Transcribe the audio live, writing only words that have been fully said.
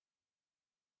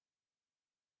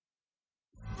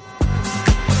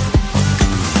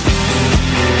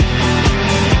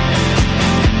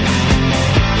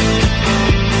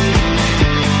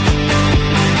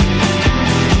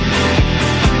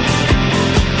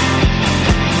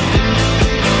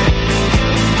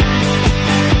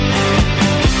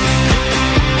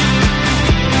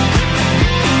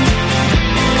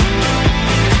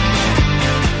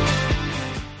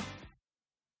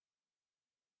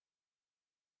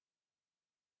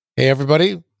Hey,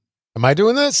 everybody. Am I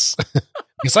doing this?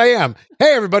 Yes, I am.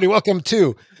 Hey, everybody. Welcome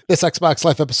to this Xbox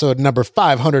Life episode number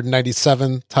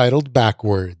 597, titled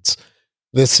Backwards.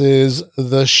 This is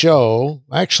the show.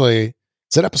 Actually,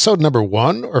 is it episode number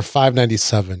 1 or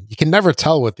 597? You can never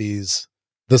tell with this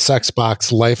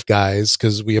Xbox Life guys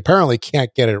because we apparently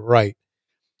can't get it right.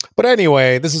 But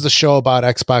anyway, this is a show about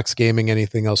Xbox gaming,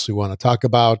 anything else we want to talk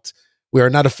about. We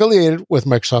are not affiliated with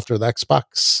Microsoft or the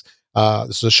Xbox.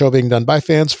 This is a show being done by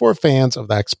fans for fans of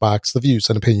the Xbox. The views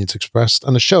and opinions expressed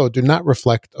on the show do not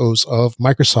reflect those of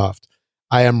Microsoft.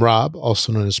 I am Rob,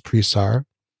 also known as Presar.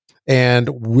 And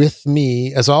with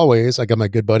me, as always, I got my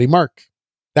good buddy Mark.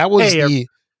 That was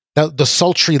the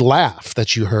sultry laugh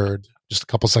that you heard just a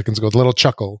couple seconds ago, the little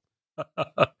chuckle.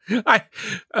 Hi,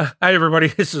 everybody.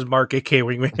 This is Mark, aka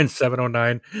Wingman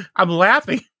 709. I'm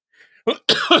laughing.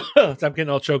 I'm getting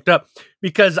all choked up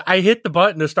because I hit the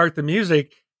button to start the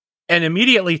music and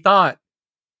immediately thought,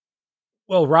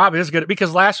 well, Rob is good,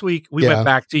 because last week we went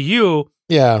back to you.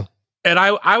 Yeah. And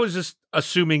I was just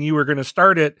assuming you were going to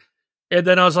start it. And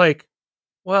then I was like,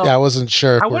 well, I wasn't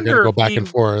sure if we were going to go back and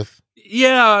forth.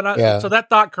 Yeah. So that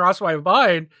thought crossed my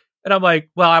mind. And I'm like,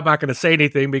 well, I'm not going to say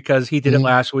anything because he did it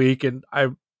last week. And I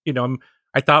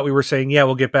thought we were saying, yeah,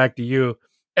 we'll get back to you.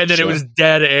 And then it was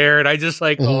dead air. And I just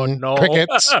like, oh no.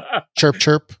 Crickets. Chirp,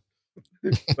 chirp.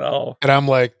 So. And I'm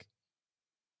like,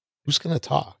 who's going to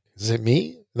talk? Is it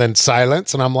me? Then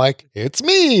silence. And I'm like, it's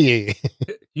me.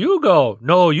 You go.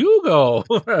 No, you go.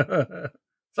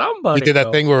 Somebody. We did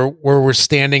that thing where we're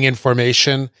standing in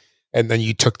formation and then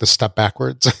you took the step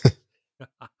backwards.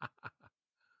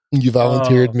 You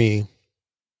volunteered me.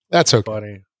 That's okay.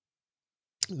 Funny.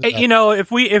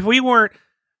 If we weren't,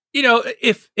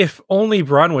 if only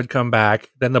Brun would come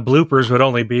back, then the bloopers would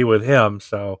only be with him.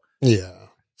 So yeah.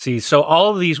 See, so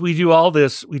all of these, we do all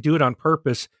this, we do it on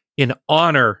purpose in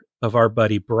honor of our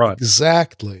buddy Brun.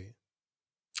 Exactly.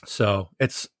 So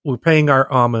we're paying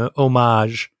our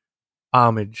homage,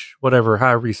 whatever,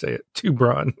 however you say it, to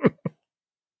Brun.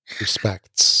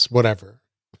 Respects, whatever.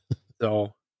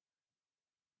 So.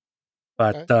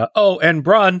 But, and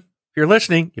Brun, if you're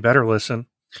listening, you better listen.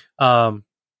 You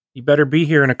better be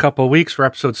here in a couple of weeks for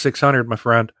episode 600, my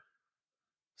friend.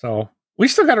 So we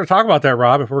still got to talk about that,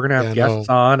 Rob, if we're going to have guests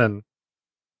on and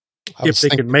if they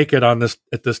can make it on this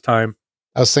at this time.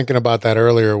 I was thinking about that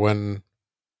earlier when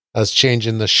I was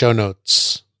changing the show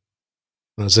notes.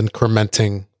 I was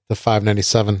incrementing the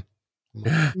 597.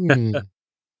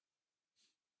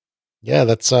 Yeah,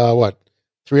 that's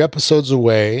 3 episodes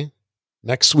away.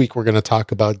 Next week, we're going to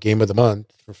talk about Game of the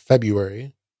Month for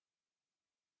February.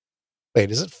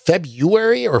 Wait, is it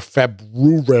February or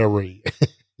February?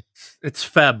 It's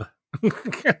Feb.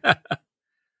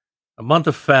 A month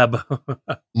of Feb.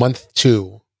 Month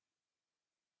 2.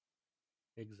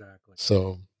 Exactly.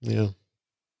 So, yeah.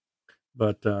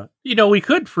 But, we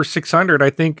could for 600, I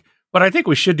think. But I think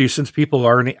we should do, since people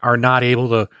are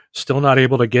still not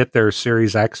able to get their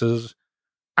Series X's.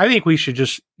 I think you should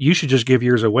just give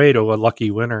yours away to a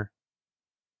lucky winner.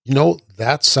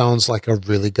 That sounds like a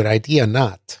really good idea,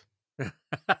 not.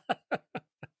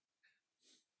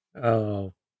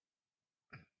 Oh.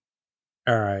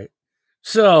 All right.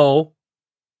 So,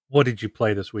 what did you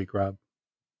play this week, Rob?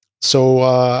 So,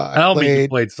 you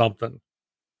played something.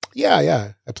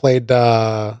 Yeah. I played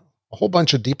a whole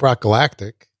bunch of Deep Rock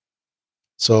Galactic.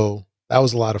 So, that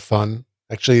was a lot of fun.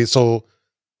 Actually,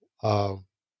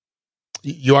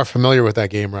 you are familiar with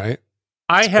that game, right?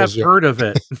 I have heard of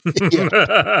it.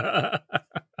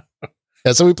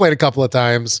 Yeah, so we played a couple of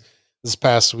times this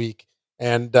past week.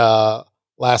 And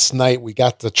last night we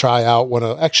got to try out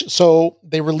so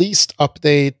they released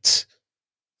update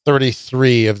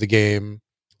 33 of the game.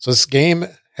 So this game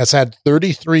has had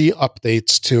 33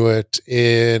 updates to it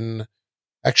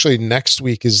actually next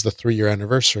week is the 3-year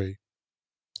anniversary.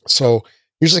 So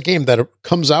here's a game that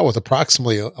comes out with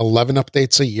approximately 11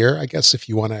 updates a year, I guess, if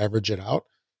you want to average it out,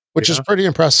 which is pretty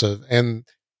impressive. And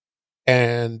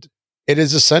it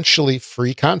is essentially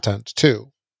free content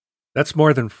too. That's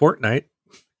more than Fortnite.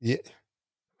 Yeah.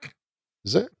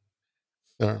 Is it?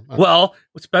 Well,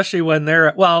 especially when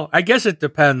I guess it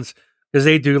depends, because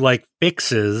they do like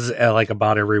fixes like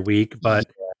about every week, but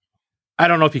I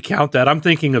don't know if you count that. I'm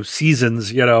thinking of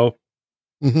seasons,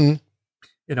 Mm-hmm.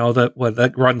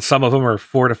 That run, some of them are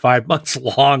 4 to 5 months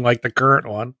long, like the current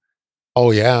one. Oh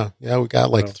yeah. Yeah. We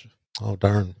got oh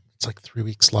darn. It's like 3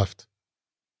 weeks left.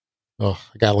 Oh,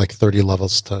 I got like 30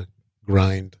 levels to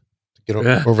grind to get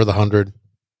over the 100.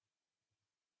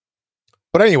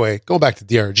 But anyway, going back to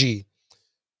DRG.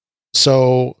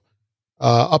 So,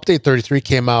 update 33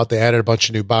 came out. They added a bunch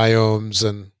of new biomes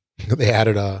and they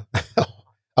added a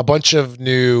a bunch of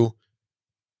new.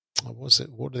 What was it?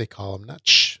 What do they call them? I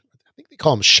think they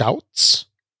call them shouts.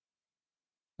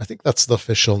 I think that's the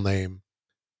official name,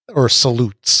 or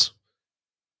salutes.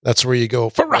 That's where you go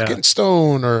for rock and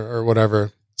stone or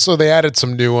whatever. So they added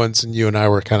some new ones, and you and I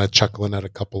were kind of chuckling at a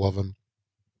couple of them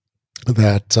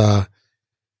that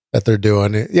they're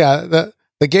doing. Yeah,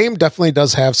 the game definitely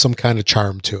does have some kind of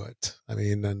charm to it. I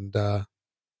mean, and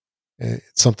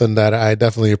it's something that I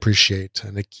definitely appreciate,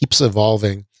 and it keeps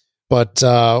evolving. But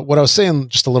what I was saying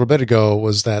just a little bit ago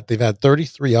was that they've had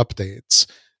 33 updates,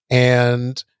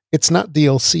 and it's not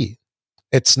DLC.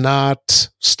 It's not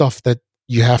stuff that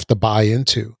you have to buy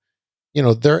into. You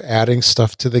know, they're adding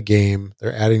stuff to the game.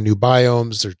 They're adding new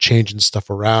biomes. They're changing stuff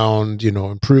around,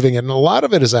 improving it. And a lot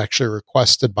of it is actually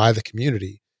requested by the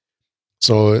community.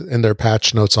 So in their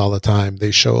patch notes all the time,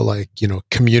 they show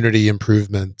community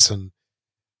improvements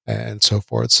and so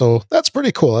forth. So that's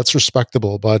pretty cool. That's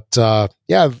respectable. But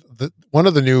one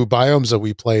of the new biomes that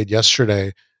we played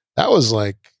yesterday, that was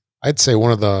I'd say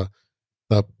one of the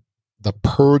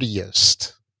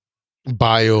purtiest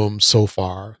biomes so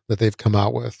far that they've come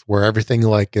out with, where everything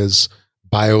is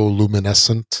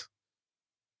bioluminescent.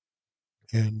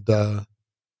 And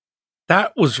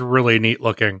that was really neat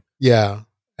looking. Yeah.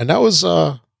 And that was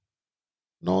no,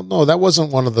 that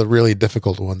wasn't one of the really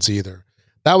difficult ones either.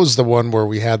 That was the one where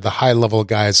we had the high level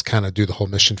guys kind of do the whole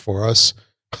mission for us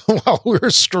while we were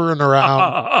screwing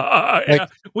around.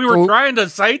 We were trying to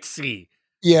sightsee.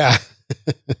 Yeah.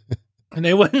 And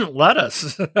they wouldn't let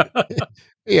us.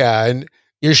 Yeah. And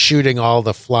you're shooting all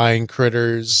the flying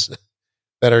critters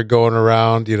that are going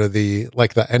around, the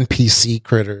NPC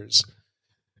critters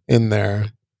in there.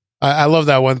 I love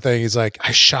that one thing. He's like,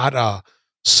 I shot a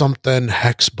something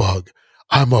hex bug.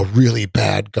 I'm a really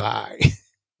bad guy.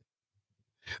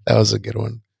 That was a good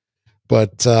one.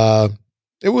 But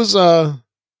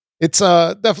it's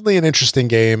definitely an interesting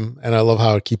game, and I love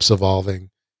how it keeps evolving.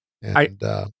 And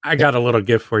I got a little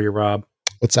gift for you, Rob.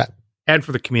 What's that? And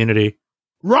for the community.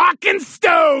 Rock and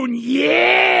Stone,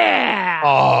 yeah!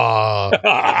 Oh,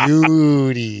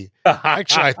 beauty.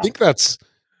 Actually, I think that's,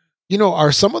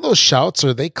 are some of those shouts,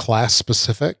 are they class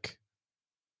specific?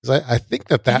 Because I think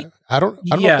that I don't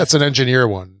know if that's an engineer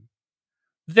one.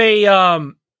 They,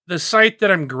 the site that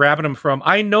I'm grabbing them from,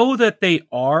 I know that they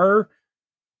are,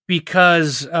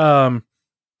 because, the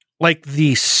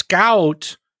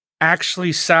scout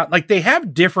actually sound they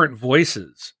have different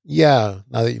voices. Yeah,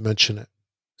 now that you mention it.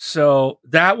 So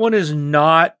that one is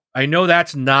not, I know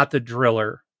that's not the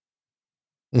driller.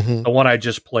 Mm-hmm. The one I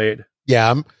just played.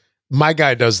 Yeah, my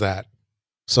guy does that.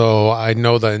 So I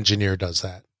know the engineer does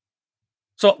that.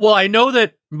 So, well, I know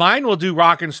that mine will do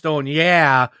Rock and Stone,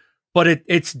 yeah, but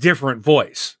it's different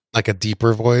voice. Like a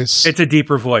deeper voice? It's a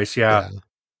deeper voice, yeah.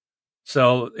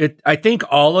 So I think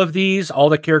all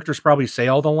the characters probably say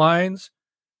all the lines,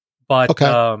 but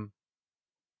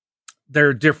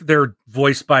they're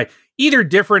voiced by either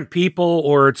different people,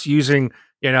 or it's using,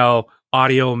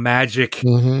 audio magic,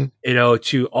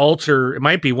 to alter. It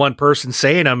might be one person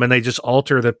saying them, and they just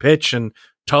alter the pitch and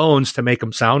tones to make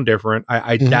them sound different.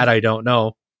 That I don't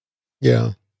know.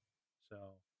 Yeah. So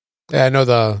yeah, I know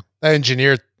the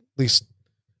engineer, at least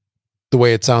the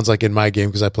way it sounds like in my game,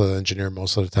 because I play the engineer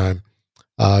most of the time.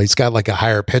 He's got a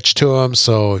higher pitch to him,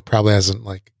 so he probably hasn't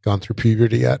gone through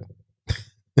puberty yet.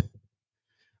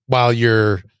 While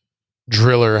your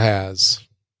driller has.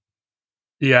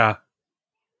 Yeah.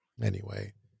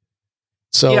 Anyway.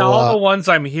 So all the ones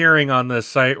I'm hearing on this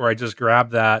site where I just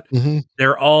grabbed that,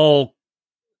 they're all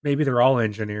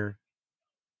engineer.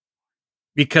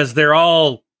 Because they're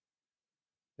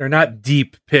not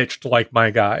deep pitched like my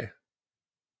guy.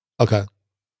 Okay.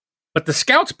 But the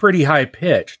scout's pretty high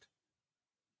pitched.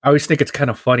 I always think it's kind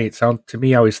of funny.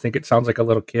 I always think it sounds like a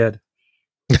little kid.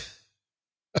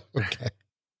 Okay.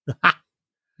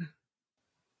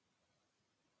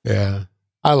 Yeah.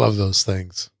 I love those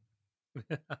things.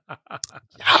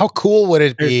 How cool would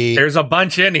it be? There's a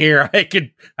bunch in here. I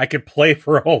could play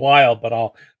for a while, but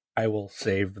I will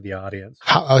save the audience.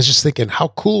 I was just thinking, how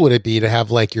cool would it be to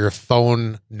have your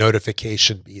phone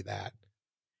notification be that?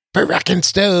 For Rock and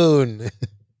Stone.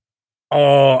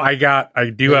 Oh, I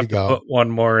do have to put one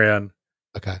more in.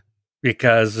 Okay.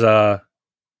 Because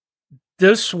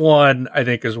this one I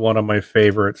think is one of my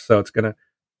favorites, so it's gonna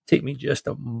take me just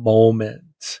a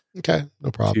moment. Okay, no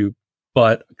problem.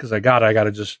 But because I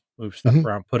gotta just move stuff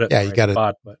around, put it in the right gotta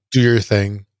spot, but do your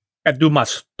thing. I do my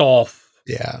stuff.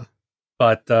 Yeah.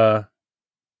 But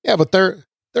but they're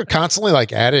constantly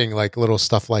adding little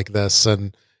stuff like this,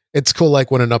 and it's cool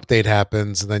when an update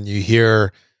happens and then you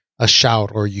hear a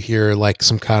shout or you hear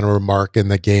some kind of remark in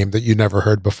the game that you never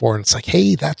heard before, and it's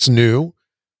hey, that's new.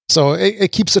 So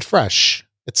it keeps it fresh.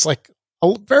 It's like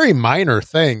a very minor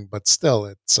thing, but still,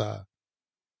 it's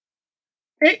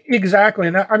exactly.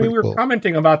 And we were cool.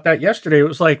 commenting about that yesterday. It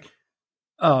was like,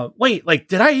 wait, like,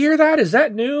 did I hear that? Is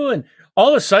that new? And all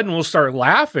of a sudden we'll start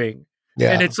laughing.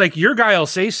 Yeah. And it's like your guy will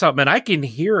say something and I can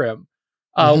hear him.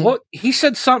 Mhm. What he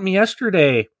said something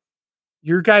yesterday.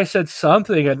 Your guy said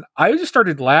something and I just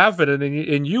started laughing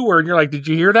and you're like, did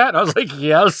you hear that? And I was like,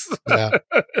 yes. Yeah.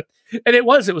 And it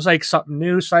was like something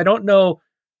new. So I don't know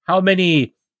how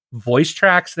many voice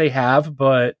tracks they have,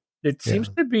 but it seems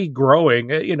to be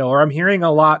growing, or I'm hearing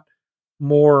a lot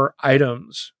more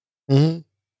items. Mhm.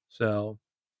 So,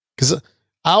 because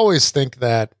I always think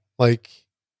that like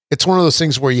it's one of those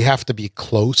things where you have to be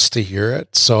close to hear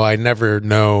it. So I never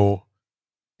know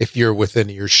if you're within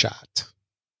earshot.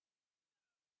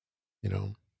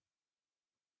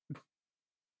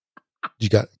 You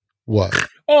got what?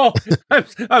 Oh, I'm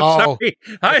sorry.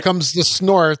 Here comes the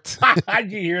snort.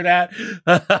 Did you hear that?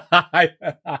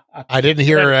 I didn't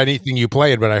hear anything you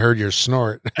played, but I heard your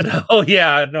snort. Oh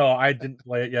yeah, no, I didn't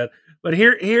play it yet. But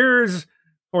here's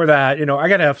for that. I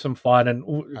got to have some fun. And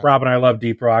Rob and I love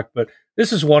Deep Rock, but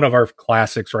this is one of our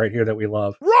classics right here that we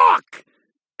love. Rock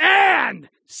and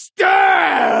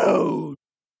Stone.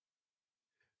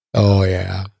 Oh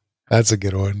yeah, that's a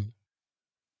good one.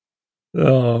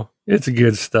 Oh, it's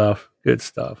good stuff. Good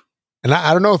stuff. And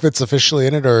I don't know if it's officially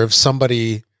in it or if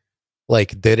somebody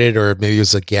like did it or maybe it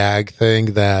was a gag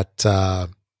thing that oh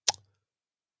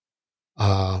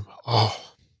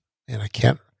man, I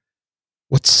can't.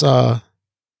 What's the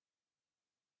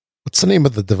name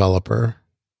of the developer?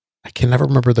 I can never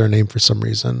remember their name for some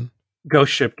reason.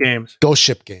 Ghost Ship Games. Ghost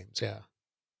Ship Games, yeah.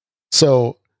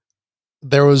 So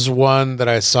there was one that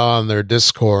I saw on their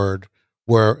Discord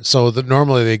where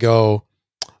normally they go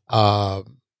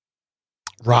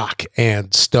rock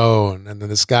and stone, and then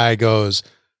this guy goes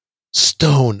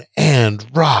stone and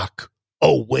rock.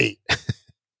 Oh wait.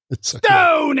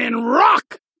 Stone and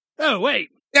rock. Oh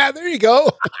wait. Yeah, there you go.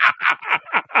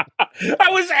 I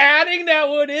was adding that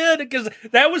one in because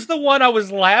that was the one I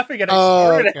was laughing at. I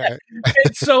started at.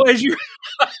 And so as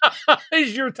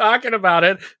you're talking about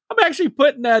it, I'm actually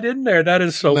putting that in there. That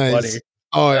is so funny.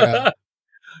 Oh yeah.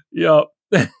 Yep.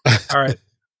 All right.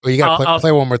 Well, you got to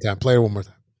play one more time. Play it one more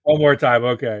time. One more time.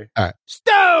 Okay. All right.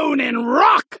 Stone and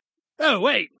rock. Oh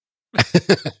wait.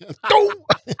 I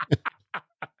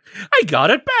got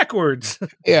it backwards.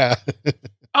 Yeah.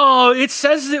 Oh, it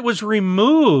says it was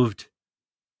removed.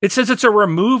 It says it's a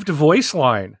removed voice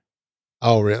line.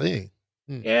 Oh, really?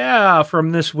 Yeah,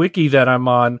 from this wiki that I'm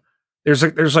on.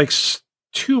 There's like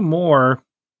two more.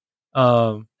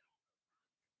 And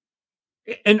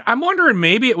I'm wondering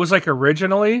maybe it was like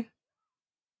originally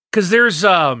because there's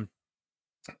one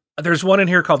in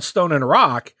here called Stone and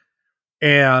Rock,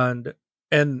 and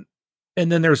then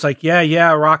there's like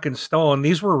Rock and Stone.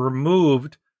 These were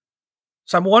removed.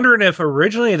 So I'm wondering if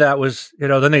originally that was,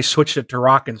 then they switched it to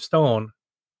Rock and Stone.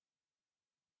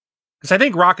 Because I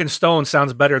think Rock and Stone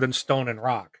sounds better than Stone and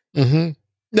Rock. Mm-hmm.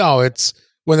 No, it's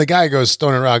when the guy goes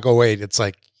Stone and Rock, oh wait, it's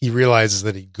like he realizes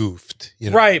that he goofed.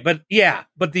 Right, but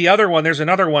the other one, there's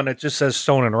another one that just says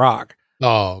Stone and Rock.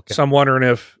 Oh, okay. So I'm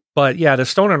wondering the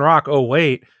Stone and Rock, oh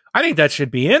wait, I think that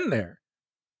should be in there.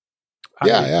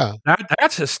 Yeah.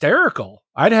 That's hysterical.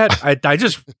 That's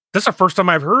the first time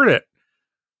I've heard it.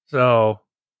 So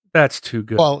that's too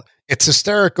good. Well, it's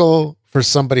hysterical for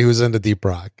somebody who's into Deep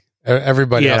Rock.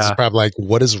 Everybody else is probably like,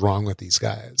 what is wrong with these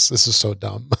guys? This is so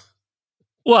dumb.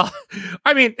 Well,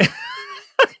 I mean,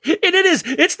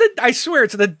 I swear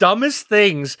it's the dumbest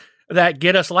things that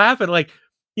get us laughing. Like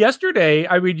yesterday,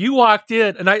 I mean, you walked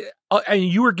in and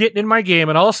you were getting in my game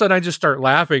and all of a sudden I just start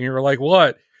laughing and you're like,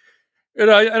 what?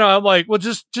 And I'm like, well,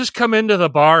 just come into the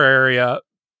bar area.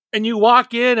 And you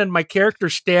walk in and my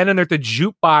character's standing there at the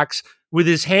jukebox with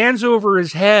his hands over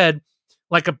his head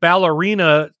like a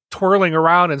ballerina twirling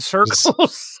around in circles.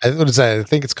 What is that? I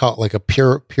think it's called like a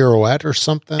pirouette or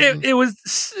something. It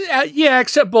was,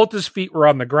 except both his feet were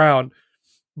on the ground.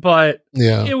 But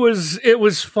it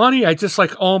was funny. I just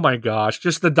like, oh my gosh,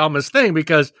 just the dumbest thing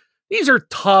because these are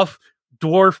tough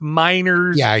dwarf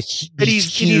miners. Yeah,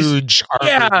 these huge,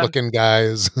 looking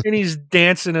guys. And he's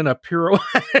dancing in a pirouette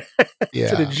to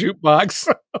the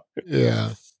jukebox.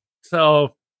 Yeah.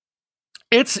 So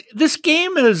this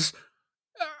game is,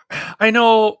 I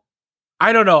don't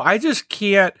know. I just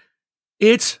can't.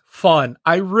 It's fun.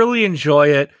 I really enjoy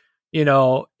it.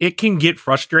 It can get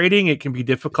frustrating. It can be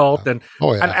difficult. And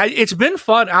it's been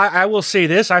fun. I will say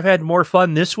this. I've had more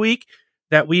fun this week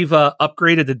that we've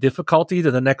upgraded the difficulty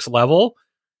to the next level.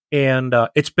 And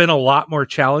it's been a lot more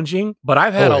challenging, but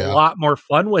I've had a lot more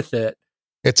fun with it.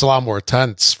 It's a lot more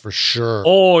tense for sure.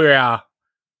 Oh yeah.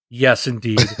 Yes,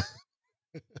 indeed.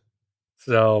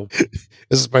 So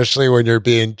Especially when you're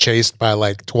being chased by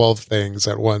like 12 things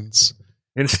at once.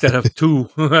 instead of 2.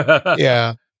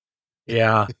 Yeah.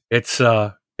 Yeah. It's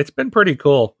been pretty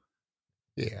cool.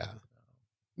 Yeah.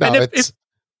 No, And it's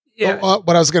yeah.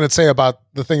 what I was going to say about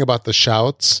the thing about the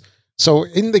shouts. So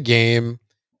in the game,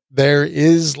 there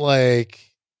is like,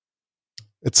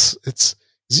 it's,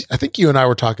 I think you and I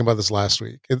were talking about this last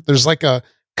week. There's like a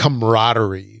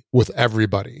camaraderie with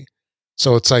everybody.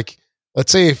 So it's like,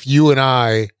 let's say if you and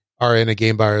I are in a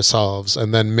game by ourselves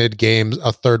and then mid game,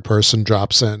 a third person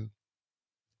drops in.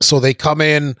 So they come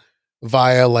in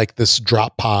via like this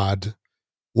drop pod,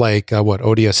 like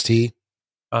ODST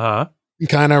Uh-huh.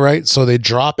 kind of, right? So they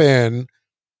drop in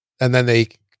and then they,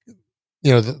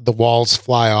 the walls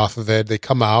fly off of it. They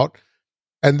come out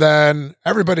and then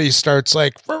everybody starts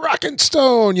like for Rock and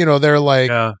Stone, they're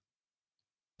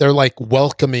like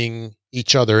welcoming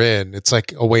each other in. It's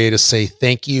like a way to say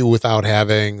thank you without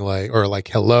having or like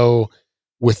hello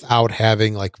without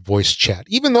having like voice chat,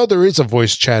 even though there is a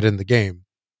voice chat in the game.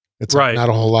 It's right. Like not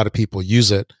a whole lot of people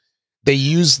use it. They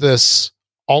use this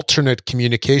alternate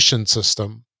communication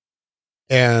system.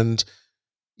 And,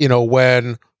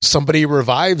 when somebody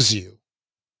revives you,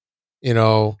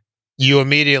 you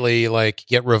immediately like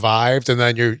get revived and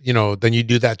then then you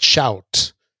do that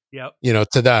shout,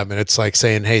 to them. And it's like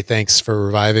saying, hey, thanks for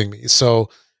reviving me. So,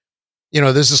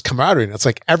 there's this camaraderie and it's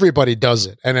like everybody does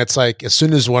it. And it's like, as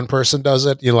soon as one person does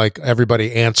it, like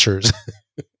everybody answers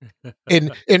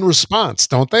in response,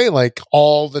 don't they? Like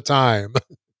all the time.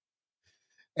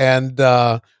 And,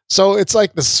 so it's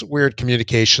like this weird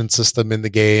communication system in the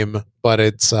game, but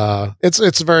it's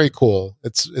very cool.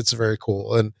 It's very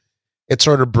cool. And it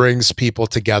sort of brings people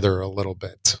together a little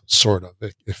bit, sort of,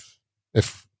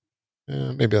 if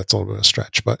maybe that's a little bit of a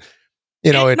stretch, but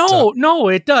no,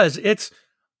 it does. It's,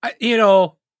 I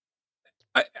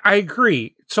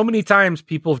agree. So many times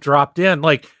people have dropped in,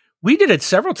 like we did it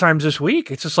several times this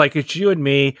week. It's just like, it's you and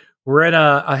me, we're in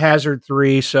a Hazard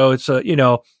 3. So it's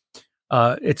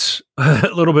it's a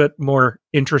little bit more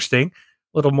interesting,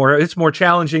 it's more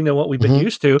challenging than what we've been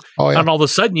used to. Oh, yeah. And all of a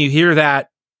sudden you hear that,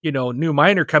 new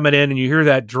miner coming in and you hear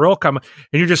that drill coming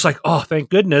and you're just like, oh, thank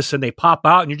goodness. And they pop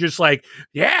out and you're just like,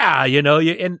 yeah,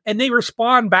 and they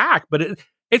respond back, but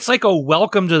it's like a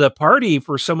welcome to the party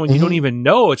for someone you don't even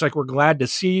know. It's like, we're glad to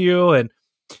see you. And,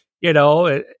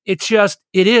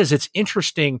 it's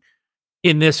interesting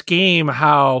in this game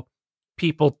how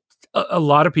a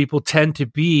lot of people tend to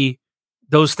be,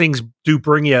 those things do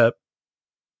bring you.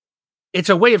 It's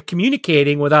a way of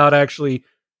communicating without actually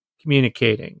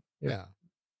communicating. Yeah.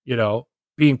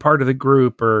 Being part of the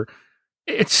group I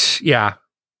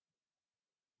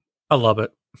love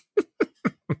it.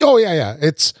 Oh yeah.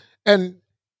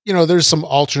 There's some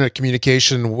alternate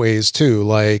communication ways too.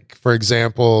 Like, for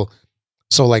example,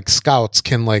 so like scouts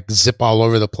can like zip all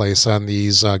over the place on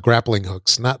these grappling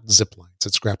hooks, not zip lines,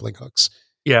 it's grappling hooks.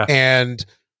 Yeah. And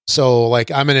so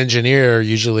like I'm an engineer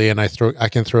usually, and I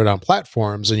can throw it on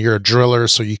platforms, and you're a driller,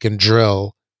 so you can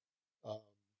drill,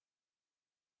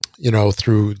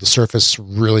 through the surface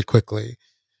really quickly.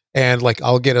 And like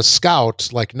I'll get a scout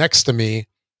like next to me,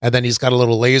 and then he's got a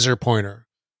little laser pointer,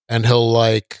 and he'll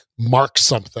like mark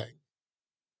something.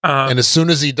 And as soon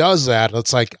as he does that,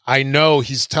 it's like I know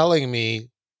he's telling me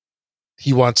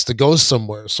he wants to go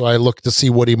somewhere. So I look to see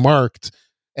what he marked,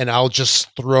 and I'll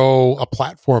just throw a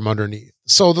platform underneath.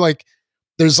 So like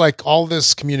there's like all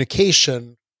this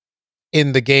communication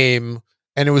in the game,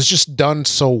 and it was just done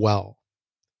so well.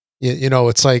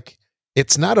 It's like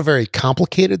it's not a very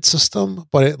complicated system,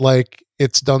 but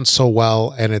it's done so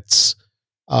well, and it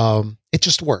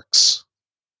just works.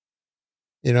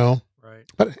 Right.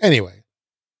 But anyway,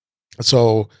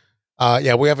 so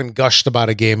we haven't gushed about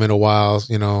a game in a while.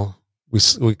 We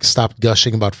stopped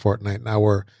gushing about Fortnite. Now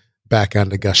we're back on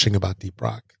to gushing about Deep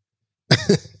Rock.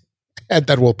 And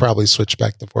then we'll probably switch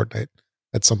back to Fortnite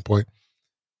at some point.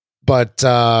 But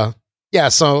so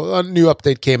a new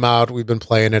update came out. We've been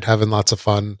playing it, having lots of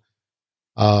fun.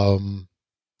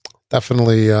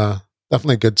 Definitely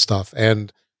good stuff.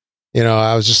 And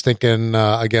I was just thinking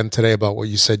again today about what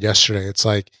you said yesterday. It's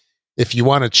like, if you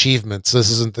want achievements,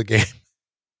 this isn't the game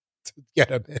to get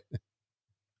them in.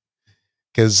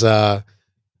 Because I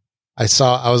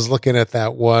was looking at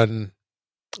that one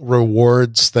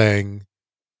rewards thing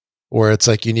where it's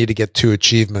like you need to get 2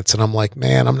 achievements, and I'm like,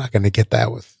 man, I'm not going to get that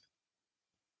with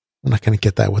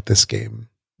this game.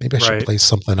 Maybe I should play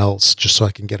something else just so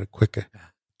I can get a quick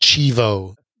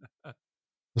Chivo,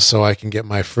 so I can get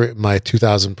my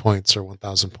 2,000 points or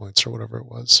 1,000 points or whatever it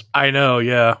was. I know,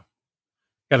 yeah.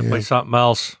 Got to play something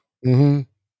else. Mm-hmm.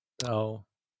 So,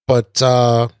 but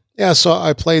so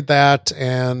I played that,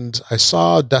 and I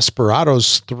saw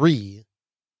Desperados 3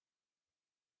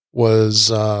 was.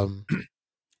 So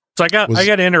I got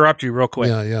to interrupt you real quick.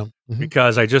 Yeah. Mm-hmm.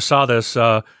 Because I just saw this.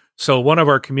 So one of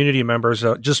our community members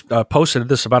just posted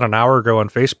this about an hour ago on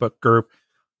Facebook group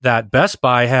that Best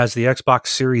Buy has the Xbox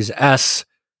Series S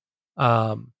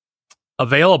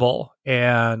available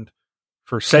and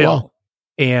for sale. Oh, wow.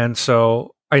 And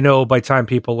so I know by the time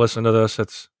people listen to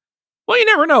this, you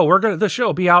never know. The show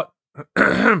will be out.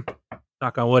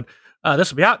 Knock on wood.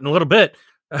 This will be out in a little bit,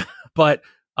 but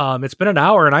it's been an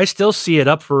hour and I still see it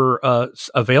up for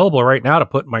available right now to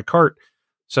put in my cart.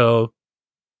 So,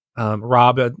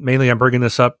 Rob, mainly I'm bringing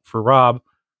this up for Rob,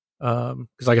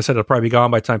 because like I said, it'll probably be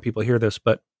gone by the time people hear this,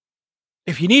 but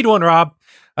if you need one, Rob,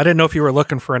 I didn't know if you were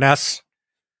looking for an S.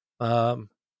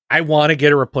 I want to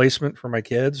get a replacement for my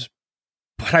kids,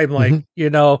 but I'm like,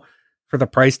 for the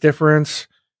price difference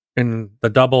and the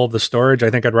double of the storage, I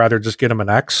think I'd rather just get them an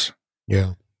X.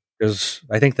 Yeah. Because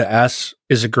I think the S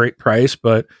is a great price,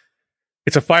 but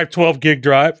it's a 512 gig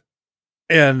drive.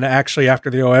 And actually, after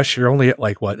the OS, you're only at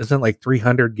isn't it like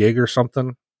 300 gig or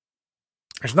something?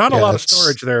 There's not a lot of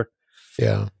storage there.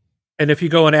 Yeah. And if you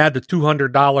go and add the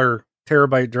 $200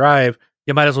 terabyte drive,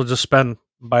 you might as well just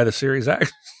buy the Series X.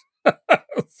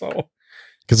 So,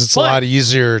 because it's a lot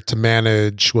easier to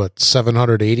manage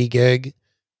 780 gig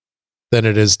than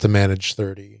it is to manage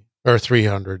 30 or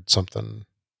 300 something.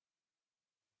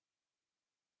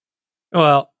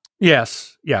 Well,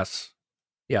 yes.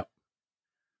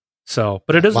 So,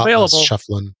 but it is available.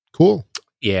 Shuffling. Cool.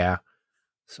 Yeah.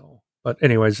 So, but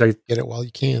anyways, get it while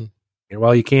you can.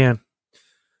 Yeah,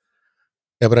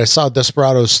 but I saw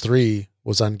Desperados 3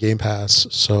 was on Game Pass.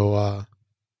 So,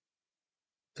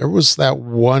 there was that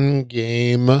one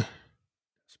game.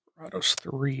 Desperados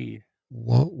 3.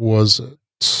 What was it?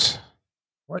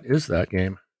 What is that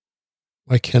game?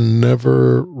 I can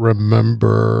never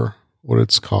remember what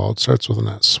it's called. It starts with an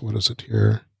S. What is it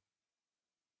here?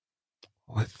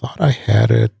 I thought I had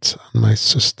it on my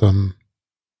system.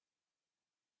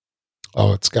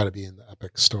 Oh, it's got to be in the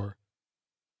Epic Store.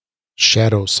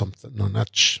 Shadow something. No, not...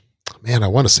 Man, I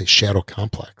want to say Shadow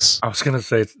Complex. I was going to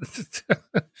say...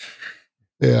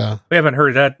 Yeah. We haven't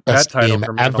heard that title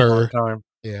from ever. In a long time.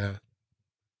 Yeah.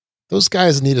 Those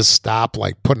guys need to stop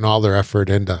putting all their effort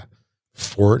into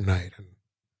Fortnite and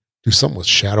do something with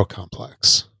Shadow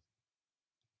Complex.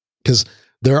 Because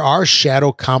there are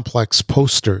Shadow Complex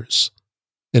posters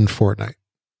in Fortnite.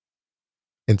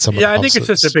 In some I think it's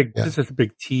just a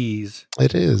big tease.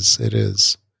 It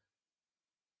is.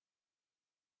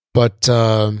 But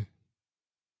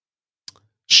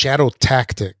Shadow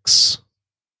Tactics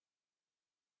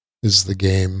is the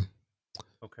game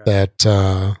that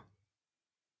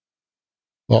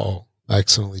I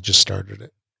accidentally just started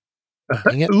it.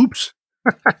 Oops.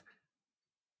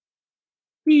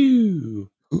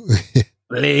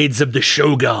 Blades of the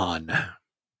Shogun.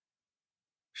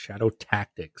 Shadow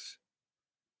Tactics.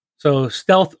 So,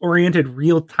 stealth-oriented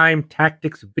real-time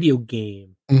tactics video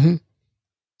game. Mm-hmm.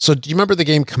 So, do you remember the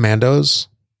game Commandos?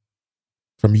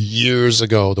 From years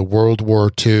ago, the World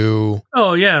War II.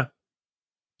 Oh, yeah.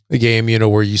 The game,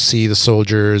 where you see the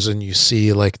soldiers and you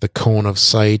see the cone of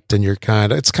sight and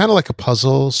it's kind of like a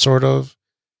puzzle, sort of,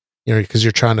 because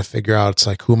you're trying to figure out, it's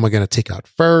who am I going to take out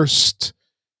first?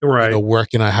 Right. Where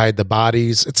can I hide the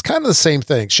bodies? It's kind of the same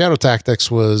thing. Shadow Tactics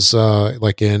was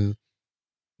in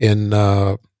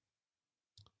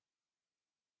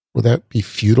would that be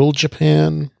feudal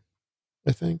Japan?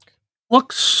 I think.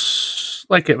 Looks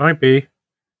like it might be,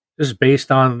 just based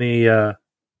on the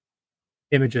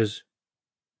images.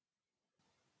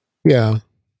 Yeah.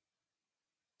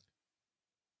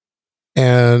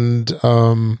 And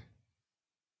I'm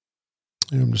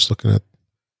just looking at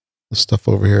the stuff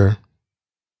over here.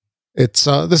 It's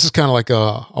this is kind of like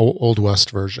a Old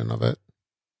West version of it.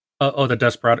 The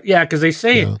Desperado. Yeah, because they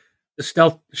say the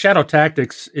stealth Shadow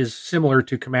Tactics is similar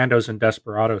to Commandos and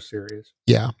Desperado series.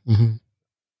 Yeah. Mm-hmm.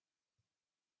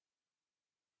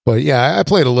 But yeah, I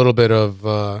played a little bit of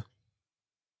the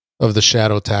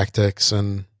Shadow Tactics,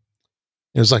 and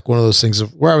it was one of those things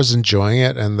where I was enjoying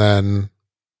it, and then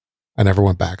I never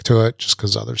went back to it just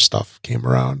because other stuff came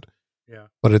around. Yeah.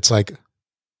 But it's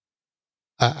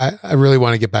I really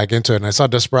want to get back into it. And I saw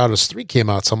Desperados 3 came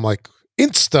out, so I'm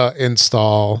insta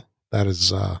install. That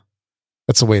is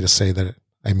that's a way to say that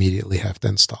I immediately have to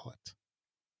install it.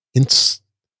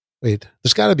 Wait,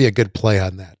 there's got to be a good play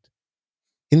on that.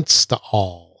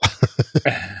 Install.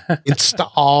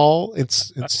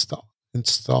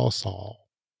 Install.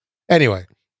 Anyway,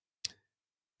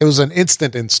 it was an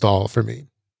instant install for me.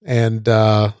 And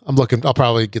I'll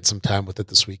probably get some time with it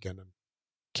this weekend. I'm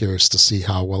curious to see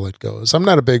how well it goes. I'm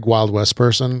not a big Wild West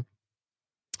person,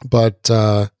 but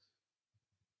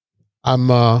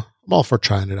I'm all for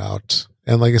trying it out.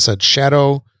 And like I said,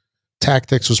 Shadow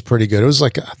Tactics was pretty good. It was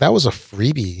like that was a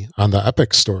freebie on the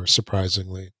Epic Store,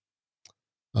 surprisingly.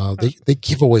 They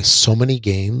give away so many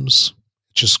games,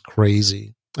 it's just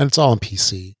crazy, and it's all on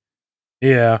PC.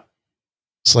 Yeah,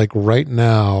 it's like right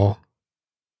now.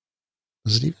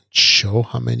 Does it even show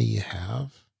how many you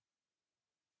have?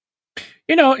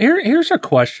 Here's a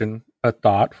question, a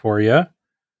thought for you.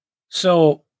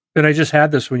 So, and I just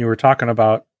had this when you were talking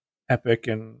about Epic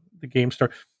and the game store.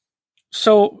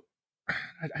 So,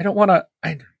 I don't want to.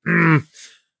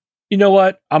 You know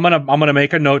what? I'm gonna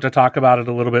make a note to talk about it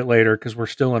a little bit later because we're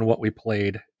still in what we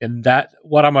played, and that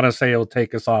what I'm gonna say will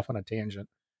take us off on a tangent.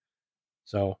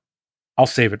 So, I'll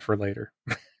save it for later.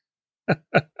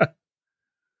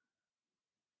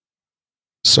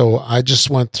 So I just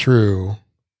went through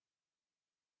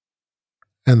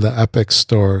and the Epic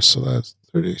Store. So that's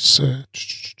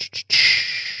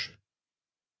 36.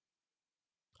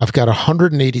 I've got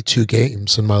 182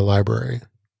 games in my library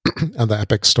on the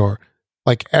Epic Store.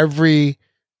 Like every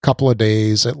couple of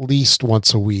days, at least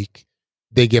once a week,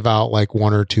 they give out like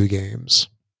 1 or 2 games.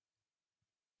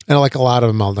 And like a lot of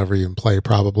them I'll never even play,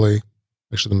 probably.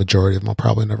 Actually, the majority of them I'll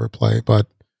probably never play, but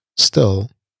still.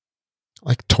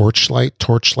 Like Torchlight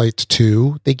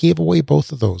 2. They gave away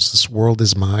both of those. This World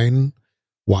Is Mine,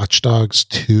 Watch Dogs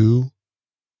 2,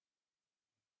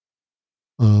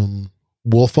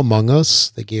 Wolf Among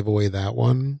Us. They gave away that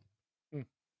one.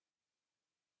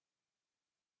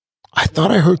 I thought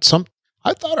I heard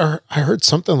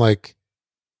something like.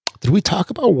 Did we talk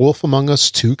about Wolf Among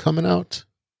Us 2 coming out?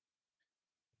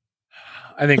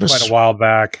 I think quite a while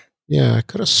back. Yeah, I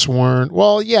could have sworn.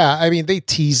 Well, yeah. I mean, they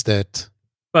teased it,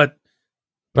 but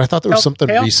I thought there was something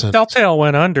recent. Telltale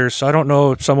went under, so I don't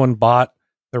know if someone bought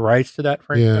the rights to that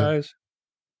franchise.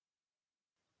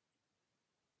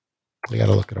 I got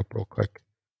to look it up real quick.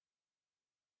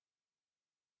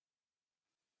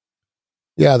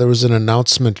 Yeah, there was an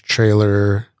announcement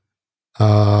trailer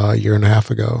a year and a half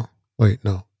ago. Wait,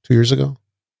 no, 2 years ago.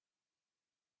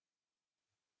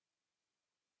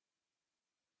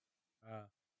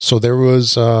 So there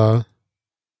was an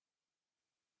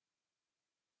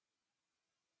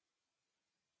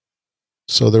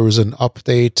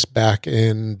update back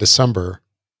in December,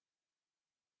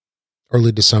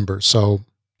 early December. So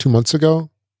 2 months ago.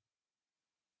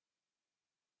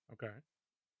 Okay.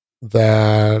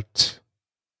 That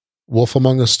Wolf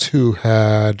Among Us 2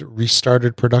 had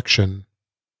restarted production.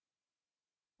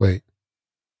 Wait.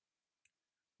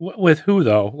 With who,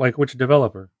 though? Like, which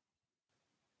developer?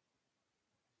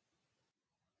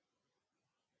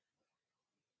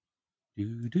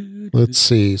 Let's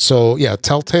see. So, yeah,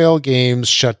 Telltale Games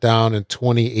shut down in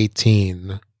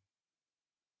 2018.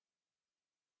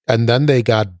 And then they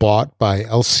got bought by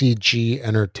LCG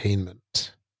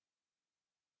Entertainment.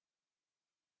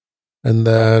 And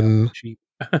then... cheap.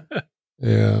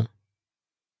 Yeah.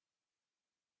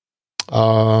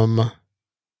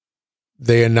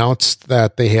 They announced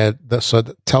that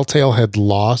Telltale had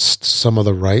lost some of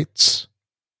the rights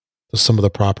to some of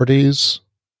the properties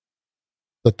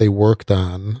that they worked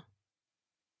on.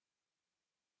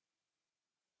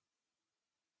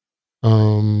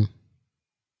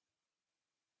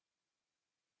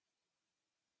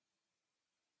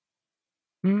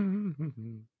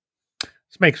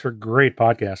 This makes for great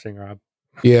podcasting, Rob.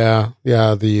 Yeah,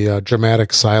 the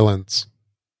dramatic silence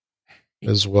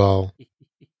as well.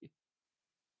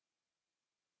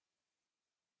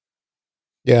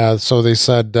 Yeah, so they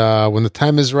said when the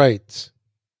time is right,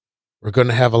 we're going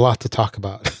to have a lot to talk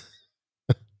about.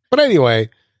 But anyway,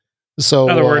 so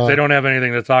in other words, they don't have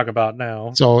anything to talk about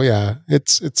now. So yeah,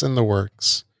 it's in the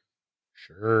works.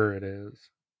 Sure, it is.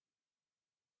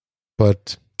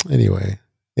 But anyway,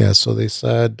 yeah. So they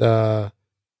said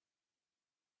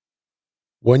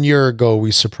 1 year ago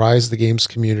we surprised the games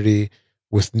community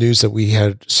with news that we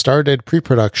had started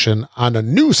pre-production on a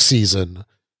new season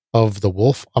of The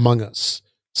Wolf Among Us.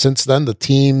 Since then, the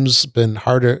team's been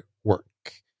hard at work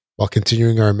while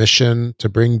continuing our mission to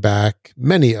bring back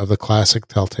many of the classic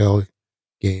Telltale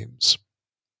games.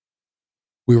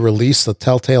 We released the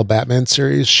Telltale Batman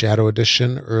series Shadow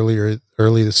Edition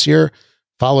early this year,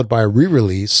 followed by a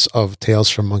re-release of Tales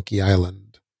from Monkey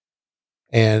Island.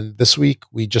 And this week,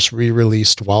 we just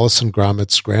re-released Wallace and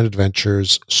Gromit's Grand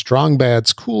Adventures, Strong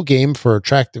Bad's Cool Game for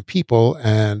Attractive People,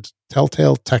 and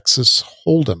Telltale Texas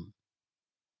Hold'em.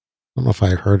 I don't know if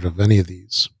I heard of any of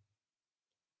these.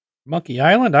 Monkey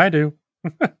Island, I do.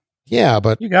 Yeah,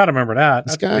 but You got to remember that.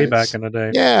 these That's way guys- back in the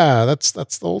day. yeah, that's the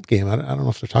old game. I don't know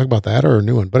if they're talking about that or a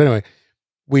new one, but anyway,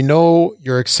 we know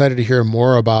you're excited to hear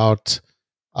more about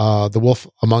The Wolf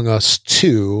Among Us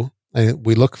 2, and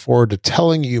we look forward to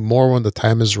telling you more when the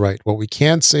time is right. What we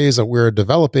can say is that we're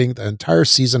developing the entire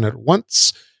season at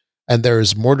once, and there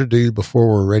is more to do before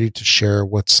we're ready to share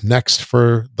what's next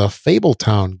for the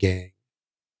Fabletown gang.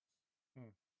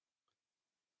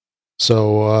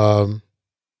 So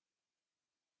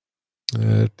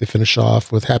they finish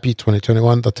off with Happy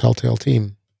 2021, the Telltale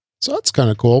team. So that's kind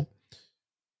of cool.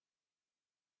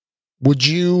 Would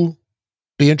you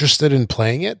be interested in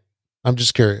playing it? I'm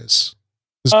just curious.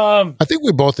 I think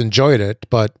we both enjoyed it,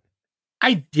 but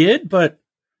I did, but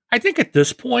I think at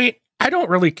this point, I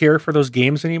don't really care for those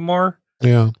games anymore.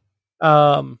 yeah.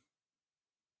 I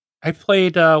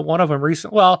played one of them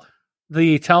recently. Well,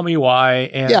 the Tell Me Why,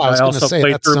 and Yeah, I was I gonna also say,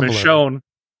 played that's through similar. Michonne.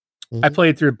 I Mhm.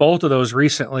 played through both of those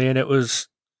recently, and it was,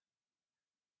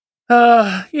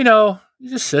 you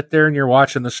just sit there and you're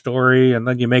watching the story, and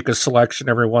then you make a selection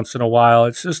every once in a while.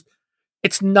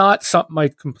 It's not something I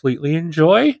completely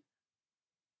enjoy,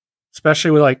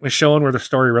 especially with like Michonne, where the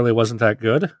story really wasn't that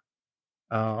good.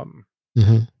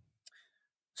 Mhm.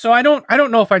 So I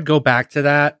don't know if I'd go back to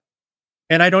that,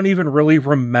 and I don't even really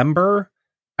remember.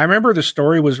 I remember the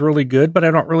story was really good, but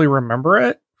I don't really remember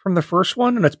it from the first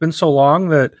one, and it's been so long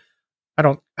that I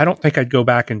don't think I'd go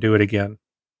back and do it again.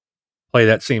 Play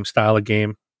that same style of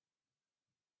game.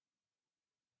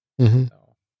 Mhm.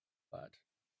 So, but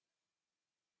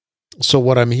So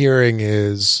what I'm hearing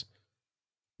is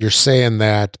you're saying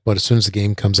that, but as soon as the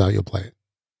game comes out, you'll play it.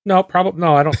 no,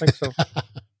 I don't think so.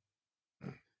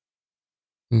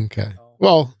 Okay.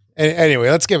 Well, anyway,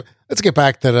 let's get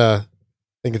back to the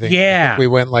thing. Yeah. I think we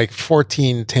went like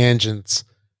 14 tangents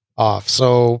off.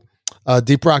 So,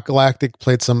 Deep Rock Galactic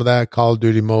played some of that, Call of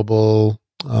Duty Mobile,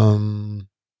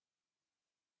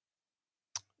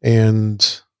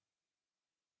 and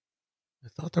I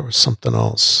thought there was something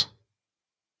else,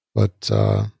 but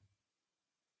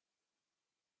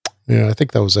yeah, I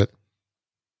think that was it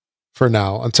for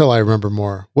now until I remember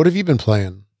more. What have you been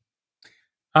playing?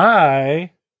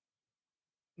 I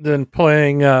been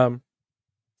playing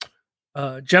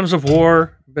Gems of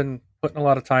War. Been putting a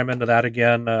lot of time into that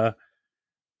again.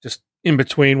 Just in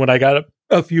between when I got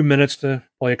a few minutes to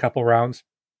play a couple rounds.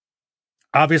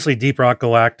 Obviously, Deep Rock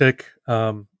Galactic,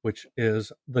 which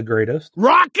is the greatest.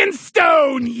 Rock and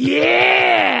Stone,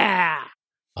 yeah!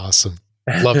 Awesome.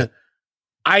 Love it.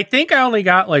 I think I only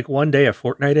got like one day of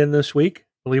Fortnite in this week,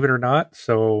 believe it or not.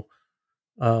 So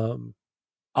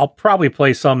I'll probably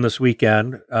play some this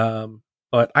weekend.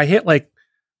 But I hit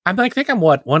I think I'm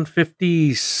what,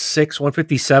 156,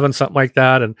 157, something like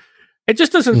that. And it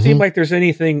just doesn't seem like there's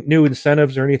anything new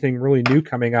incentives or anything really new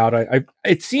coming out.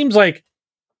 It seems like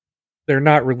they're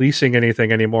not releasing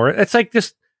anything anymore. It's like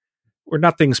we're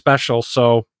nothing special.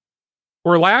 So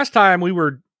where last time we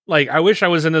were like, I wish I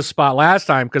was in this spot last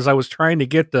time because I was trying to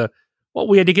get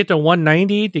we had to get to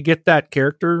 190 to get that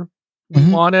character we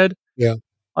wanted. Yeah.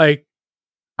 Like,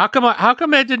 how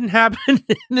come that didn't happen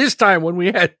this time when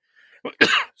we had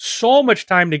so much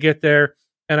time to get there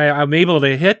and I'm able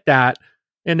to hit that,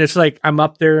 and it's like I'm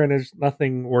up there and there's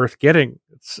nothing worth getting.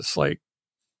 It's just like,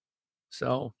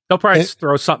 so they'll probably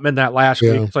throw something in that last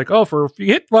week. It's like, if you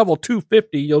hit level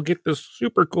 250, you'll get this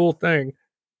super cool thing.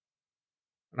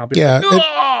 And I'll be like,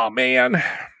 oh man. And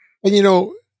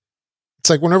it's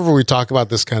like whenever we talk about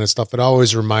this kind of stuff, it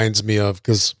always reminds me of,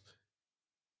 because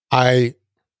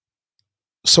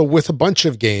so with a bunch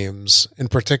of games in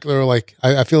particular, like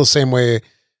I feel the same way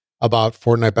about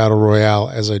Fortnite Battle Royale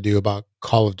as I do about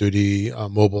Call of Duty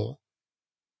Mobile.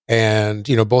 And,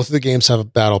 both of the games have a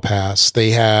battle pass.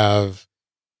 They have,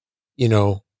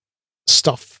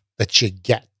 stuff that you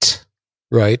get,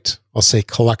 right? I'll say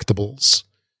collectibles.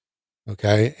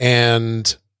 Okay.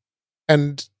 And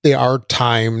they are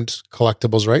timed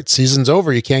collectibles, right? Season's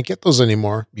over. You can't get those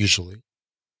anymore, usually.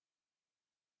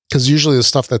 Because usually the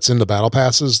stuff that's in the battle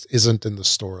passes isn't in the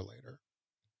store later.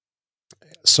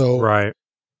 So, right.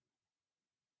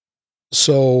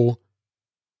 So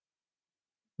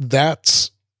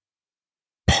that's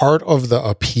part of the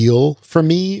appeal for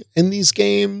me in these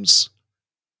games.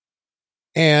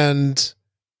 And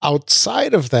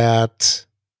outside of that,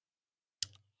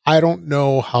 I don't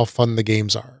know how fun the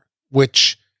games are,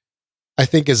 which I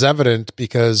think is evident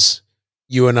because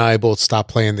you and I both stopped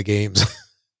playing the games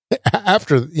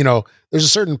after, there's a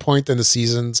certain point in the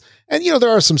seasons, and, there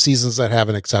are some seasons that have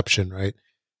an exception, right?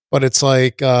 But it's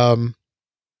like, the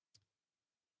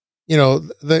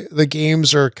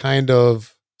games are kind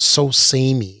of so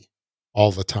samey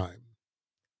all the time.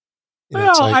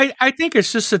 Well, I think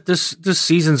it's just that this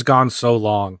season's gone so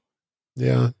long.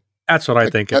 Yeah. That's what I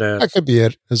think it is. That could be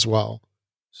it as well.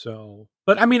 So,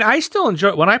 but I mean, I still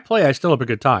enjoy when I play. I still have a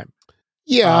good time.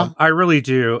 Yeah, I really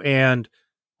do. And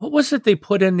what was it they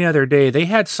put in the other day? They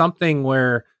had something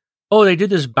where, they did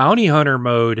this bounty hunter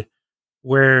mode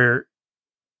where,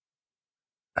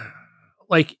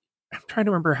 like, I'm trying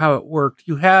to remember how it worked.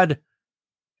 I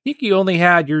think you only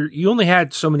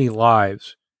had so many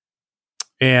lives,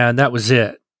 and that was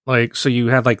it. Like, so you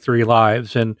had like 3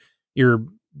 lives, and you're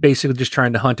basically just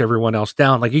trying to hunt everyone else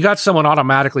down. Like, you got someone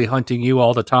automatically hunting you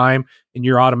all the time, and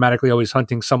you're automatically always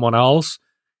hunting someone else,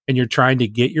 and you're trying to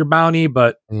get your bounty,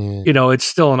 but it's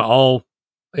still an all,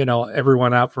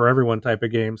 everyone out for everyone type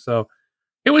of game. So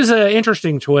it was an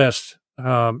interesting twist.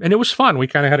 And it was fun. We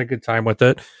kind of had a good time with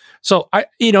it. So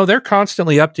they're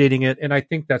constantly updating it, and I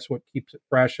think that's what keeps it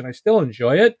fresh, and I still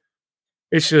enjoy it.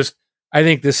 It's just, I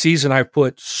think this season I've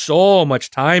put so much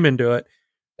time into it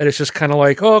that it's just kind of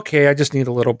like, okay, I just need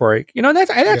a little break.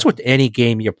 That's with any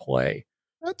game you play.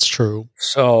 That's true.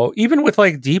 So even with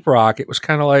like Deep Rock, it was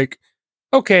kind of like,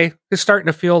 okay, it's starting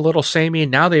to feel a little samey.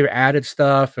 And now they've added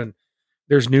stuff and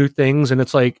there's new things. And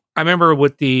it's like, I remember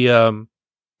with the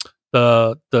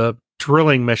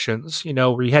drilling missions,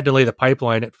 where you had to lay the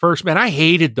pipeline at first, man, I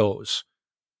hated those.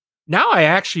 Now I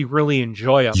actually really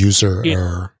enjoy them. User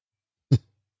error.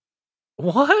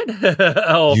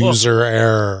 What? User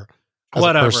error. That's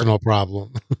a personal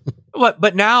problem.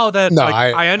 But now that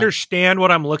I understand what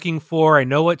I'm looking for, I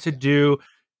know what to do.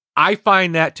 I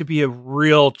find that to be a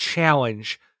real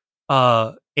challenge.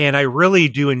 And I really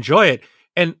do enjoy it.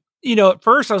 And, at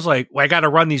first I was like, well, I got to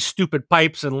run these stupid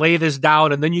pipes and lay this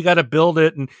down. And then you got to build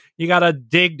it and you got to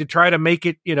dig to try to make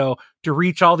it, to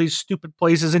reach all these stupid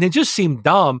places. And it just seemed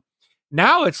dumb.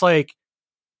 Now it's like,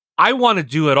 I want to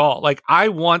do it all. Like, I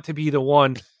want to be the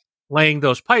one laying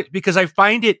those pipes because I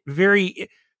find it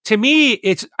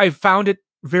I found it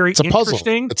very interesting. Puzzle.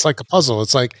 It's like a puzzle.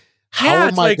 It's like, how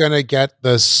am I going to get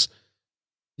this,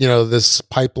 this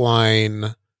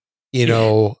pipeline,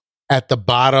 at the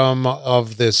bottom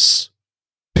of this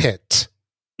pit?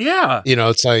 Yeah.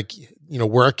 It's like,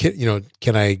 where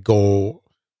can I go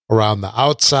around the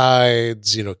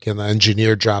outsides? Can the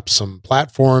engineer drop some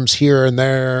platforms here and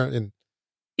there? And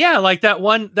yeah, like that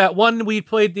one we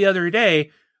played the other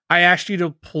day, I asked you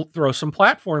to throw some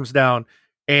platforms down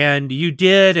and you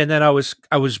did. And then I was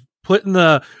putting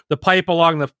the pipe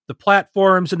along the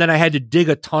platforms, and then I had to dig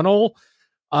a tunnel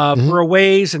for a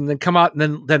ways, and then come out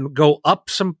and then go up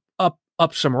some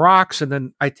rocks, and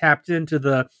then I tapped into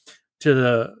the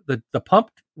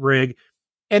pump rig,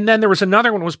 and then there was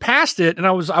another one was past it, and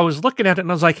I was looking at it,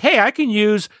 and I was like, hey, I can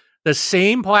use the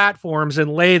same platforms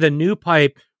and lay the new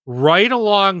pipe right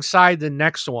alongside the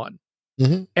next one,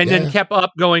 and then kept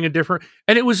up going a different,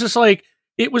 and it was just like,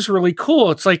 it was really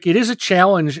cool. It's like, it is a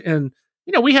challenge, and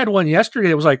we had one yesterday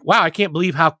that was like, wow, I can't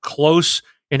believe how close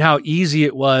and how easy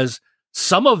it was.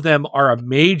 Some of them are a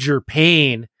major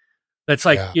pain. That's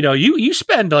like, you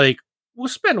spend we'll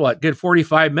spend what, good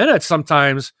 45 minutes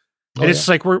sometimes. And it's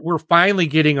like, we're finally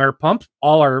getting our pump,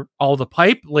 all the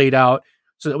pipe laid out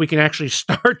so that we can actually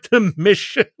start the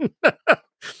mission.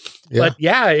 But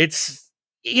it's,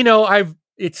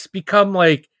 it's become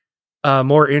like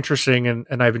more interesting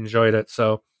and I've enjoyed it.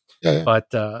 So, but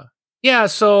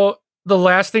so the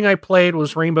last thing I played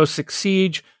was Rainbow Six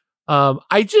Siege.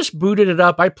 I just booted it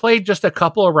up. I played just a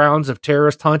couple of rounds of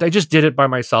Terrorist Hunt. I just did it by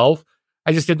myself.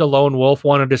 I just did the Lone Wolf,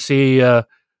 wanted to see,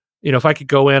 if I could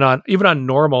go in even on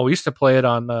normal. We used to play it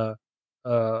on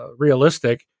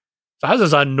realistic. So I was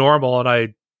just on normal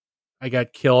and I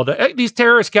got killed. These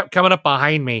terrorists kept coming up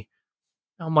behind me.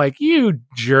 I'm like, you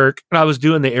jerk. And I was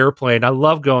doing the airplane. I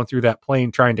love going through that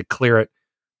plane, trying to clear it.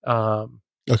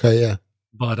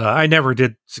 But I never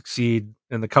did succeed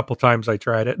in the couple times I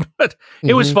tried it. But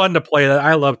it was fun to play that.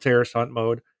 I love Terrorist Hunt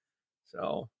mode.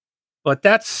 So, but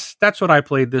that's what I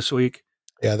played this week.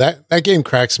 Yeah, that game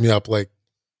cracks me up, like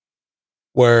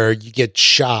where you get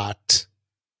shot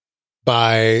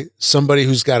by somebody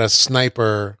who's got a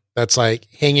sniper that's like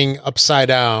hanging upside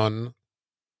down,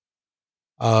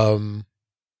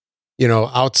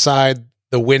 outside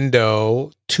the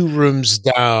window, 2 rooms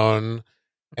down,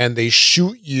 and they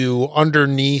shoot you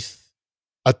underneath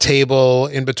a table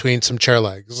in between some chair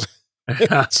legs. Do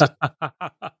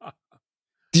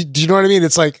you know what I mean?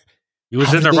 It's like, he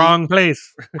was in the wrong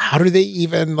place. How do they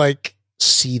even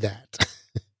see that?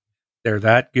 They're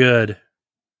that good.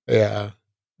 Yeah.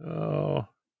 Oh.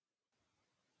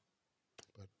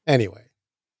 Anyway.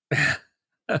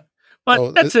 But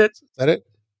that's it. Is that it?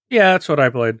 Yeah, that's what I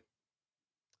played.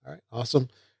 All right. Awesome.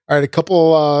 All right. A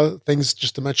couple things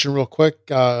just to mention real quick.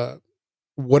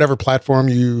 whatever platform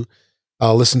you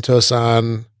listen to us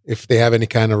on. If they have any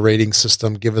kind of rating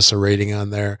system, give us a rating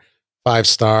on there,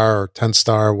 5-star or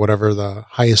 10-star, whatever the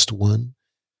highest one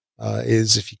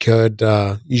is. If you could,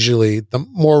 usually the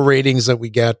more ratings that we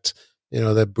get,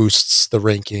 that boosts the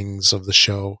rankings of the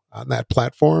show on that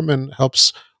platform and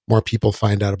helps more people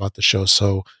find out about the show.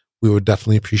 So we would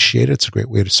definitely appreciate it. It's a great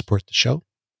way to support the show.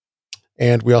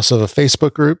 And we also have a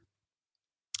Facebook group,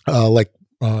 like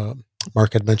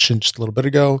Mark had mentioned just a little bit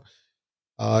ago.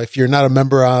 If you're not a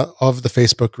member of the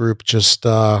Facebook group, just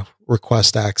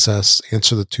request access,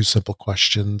 answer the 2 simple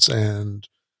questions, and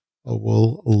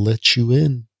we'll let you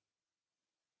in.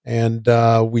 And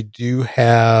we do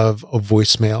have a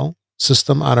voicemail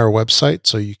system on our website,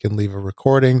 so you can leave a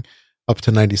recording up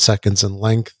to 90 seconds in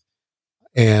length.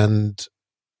 And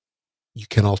you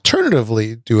can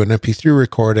alternatively do an MP3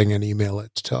 recording and email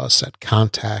it to us at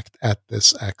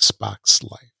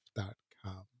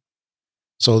contact@thisxboxlife.com.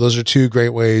 So those are 2 great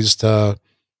ways to,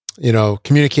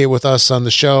 communicate with us on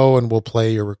the show, and we'll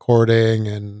play your recording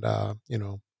and,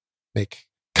 make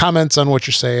comments on what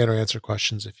you're saying or answer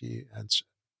questions if you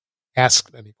ask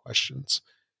any questions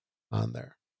on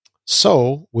there.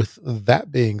 So with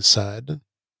that being said,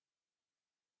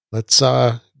 let's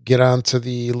get on to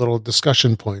the little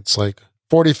discussion points, like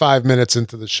 45 minutes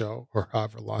into the show or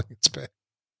however long it's been.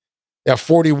 Yeah,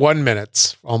 41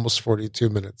 minutes, almost 42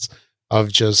 minutes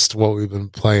of just what we've been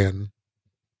playing.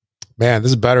 Man,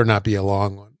 this better not be a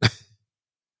long one.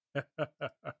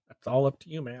 It's all up to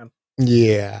you, man.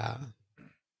 Yeah.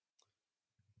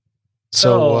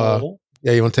 So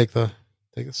yeah, you want to take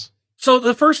this? So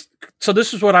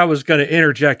this is what I was going to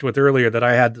interject with earlier, that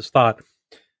I had this thought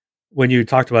when you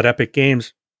talked about Epic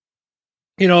Games.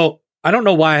 I don't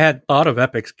know why I hadn't thought of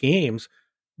Epic's games,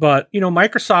 but,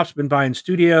 Microsoft's been buying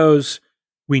studios.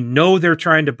 We know they're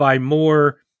trying to buy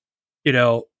more.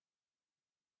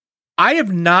 I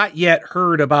have not yet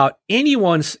heard about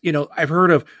anyone's, I've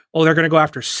heard of, they're going to go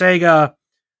after Sega.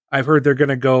 I've heard they're going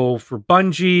to go for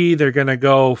Bungie. They're going to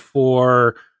go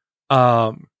for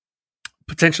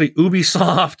potentially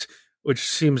Ubisoft, which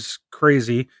seems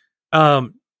crazy.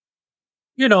 But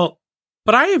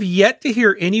I have yet to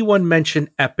hear anyone mention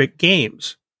Epic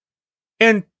Games.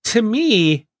 And to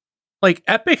me, like,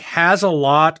 Epic has a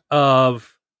lot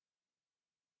of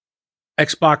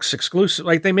Xbox exclusive.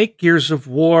 Like, they make Gears of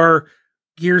War,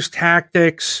 Gears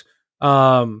Tactics.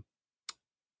 They've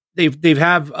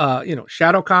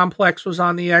Shadow Complex was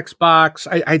on the Xbox.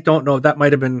 I don't know. That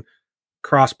might have been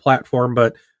cross-platform,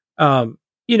 but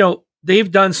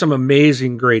they've done some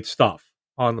amazing, great stuff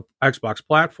on the Xbox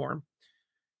platform.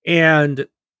 And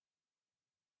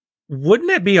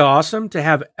wouldn't it be awesome to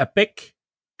have Epic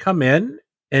come in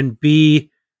and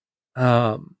be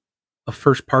a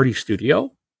first-party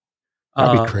studio?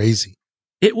 That'd be crazy.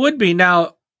 It would be.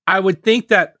 Now, I would think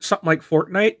that something like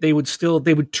Fortnite, they would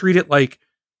treat it like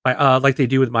they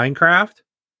do with Minecraft,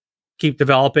 keep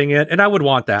developing it, and I would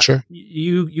want that. Sure.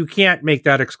 You can't make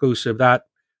that exclusive. That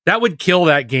would kill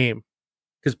that game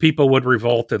because people would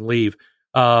revolt and leave.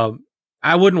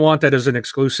 I wouldn't want that as an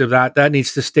exclusive. That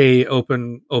needs to stay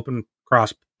open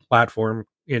cross-platform,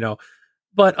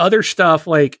 But other stuff,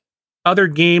 like other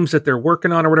games that they're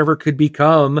working on or whatever, could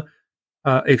become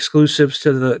exclusives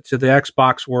to the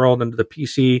Xbox world and to the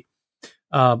PC.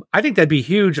 I think that'd be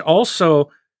huge.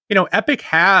 Also, Epic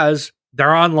has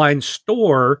their online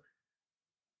store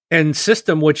and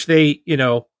system, which they,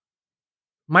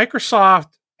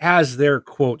 Microsoft has their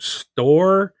quote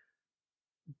store.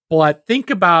 But think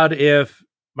about if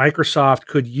Microsoft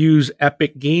could use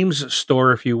Epic Games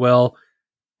Store, if you will,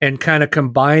 and kind of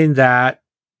combine that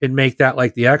and make that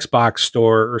like the Xbox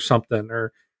Store or something,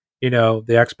 or, the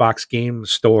Xbox Game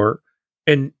Store,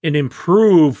 and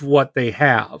improve what they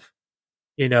have,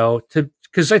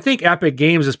 because I think Epic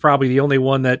Games is probably the only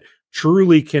one that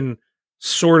truly can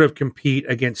sort of compete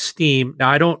against Steam.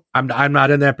 Now, I'm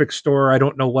not in the Epic Store. I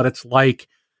don't know what it's like,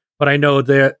 but I know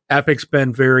that Epic's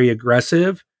been very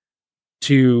aggressive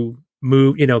to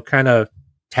move, kind of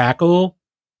tackle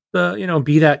the,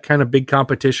 be that kind of big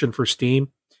competition for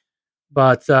Steam.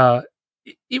 But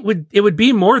it would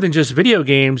be more than just video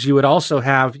games. You would also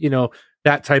have,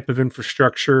 that type of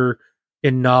infrastructure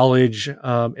and knowledge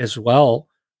as well.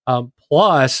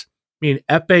 Plus,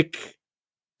 Epic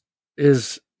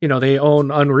is, they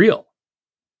own Unreal.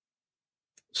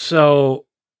 So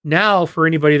now for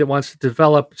anybody that wants to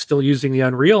develop still using the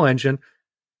Unreal Engine,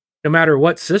 no matter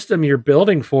what system you're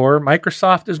building for,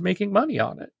 Microsoft is making money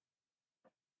on it.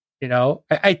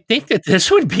 I think that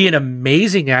this would be an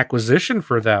amazing acquisition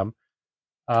for them.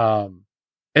 And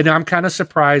I'm kind of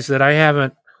surprised that I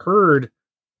haven't heard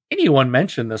anyone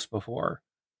mention this before.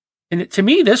 And to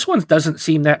me, this one doesn't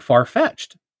seem that far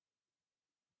fetched.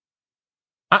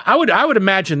 I would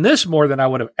imagine this more than I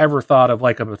would have ever thought of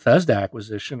like a Bethesda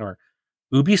acquisition or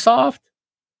Ubisoft.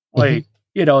 Like,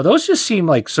 those just seem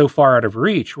like so far out of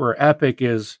reach, where Epic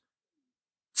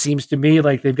seems to me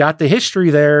like they've got the history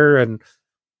there, and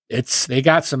they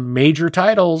got some major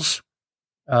titles.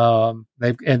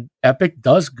 And Epic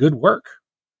does good work.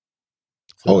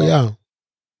 So, yeah.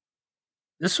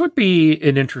 This would be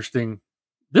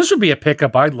a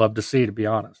pickup I'd love to see, to be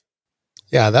honest.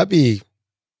 Yeah, that'd be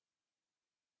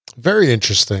very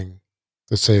interesting,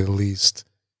 to say the least.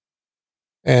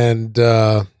 And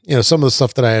some of the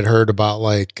stuff that I had heard about,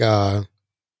 like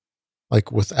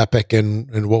with Epic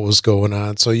and what was going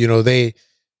on. So they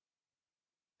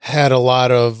had a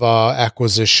lot of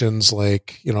acquisitions,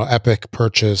 like Epic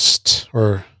purchased,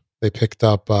 or they picked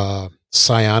up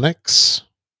Psyonix.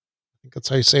 I think that's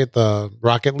how you say it, the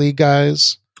Rocket League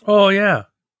guys. Oh yeah.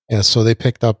 Yeah, so they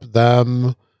picked up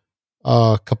them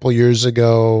a couple years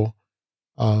ago.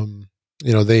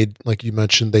 They, like you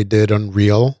mentioned, they did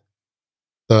Unreal,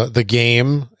 the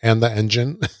game and the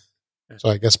engine. So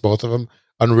I guess both of them.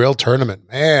 Unreal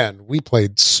Tournament, man, we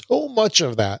played so much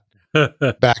of that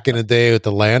back in the day with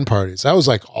the LAN parties. That was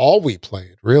like all we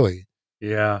played, really.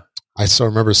 Yeah. I still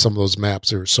remember some of those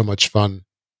maps. They were so much fun.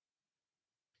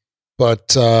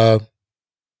 But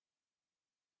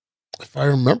if I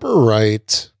remember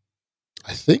right,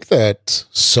 I think that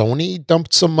Sony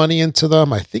dumped some money into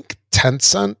them. I think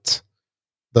Tencent,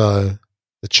 the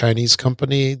Chinese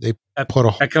company, they put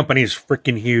that company is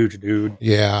freaking huge, dude.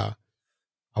 Yeah.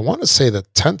 I want to say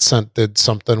that Tencent did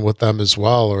something with them as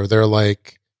well, or they're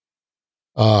like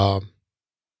they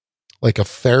have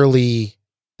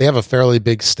a fairly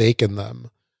big stake in them.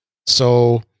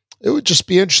 So it would just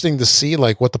be interesting to see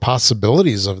like what the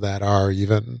possibilities of that are,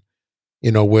 even,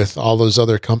 with all those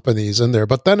other companies in there.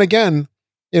 But then again,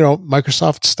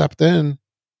 Microsoft stepped in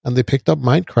and they picked up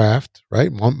Minecraft,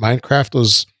 right? Minecraft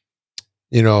was,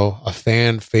 a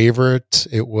fan favorite.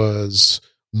 It was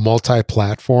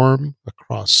multi-platform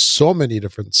across so many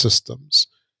different systems.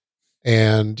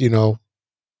 And,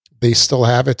 they still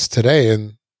have it today.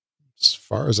 And as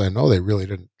far as I know, they really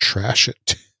didn't trash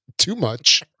it too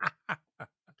much.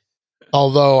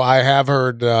 Although I have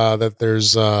heard that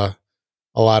there's a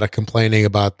lot of complaining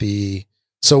about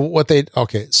so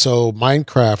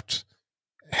Minecraft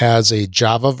has a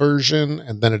Java version,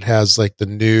 and then it has like the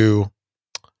new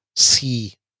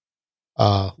C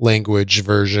language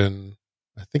version.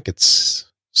 I think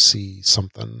it's C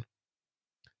something.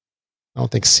 I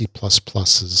don't think C++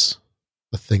 is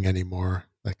a thing anymore.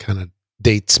 That kind of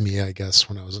dates me, I guess,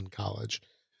 when I was in college.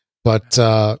 But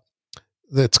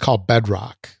it's called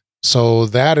Bedrock. So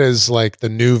that is like the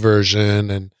new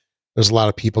version, and there's a lot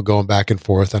of people going back and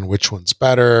forth on which one's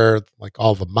better. Like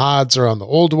all the mods are on the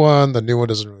old one. The new one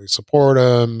doesn't really support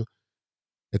them.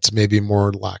 It's maybe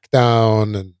more locked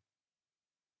down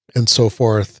and so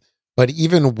forth. But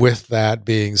even with that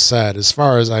being said, as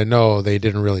far as I know, they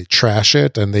didn't really trash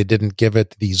it, and they didn't give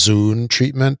it the Zune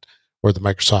treatment or the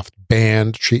Microsoft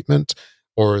Band treatment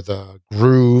or the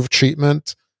Groove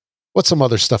treatment. What's some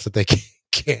other stuff that they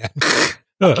can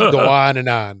go on and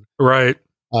on? Right.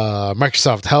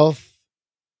 Microsoft Health.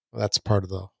 Well, that's part of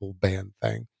the whole band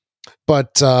thing.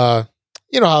 But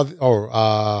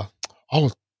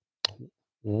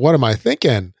what am I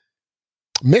thinking?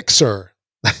 Mixer.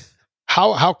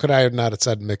 How could I have not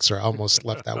said Mixer? I almost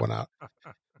left that one out.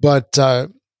 But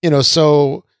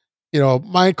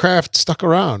Minecraft stuck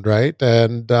around, right?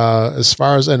 And as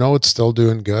far as I know, it's still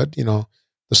doing good. There's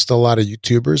still a lot of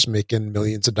YouTubers making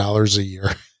millions of dollars a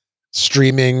year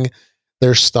streaming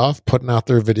their stuff, putting out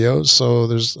their videos. So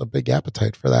there's a big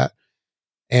appetite for that.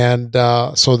 And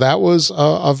so that was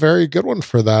a very good one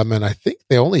for them. And I think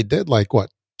they only did like,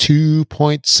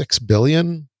 2.6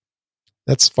 billion?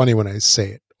 That's funny when I say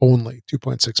it. Only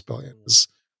 2.6 billion.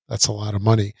 That's a lot of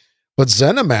money. But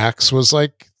ZeniMax was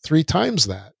like 3 times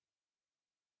that.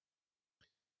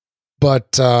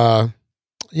 But,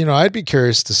 I'd be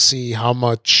curious to see how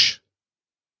much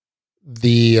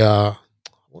I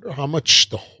wonder how much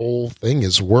the whole thing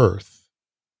is worth.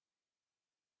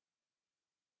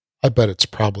 I bet it's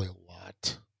probably a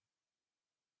lot.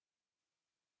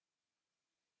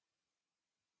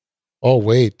 Oh,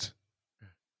 wait.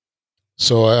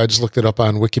 So I just looked it up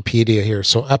on Wikipedia here.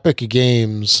 So Epic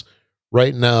Games,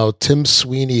 right now, Tim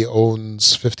Sweeney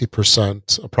owns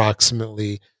 50%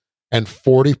 approximately, and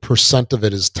 40% of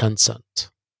it is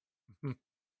Tencent. Mm-hmm.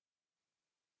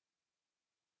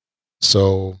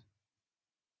 So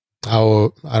I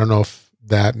don't know if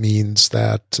that means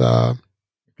that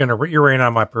you're rain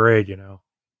on my parade,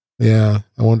 Yeah,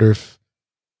 I wonder if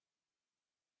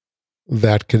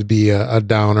that could be a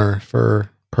downer for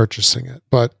purchasing it.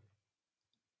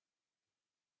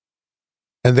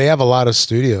 And they have a lot of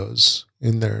studios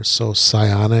in there. So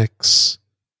Psyonix,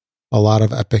 a lot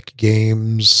of Epic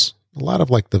Games, a lot of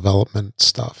like development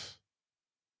stuff,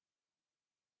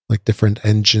 like different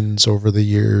engines over the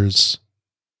years.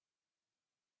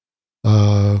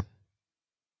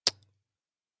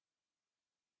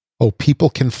 People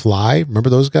Can Fly. Remember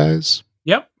those guys?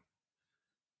 Yep.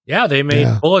 Yeah, they made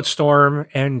Bulletstorm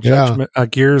and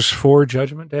Gears 4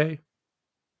 Judgment Day.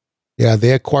 Yeah,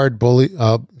 they acquired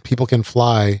People Can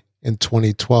Fly in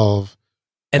 2012.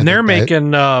 And they're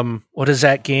making, what is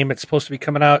that game? It's supposed to be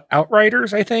coming out?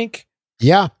 Outriders, I think?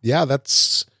 Yeah,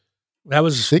 that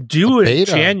was due in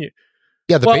January.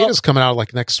 Yeah, the beta's coming out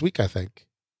like next week, I think.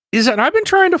 Is it? I've been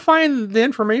trying to find the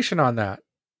information on that.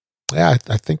 Yeah,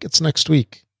 I think it's next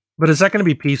week. But is that going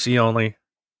to be PC only?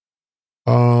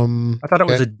 I thought it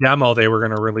was a demo they were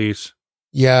going to release.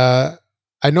 Yeah,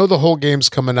 I know the whole game's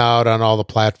coming out on all the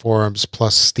platforms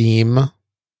plus Steam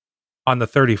on the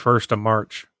 31st of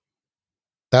March.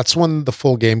 That's when the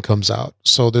full game comes out.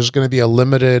 So there's going to be a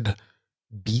limited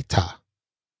beta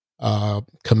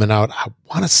coming out. I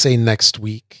want to say next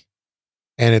week,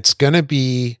 and it's going to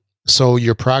be so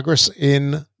your progress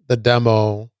in the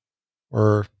demo,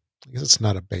 or I guess it's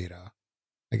not a beta.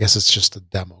 I guess it's just a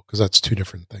demo because that's two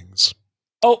different things.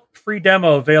 Oh, free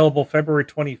demo available February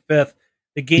 25th.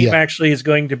 The game actually is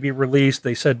going to be released.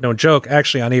 They said, no joke,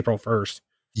 actually on April 1st.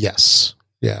 Yes.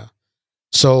 Yeah.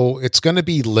 So it's going to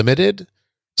be limited.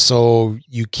 So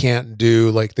you can't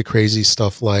do like the crazy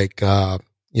stuff like,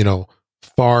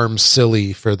 farm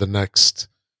silly for the next,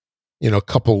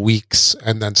 couple weeks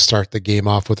and then start the game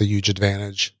off with a huge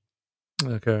advantage.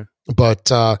 Okay.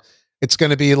 But it's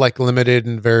going to be like limited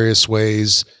in various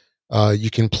ways. You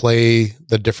can play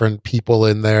the different people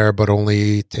in there, but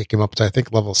only take them up to, I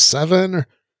think, level 7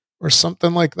 or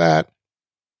something like that.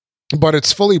 But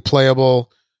it's fully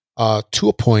playable to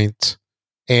a point,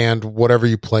 and whatever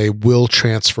you play will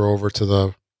transfer over to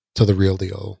the real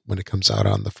deal when it comes out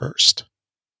on the 1st.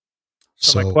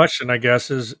 So my question, I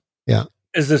guess, is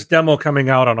is this demo coming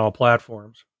out on all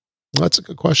platforms? Well, that's a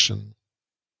good question.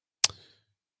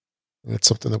 And it's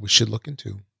something that we should look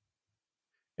into.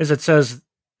 As it says,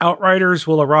 Outriders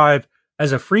will arrive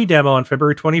as a free demo on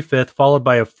February 25th, followed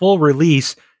by a full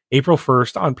release April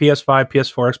 1st on PS5,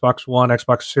 PS4, Xbox One,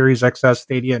 Xbox Series XS,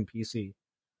 Stadia, and PC.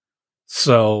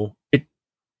 So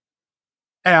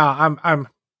I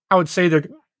would say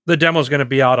the demo is going to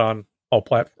be out on all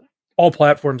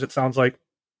platforms. It sounds like.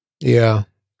 Yeah,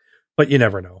 but you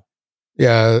never know.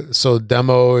 Yeah, so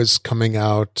demo is coming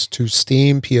out to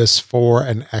Steam, PS4,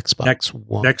 and Xbox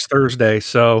One next Thursday.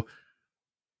 So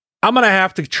I'm going to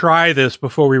have to try this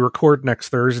before we record next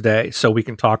Thursday so we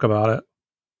can talk about it.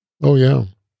 Oh, yeah.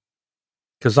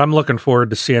 Because I'm looking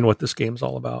forward to seeing what this game's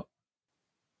all about.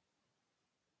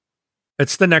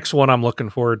 It's the next one I'm looking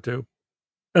forward to.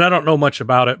 And I don't know much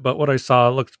about it, but what I saw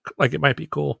looked like it might be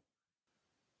cool.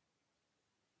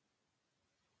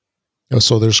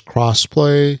 So there's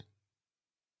crossplay.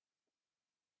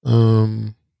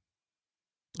 And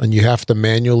you have to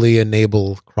manually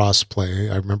enable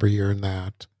crossplay. I remember hearing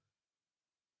that.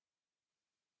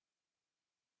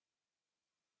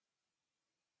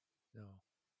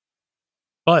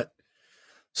 But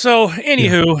so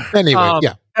anywho, anyway,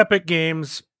 Epic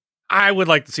Games. I would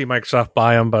like to see Microsoft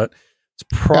buy them, but it's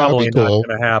probably not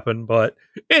going to happen. But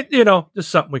it, just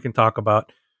something we can talk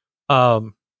about.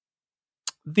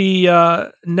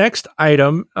 The next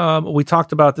item, we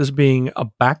talked about this being a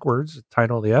backwards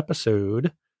title of the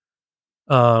episode.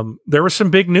 There was some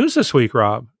big news this week,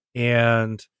 Rob,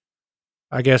 and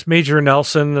I guess Major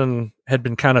Nelson had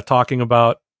been kind of talking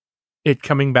about it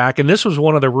coming back. And this was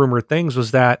one of the rumored things,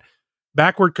 was that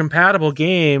backward compatible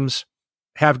games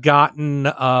have gotten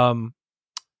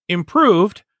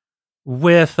improved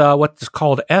with what's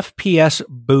called FPS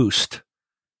Boost.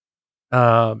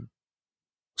 So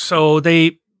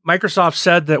Microsoft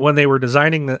said that when they were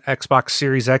designing the Xbox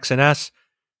Series X and S,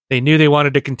 they knew they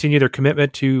wanted to continue their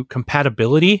commitment to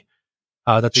compatibility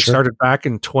that they started back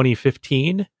in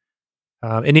 2015,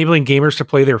 enabling gamers to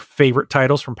play their favorite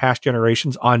titles from past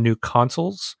generations on new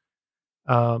consoles.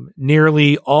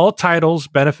 Nearly all titles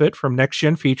benefit from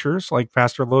next-gen features like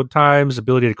faster load times,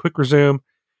 ability to quick resume,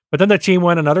 but then the team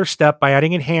went another step by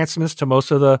adding enhancements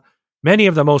to many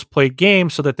of the most played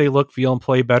games so that they look, feel, and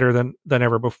play better than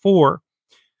ever before.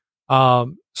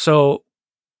 So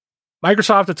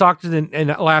Microsoft had talked in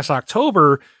last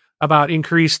October about the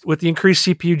increased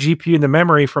CPU, GPU, and the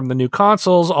memory from the new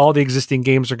consoles. All the existing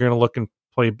games are going to look and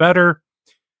play better.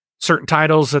 Certain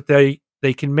titles that they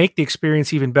they can make the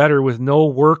experience even better with no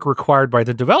work required by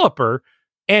the developer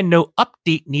and no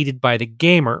update needed by the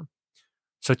gamer.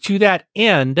 So to that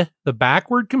end, the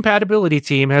backward compatibility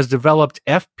team has developed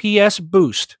FPS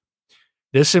Boost.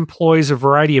 This employs a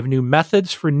variety of new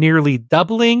methods for nearly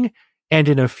doubling and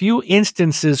in a few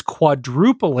instances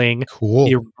quadrupling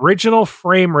the original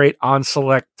frame rate on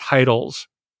select titles.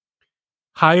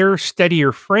 Higher,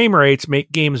 steadier frame rates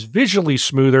make games visually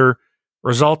smoother,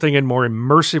 resulting in more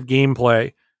immersive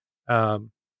gameplay.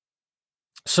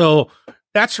 So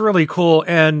that's really cool.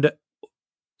 And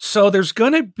so there's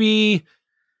going to be,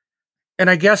 and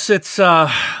I guess it's, I'm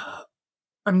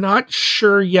not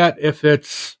sure yet if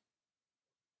it's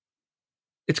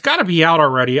got to be out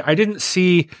already. I didn't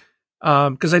see,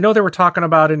 because I know they were talking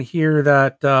about in here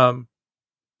that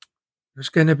there's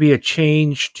going to be a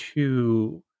change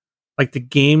to like the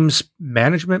game's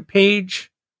management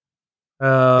page.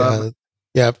 Yeah.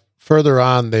 Further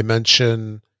on, they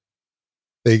mention,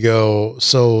 they go,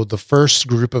 so the first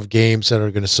group of games that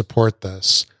are going to support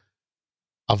this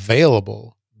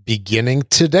available beginning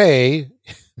today.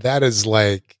 That is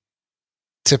like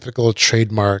typical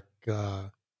trademark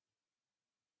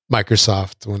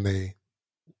Microsoft when they,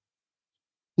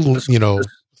 throw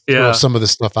some of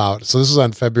this stuff out. So this is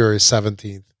on February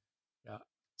 17th. Yeah.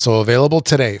 So available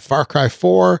today, Far Cry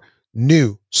 4,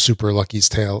 new Super Lucky's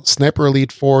Tale, Sniper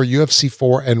Elite 4, UFC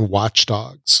 4, and Watch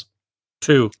Dogs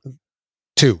 2.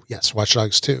 Yes, Watch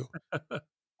Dogs 2.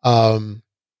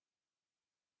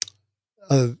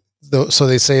 So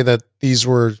they say that these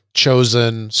were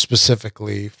chosen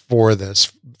specifically for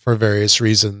this for various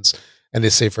reasons. And they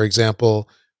say, for example,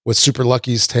 with Super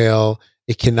Lucky's Tale,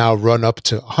 it can now run up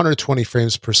to 120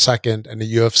 frames per second, and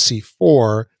the UFC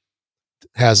 4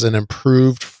 has an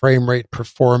improved frame rate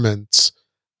performance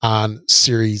on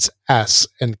Series S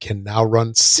and can now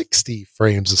run 60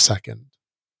 frames a second.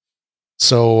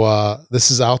 So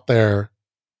this is out there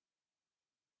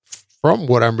from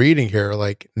what I'm reading here,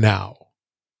 like now.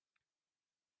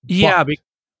 Yeah,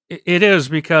 it is,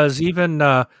 because even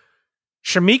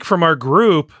Shamik from our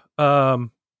group,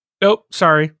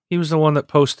 he was the one that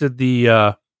posted the,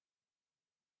 I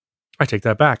take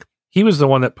that back. He was the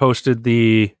one that posted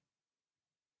the,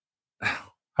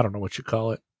 I don't know what you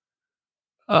call it.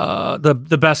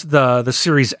 The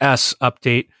Series S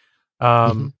update.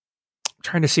 I'm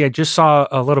trying to see, I just saw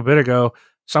a little bit ago,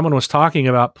 someone was talking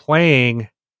about playing,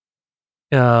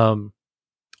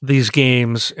 these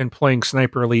games and playing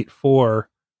Sniper Elite 4.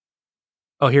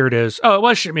 Oh, here it is. Oh, it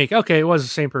was Shamik. Okay, it was the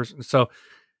same person. So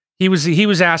he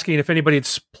was asking if anybody had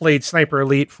played Sniper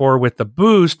Elite 4 with the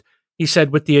boost. He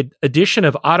said with the addition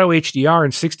of auto HDR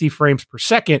and 60 frames per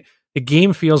second, the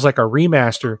game feels like a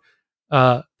remaster.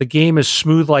 The game is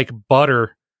smooth like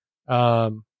butter,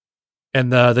 and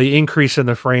the increase in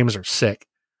the frames are sick.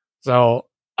 So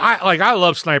I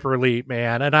love Sniper Elite,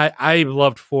 man, and I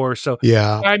loved 4. So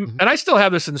yeah, I still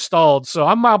have this installed. So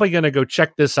I'm probably going to go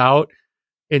check this out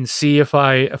and see if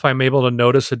I'm able to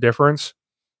notice a difference.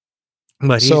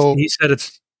 But he said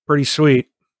it's pretty sweet.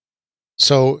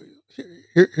 So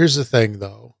here's the thing,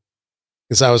 though,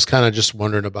 because I was kind of just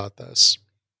wondering about this.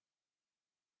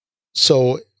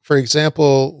 So, for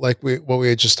example, like what we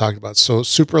had just talked about, so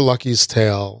Super Lucky's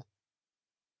Tale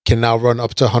can now run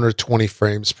up to 120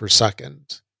 frames per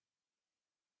second.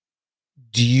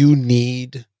 Do you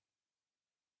need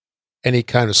any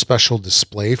kind of special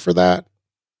display for that?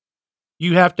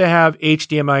 You have to have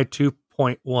HDMI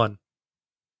 2.1.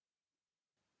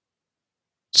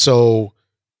 So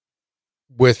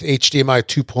with HDMI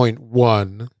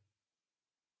 2.1,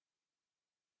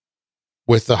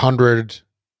 with the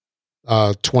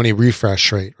 120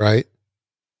 refresh rate, right?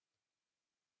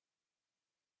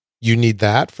 You need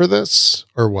that for this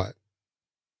or what?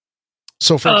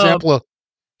 So for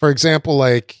example,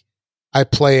 like I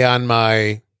play on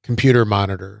my computer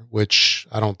monitor, which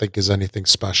I don't think is anything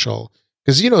special.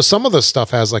 Because, some of the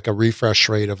stuff has like a refresh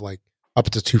rate of like up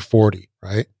to 240,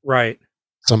 right? Right.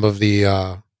 Some of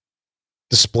the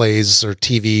displays or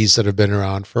TVs that have been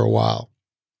around for a while.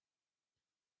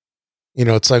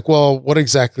 It's like, well, what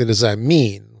exactly does that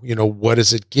mean? What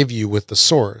does it give you with the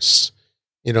source?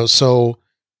 So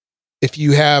if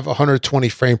you have 120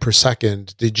 frame per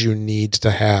second, did you need to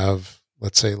have,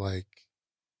 let's say, like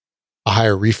a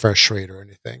higher refresh rate or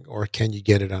anything? Or can you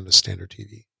get it on the standard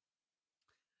TV?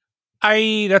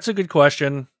 That's a good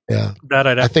question. Yeah. That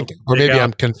I think, or maybe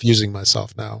I'm confusing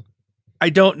myself now. I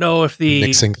don't know if the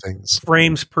mixing things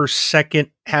frames per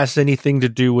second has anything to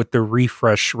do with the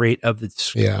refresh rate of the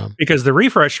screen. Yeah. Because the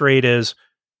refresh rate is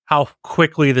how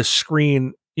quickly the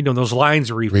screen, those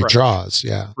lines redraws.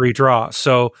 Yeah. Redraw.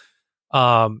 So,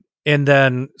 And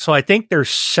then, so I think they're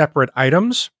separate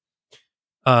items.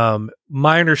 My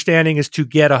understanding is to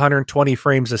get 120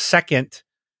 frames a second,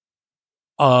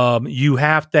 you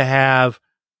have to have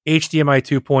HDMI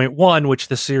 2.1, which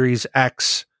the Series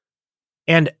X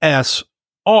and S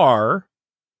are,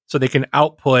 so they can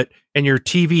output, and your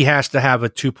TV has to have a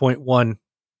 2.1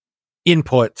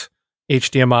 input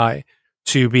HDMI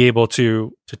to be able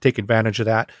to take advantage of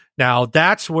that. Now,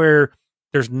 that's where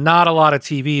there's not a lot of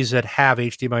TVs that have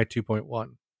HDMI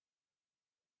 2.1.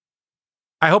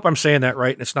 I hope I'm saying that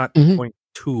right, and it's not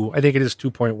 2.2. I think it is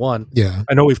 2.1. Yeah.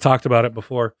 I know we've talked about it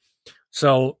before.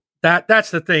 So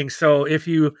that's the thing. So if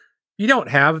you don't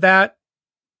have that,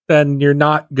 then you're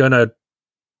not gonna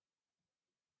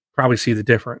probably see the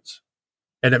difference,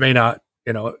 and it may not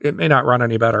run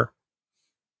any better.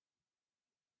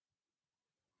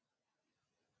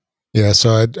 Yeah.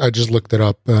 So I just looked it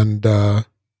up, and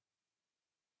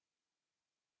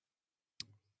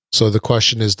so the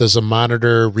question is, does a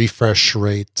monitor refresh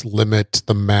rate limit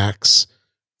the max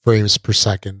frames per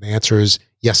second? The answer is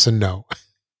yes and no.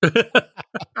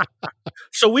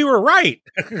 So we were right.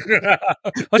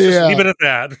 Let's just leave it at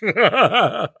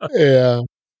that. Yeah.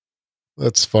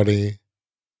 That's funny.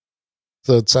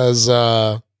 So it says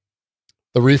the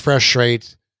refresh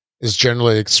rate is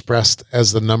generally expressed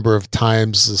as the number of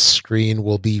times the screen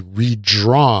will be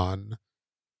redrawn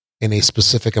in a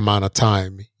specific amount of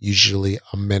time, usually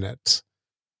a minute.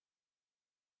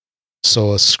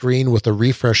 So a screen with a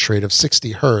refresh rate of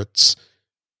 60 hertz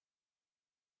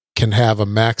can have a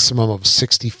maximum of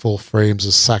 60 full frames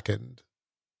a second.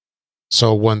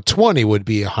 So 120 would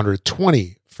be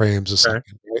 120 frames a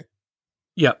second, right?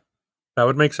 Yep. That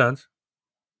would make sense.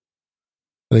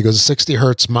 And it goes, a 60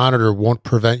 hertz monitor won't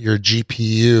prevent your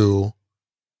GPU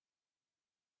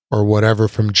or whatever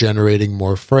from generating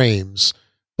more frames,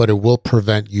 but it will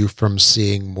prevent you from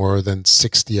seeing more than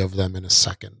 60 of them in a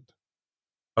second.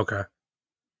 Okay.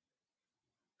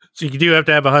 So you do have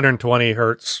to have 120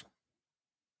 hertz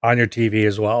on your TV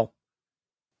as well.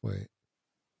 Wait.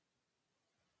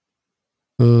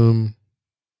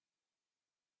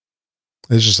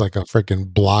 It's just like a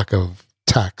freaking block of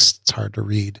text. It's hard to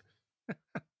read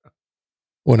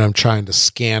when I'm trying to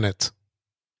scan it.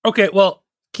 Okay, well,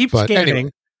 keep scanning.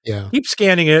 Anyway, yeah. Keep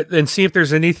scanning it and see if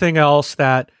there's anything else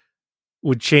that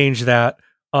would change that.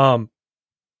 But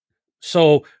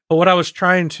what I was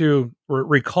trying to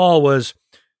recall was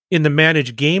in the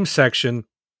manage game section.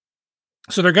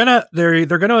 So they're gonna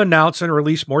announce and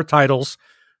release more titles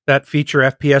that feature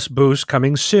FPS boost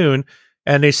coming soon.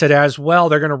 And they said as well,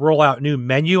 they're going to roll out new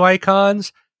menu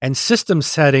icons and system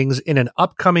settings in an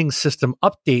upcoming system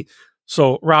update.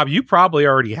 So Rob, you probably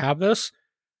already have this.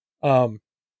 I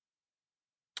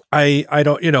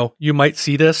don't, you might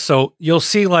see this. So you'll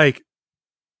see like,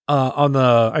 on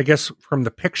the, I guess from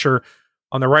the picture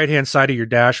on the right-hand side of your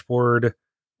dashboard,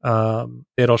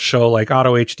 it'll show like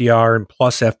auto HDR and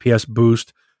plus FPS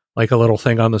boost, like a little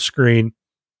thing on the screen,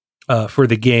 for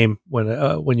the game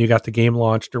when you got the game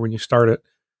launched or when you start it.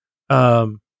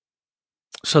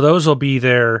 So those will be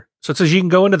there. So it says you can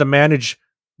go into the manage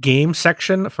game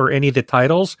section for any of the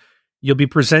titles. You'll be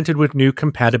presented with new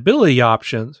compatibility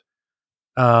options.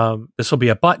 This will be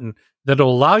a button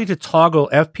that'll allow you to toggle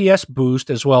FPS boost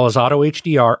as well as auto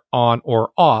HDR on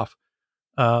or off.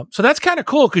 So that's kind of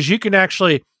cool because you can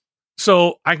actually,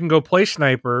 so I can go play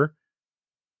Sniper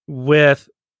with,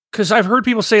 because I've heard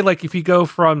people say like if you go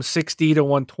from 60 to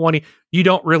 120, you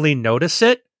don't really notice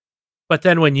it. But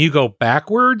then when you go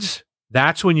backwards,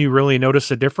 that's when you really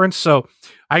notice a difference. So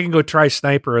I can go try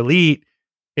Sniper Elite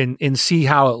and see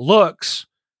how it looks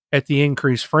at the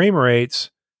increased frame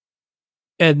rates.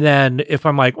 And then if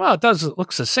I'm like, well, it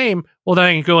looks the same. Well, then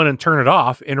I can go in and turn it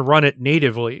off and run it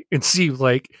natively and see.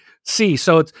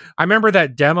 So I remember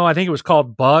that demo. I think it was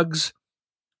called Bugs,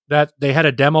 that they had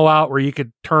a demo out where you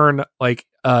could turn like,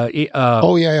 the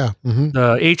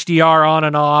HDR on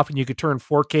and off, and you could turn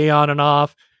 4K on and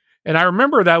off. And I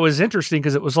remember that was interesting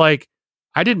because it was like,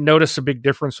 I didn't notice a big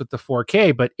difference with the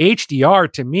 4K, but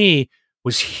HDR to me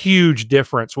was huge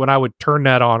difference when I would turn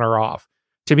that on or off.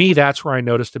 To me, that's where I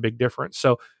noticed a big difference.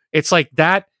 So it's like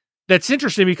that. That's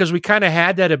interesting because we kind of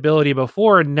had that ability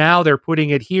before, and now they're putting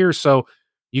it here. So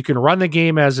you can run the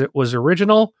game as it was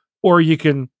original, or you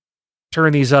can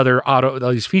turn these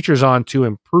these features on to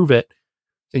improve it.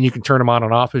 And you can turn them on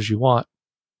and off as you want.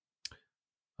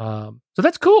 So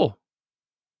that's cool.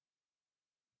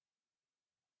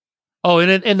 Oh,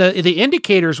 and the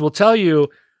indicators will tell you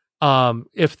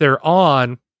if they're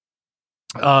on.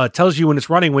 Tells you when it's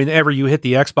running whenever you hit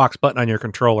the Xbox button on your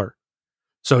controller.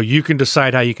 So you can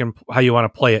decide how you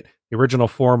want to play it, the original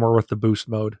form or with the boost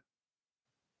mode.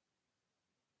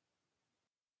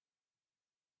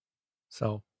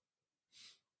 So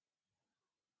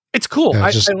it's cool. Yeah,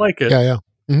 I like it. Yeah.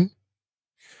 Mm-hmm.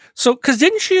 So, because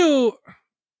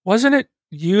wasn't it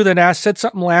you that said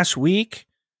something last week?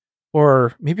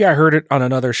 Or maybe I heard it on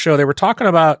another show. They were talking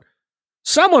about,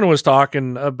 someone was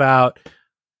talking about,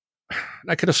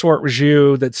 I could have swore it was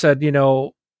you that said,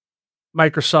 Microsoft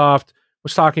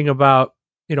was talking about,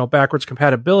 backwards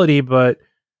compatibility, but,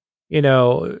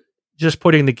 just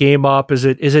putting the game up, is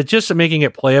it just making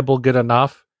it playable good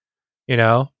enough?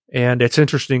 And it's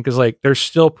interesting because like they're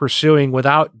still pursuing,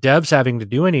 without devs having to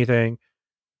do anything,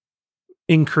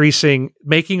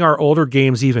 making our older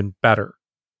games even better,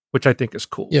 which I think is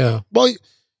cool. Yeah. Well,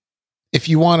 if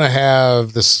you want to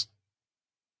have this,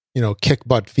 kick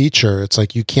butt feature, it's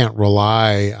like you can't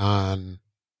rely on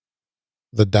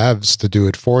the devs to do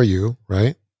it for you,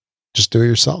 right? Just do it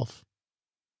yourself.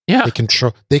 Yeah.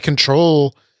 They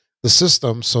control the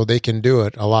system, so they can do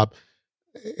it a lot.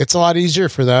 It's a lot easier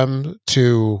for them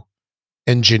to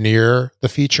engineer the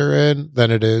feature in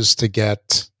than it is to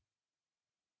get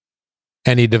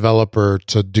any developer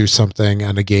to do something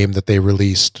on a game that they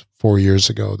released 4 years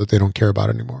ago that they don't care about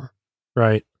anymore.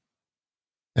 Right.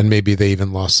 And maybe they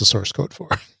even lost the source code for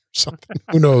or something.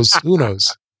 Who knows? Who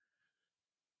knows?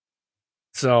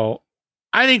 So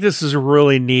I think this is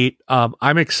really neat.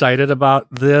 I'm excited about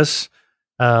this,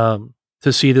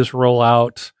 to see this roll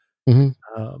out. Mm-hmm.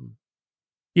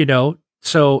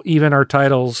 So even our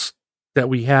titles that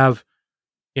we have,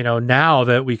 now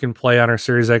that we can play on our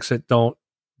Series X that don't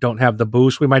have the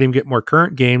boost, we might even get more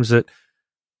current games that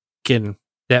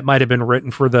might have been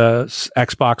written for the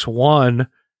Xbox One,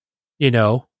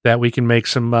 that we can make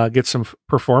get some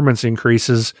performance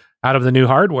increases out of the new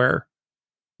hardware.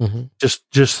 Mm-hmm.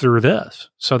 Just through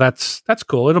this. So that's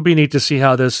cool. It'll be neat to see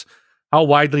how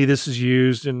widely this is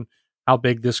used and how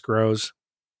big this grows.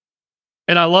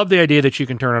 And I love the idea that you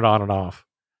can turn it on and off,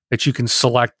 that you can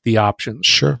select the options.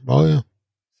 Sure. Oh yeah.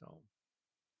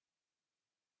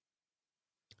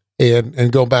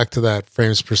 And go back to that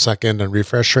frames per second and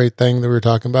refresh rate thing that we were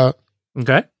talking about.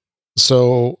 Okay.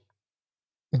 So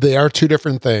they are two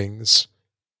different things.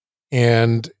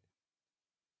 And,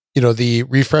 the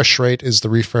refresh rate is the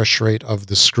refresh rate of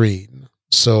the screen.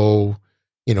 So,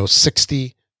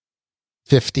 60,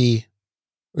 50,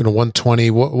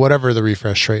 120, whatever the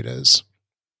refresh rate is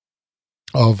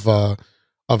of the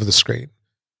screen.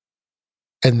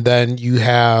 And then you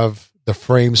have the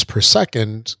frames per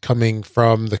second coming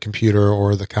from the computer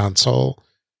or the console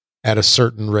at a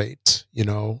certain rate.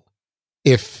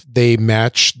 If they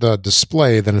match the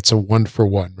display, then it's a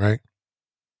 1-for-1, right?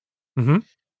 Mm-hmm.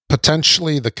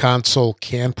 Potentially the console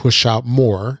can push out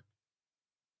more.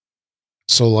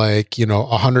 So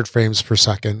 100 frames per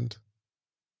second.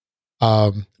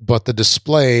 But the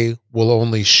display will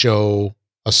only show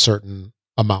a certain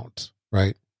amount,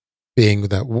 right? Being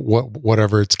that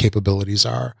whatever its capabilities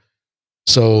are.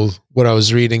 So what I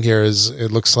was reading here is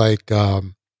it looks like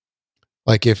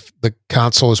if the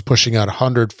console is pushing out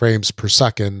 100 frames per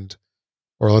second,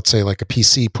 or let's say like a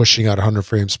PC pushing out 100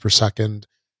 frames per second,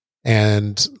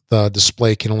 and the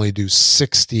display can only do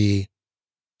 60,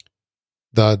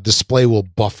 the display will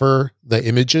buffer the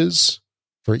images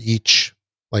for each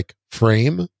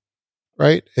frame,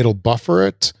 right? It'll buffer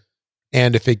it.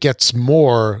 And if it gets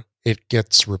more, it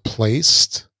gets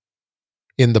replaced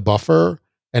in the buffer.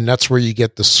 And that's where you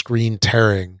get the screen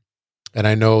tearing. And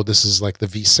I know this is like the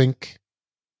VSync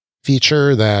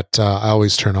feature that I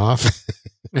always turn off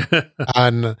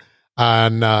on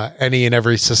any and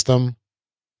every system,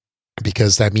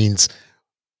 because that means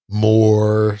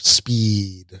more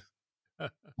speed.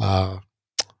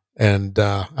 And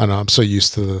I don't know, I'm so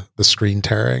used to the screen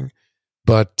tearing.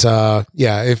 But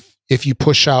yeah, if you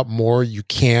push out more, you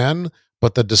can,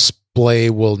 but the display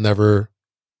will never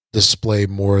display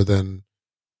more than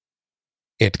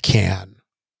it can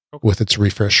with its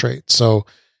refresh rate. So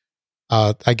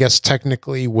I guess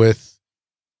technically with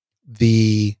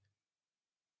the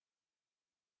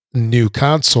new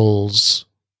consoles,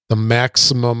 the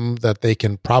maximum that they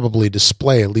can probably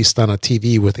display, at least on a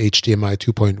TV with HDMI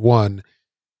 2.1,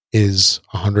 is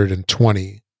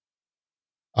 120.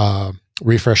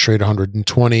 Refresh rate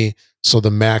 120. So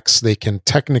the max they can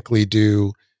technically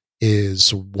do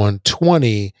is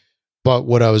 120. But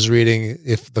what I was reading,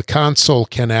 if the console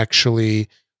can actually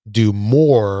do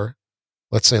more,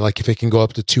 let's say if it can go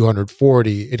up to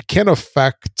 240, it can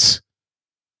affect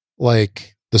the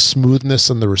smoothness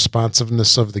and the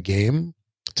responsiveness of the game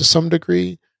to some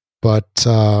degree, but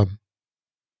you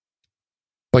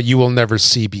will never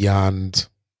see beyond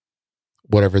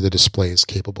whatever the display is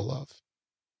capable of.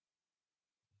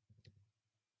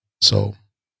 So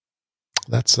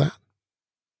that's that.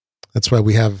 That's why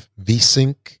we have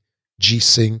VSync,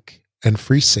 G-Sync, and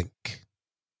FreeSync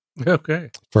Okay.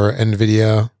 for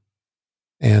NVIDIA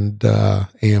and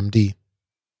AMD.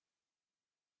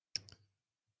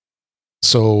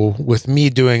 So with me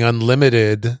doing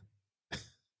unlimited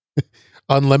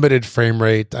frame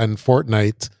rate on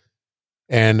Fortnite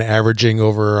and averaging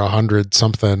over 100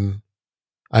 something,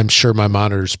 I'm sure my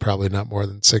monitor's probably not more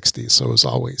than 60, so it was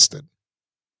all wasted.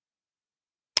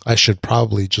 I should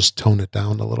probably just tone it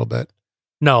down a little bit.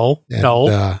 No.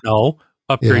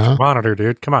 Upgrade yeah. your monitor,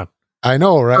 dude. Come on. I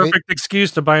know, right? Perfect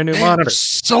excuse to buy a new Man, monitor. they're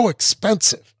so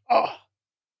expensive. Oh.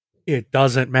 It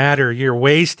doesn't matter. You're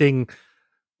wasting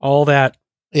all that.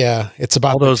 Yeah, it's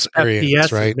about all the those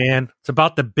experience, FPS, right? man. It's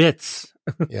about the bits.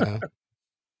 Yeah.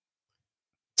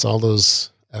 It's all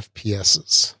those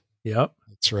FPSs. Yep.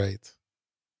 That's right.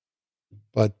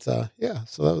 But yeah,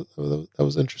 so that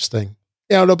was interesting.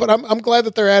 Yeah, no, but I'm glad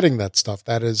that they're adding that stuff.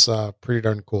 That is pretty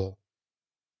darn cool.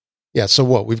 Yeah, so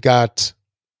what? We've got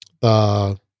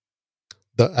the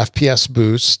FPS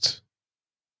boost.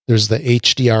 There's the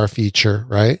HDR feature,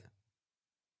 right?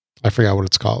 I forgot what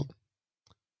it's called.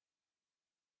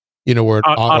 You know where it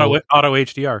auto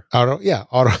HDR. Auto. Okay. Yeah.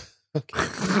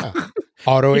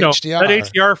 Auto HDR. That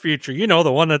HDR feature,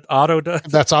 the one that auto does.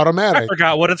 That's automatic. I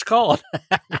forgot what it's called.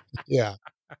 Yeah.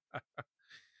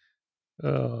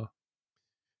 Oh.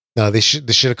 No, they should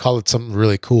have called it something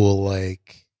really cool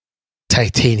like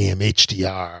titanium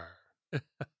HDR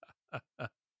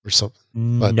or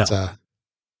something. But no.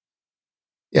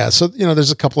 Yeah, so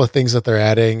there's a couple of things that they're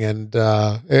adding, and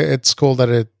it's cool that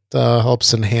it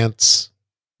helps enhance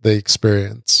the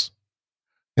experience.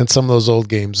 And some of those old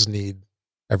games need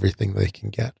everything they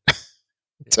can get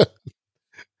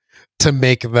to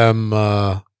make them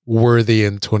worthy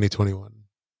in 2021.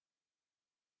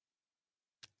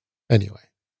 Anyway.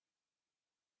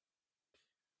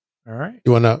 All right.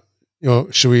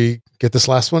 Should we get this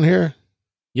last one here?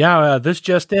 Yeah, this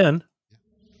just in.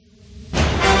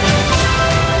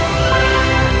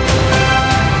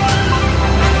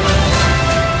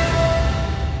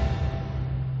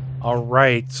 All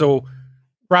right. So,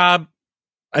 Rob,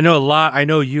 I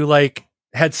know you like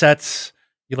headsets.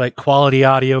 You like quality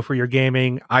audio for your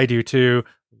gaming. I do too.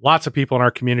 Lots of people in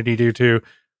our community do too.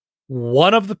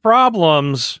 One of the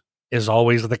problems is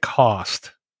always the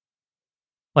cost.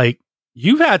 Like,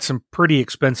 you've had some pretty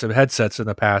expensive headsets in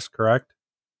the past, correct?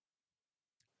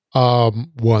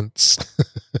 Once.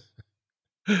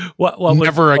 What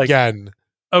Never again.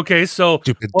 Okay, so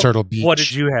stupid Turtle Beach. What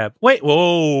did you have? Wait,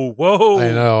 whoa.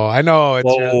 I know.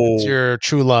 It's your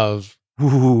true love.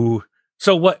 Ooh.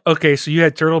 So what? Okay, so you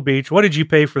had Turtle Beach. What did you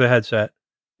pay for the headset?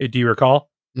 Do you recall?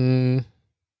 I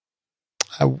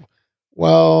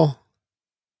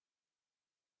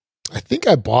think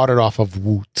I bought it off of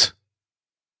Woot.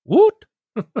 Woot?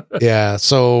 Yeah,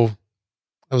 so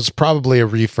it was probably a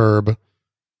refurb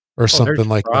or something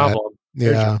like that.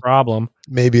 There's your problem.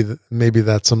 Maybe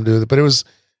that's something to do with it. But it was,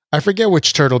 I forget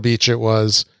which Turtle Beach it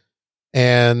was,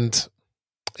 and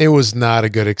it was not a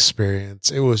good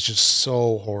experience. It was just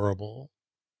so horrible.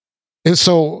 And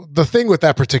so the thing with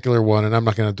that particular one, and I'm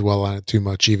not going to dwell on it too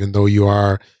much, even though you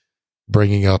are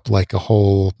bringing up like a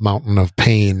whole mountain of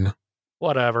pain.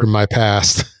 Whatever. From my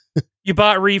past. You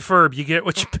bought refurb, you get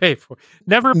what you pay for.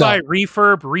 Never buy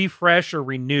refurb, refresh, or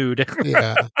renewed.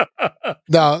 Yeah.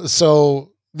 Now,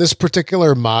 so this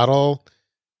particular model,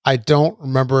 I don't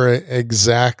remember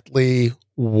exactly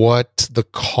what the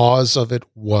cause of it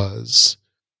was,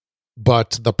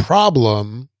 but the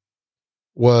problem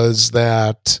was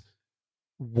that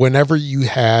whenever you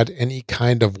had any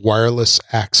kind of wireless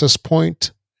access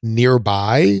point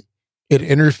nearby, it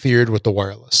interfered with the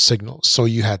wireless signals. So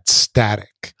you had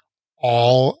static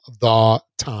all the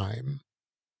time.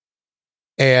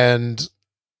 And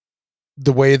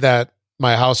the way that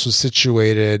my house was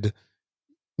situated,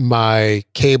 my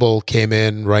cable came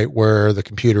in right where the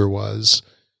computer was,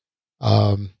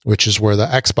 which is where the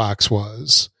Xbox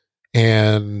was.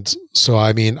 And so,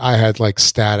 I mean, I had like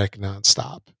static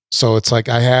nonstop. So it's like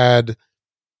I had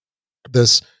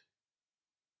this,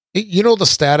 the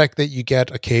static that you get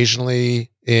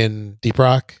occasionally in Deep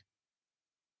Rock?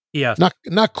 Yeah.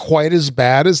 Not quite as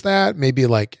bad as that, maybe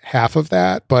like half of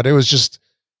that, but it was just,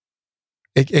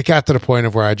 it got to the point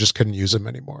of where I just couldn't use them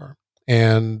anymore.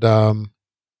 And it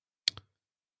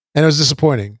was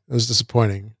disappointing.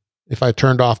 If I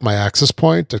turned off my access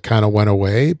point, it kind of went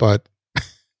away, but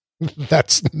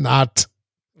it's not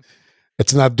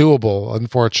doable,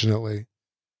 unfortunately.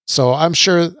 So I'm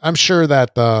sure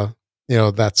that,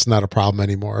 that's not a problem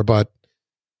anymore, but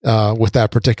with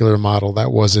that particular model,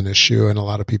 that was an issue, and a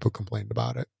lot of people complained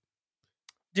about it.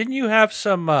 Didn't you have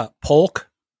some Polk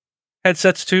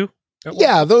headsets too?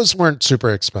 Yeah, those weren't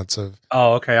super expensive.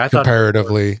 Oh, okay. I thought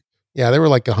comparatively. Yeah, they were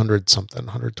like 100 something,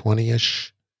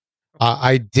 120-ish.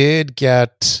 I did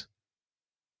get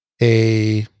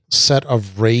a set of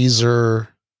Razer.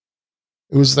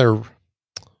 It was their,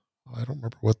 I don't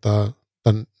remember what the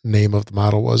name of the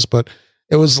model was, but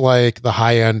it was like the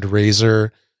high-end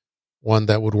Razer one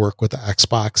that would work with the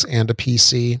Xbox and a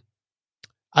PC.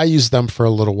 I used them for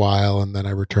a little while and then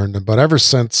I returned them. But ever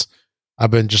since, I've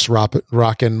been just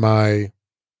rocking my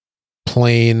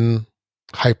plain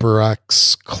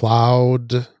HyperX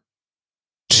Cloud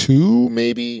 2,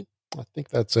 maybe. I think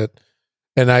that's it.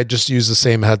 And I just use the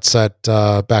same headset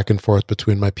back and forth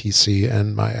between my PC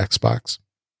and my Xbox.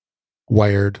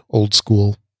 Wired, old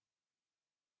school.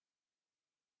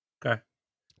 Okay.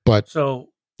 But so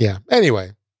yeah.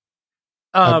 Anyway,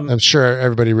 I'm sure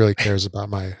everybody really cares about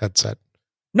my headset.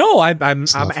 No, I'm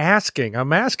asking.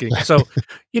 So,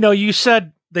 you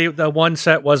said the one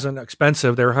set wasn't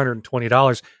expensive. They're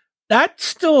 $120. That's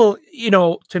still,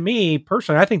 to me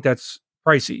personally, I think that's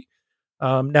pricey.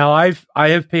 Now I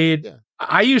have paid. Yeah.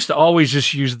 I used to always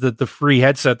just use the free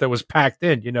headset that was packed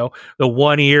in. The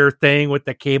one ear thing with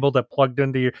the cable that plugged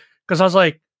into your. Because I was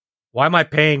like, why am I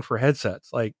paying for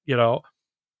headsets? Like,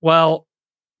 Well,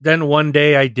 then one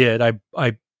day I did.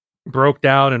 I broke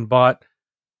down and bought.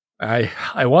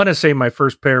 I want to say my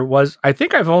first pair was, I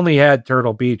think I've only had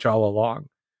Turtle Beach all along.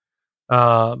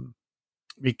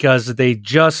 Because they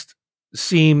just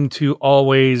seem to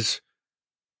always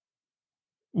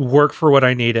work for what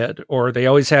I needed, or they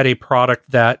always had a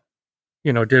product that,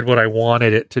 did what I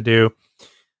wanted it to do.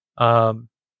 I've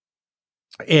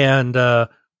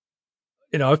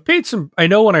paid I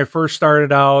know when I first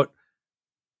started out,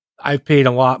 I've paid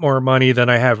a lot more money than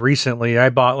I have recently. I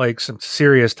bought like some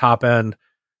serious top end,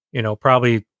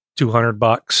 probably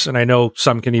 $200, and I know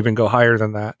some can even go higher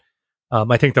than that.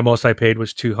 I think the most I paid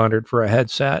was $200 for a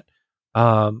headset.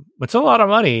 It's a lot of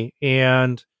money,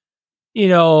 and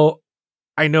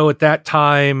I know at that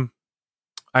time,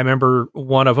 I remember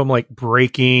one of them like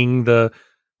breaking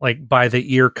by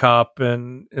the ear cup,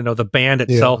 and the band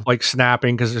itself like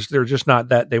snapping because they're just not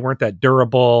they weren't that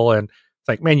durable, and it's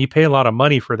like, man, you pay a lot of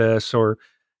money for this, or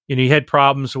you had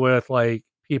problems with like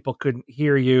people couldn't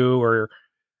hear you, or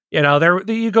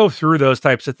you go through those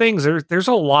types of things. There's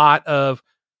a lot of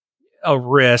a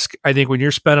risk, I think, when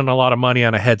you're spending a lot of money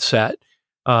on a headset.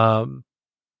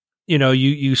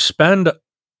 You spend,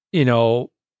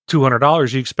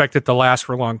 $200, you expect it to last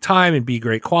for a long time and be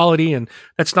great quality, and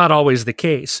that's not always the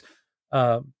case.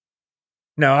 Now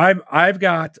I've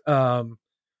got,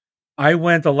 I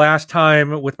went the last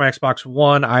time with my Xbox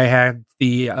One, I had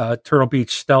the Turtle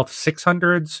Beach Stealth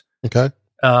 600s. Okay.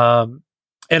 And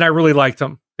I really liked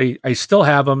them. I still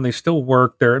have them. They still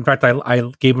work. In fact,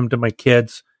 I gave them to my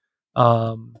kids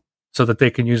so that they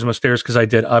can use them upstairs because I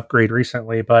did upgrade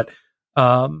recently. But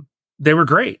they were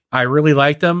great. I really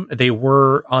liked them. They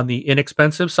were on the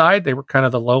inexpensive side. They were kind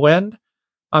of the low end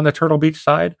on the Turtle Beach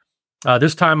side.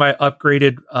 This time I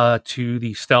upgraded to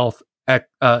the Stealth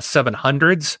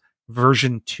 700s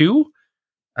version 2.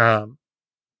 And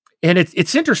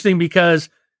it's interesting because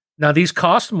now these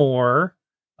cost more.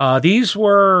 These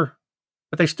were,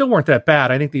 but they still weren't that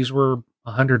bad. I think these were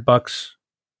 $100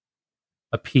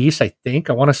 a piece. I think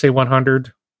I want to say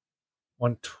 100,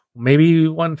 maybe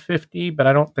 150, but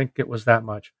I don't think it was that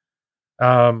much.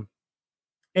 I,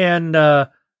 in a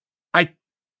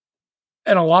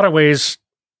lot of ways,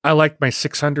 I like my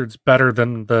 600s better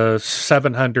than the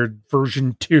 700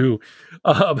 version 2.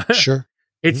 Sure.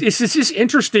 It's just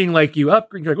interesting. Like you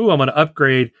upgrade, you're like, oh, I'm going to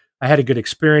upgrade. I had a good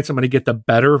experience. I'm going to get the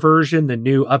better version, the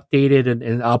new updated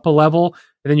and up a level.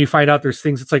 And then you find out there's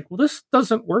things that's like, well, this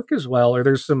doesn't work as well. Or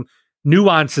there's some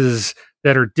nuances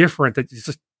that are different that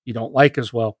you don't like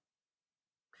as well.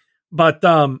 But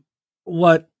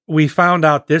what we found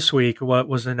out this week, what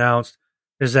was announced,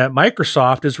 is that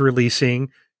Microsoft is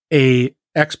releasing a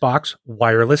Xbox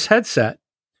wireless headset.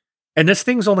 And this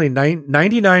thing's only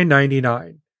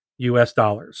 $99.99 US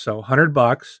dollars. So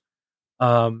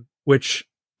 $100, which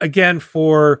again,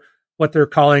 for what they're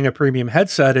calling a premium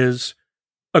headset, is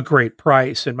a great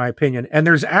price, in my opinion. And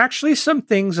there's actually some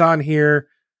things on here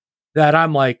that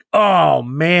I'm like, oh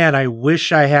man, I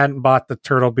wish I hadn't bought the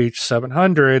Turtle Beach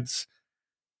 700s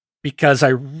because I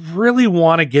really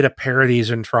want to get a pair of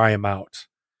these and try them out.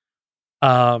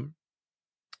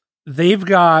 They've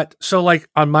got, so like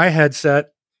on my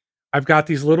headset, I've got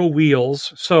these little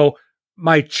wheels. So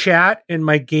my chat and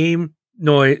my game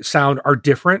noise sound are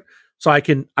different. So I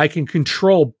can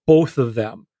control both of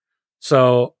them.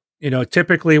 So,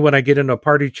 typically when I get into a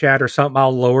party chat or something,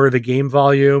 I'll lower the game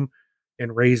volume.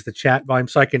 and raise the chat volume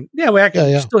so I can I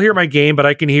can still hear my game, but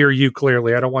I can hear you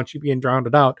clearly. I don't want you being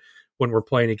drowned out when we're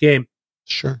playing a game.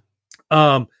 Sure.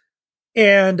 And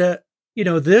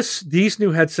these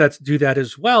new headsets do that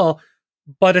as well,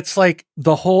 but it's like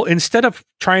the whole, instead of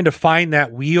trying to find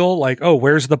that wheel, like, oh,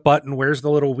 where's the button, where's the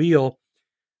little wheel,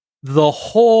 the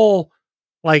whole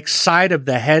like side of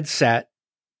the headset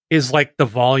is like the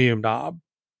volume knob,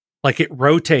 like it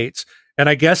rotates. And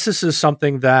I guess this is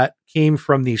something that came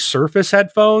from the Surface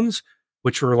headphones,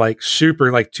 which were like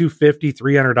super, like $250,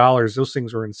 $300. Those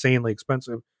things were insanely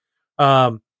expensive.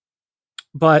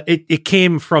 But it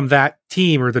came from that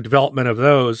team or the development of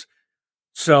those.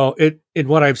 So in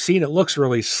what I've seen, it looks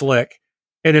really slick.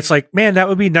 And it's like, man, that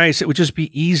would be nice. It would just be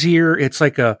easier. It's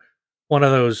like one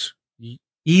of those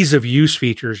ease of use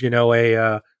features,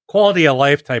 a quality of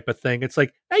life type of thing. It's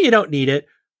like, hey, you don't need it,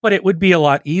 but it would be a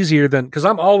lot easier than, because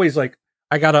I'm always like,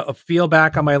 I got a feel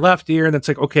back on my left ear, and it's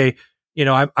like, okay,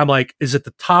 I'm like, is it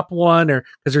the top one, or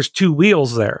because there's two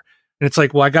wheels there, and it's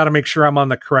like, well, I got to make sure I'm on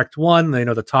the correct one. They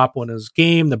know the top one is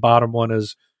game, the bottom one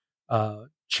is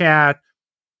chat.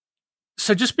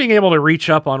 So just being able to reach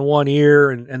up on one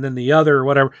ear and then the other, or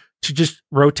whatever, to just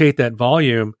rotate that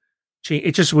volume,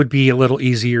 it just would be a little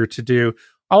easier to do.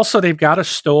 Also, they've got a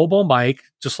stowable mic,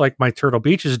 just like my Turtle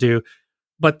Beaches do,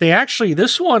 but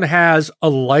this one has a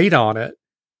light on it,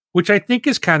 which I think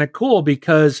is kind of cool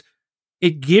because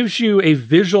it gives you a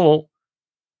visual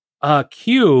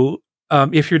cue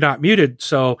if you're not muted.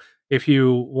 So if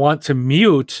you want to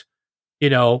mute,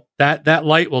 that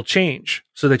light will change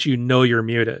so that you're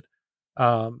muted.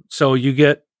 So you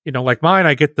get, like mine,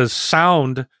 I get the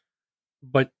sound,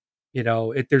 but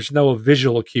there's no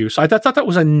visual cue. So I thought that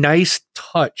was a nice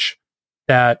touch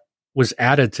that was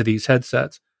added to these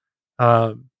headsets.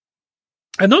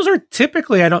 And those are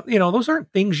typically, those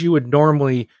aren't things you would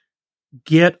normally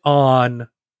get on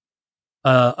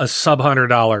a sub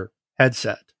 $100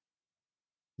 headset.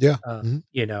 Yeah.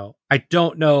 I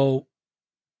don't know.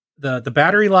 The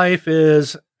battery life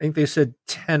is, I think they said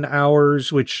 10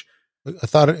 hours, which I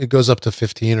thought it goes up to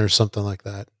 15 or something like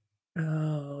that.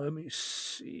 Let me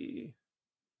see.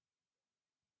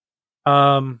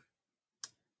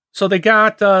 So they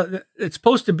got, it's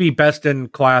supposed to be best in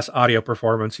class audio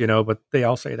performance, but they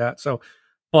all say that. So,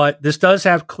 but this does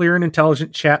have clear and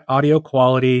intelligent chat audio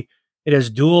quality. It has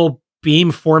dual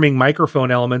beam forming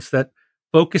microphone elements that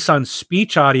focus on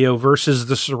speech audio versus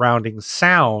the surrounding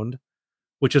sound,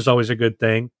 which is always a good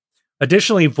thing.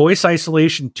 Additionally, voice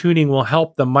isolation tuning will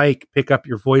help the mic pick up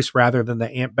your voice rather than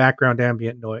the background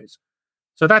ambient noise.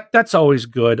 So that's always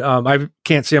good. I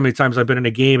can't say how many times I've been in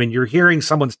a game and you're hearing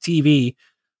someone's TV.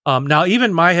 Now,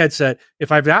 even my headset,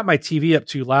 if I've got my TV up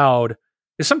too loud,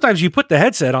 because sometimes you put the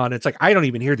headset on, it's like I don't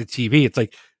even hear the TV. It's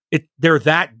like they're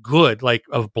that good, like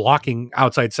of blocking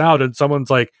outside sound. And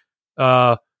someone's like,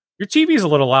 "Your TV's a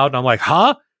little loud," and I'm like,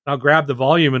 "Huh?" And I'll grab the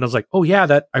volume, and I was like, "Oh yeah,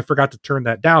 that I forgot to turn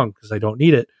that down because I don't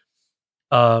need it."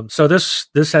 So this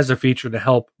has a feature to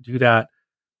help do that.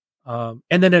 And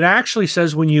then it actually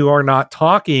says when you are not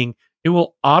talking, it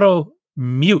will auto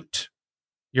mute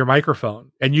your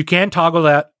microphone, and you can toggle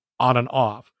that on and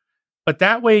off. But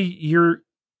that way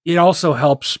it also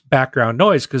helps background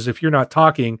noise, because if you're not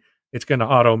talking, it's going to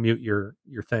auto mute your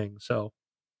thing. So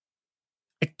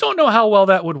I don't know how well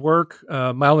that would work.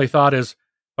 My only thought is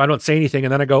if I don't say anything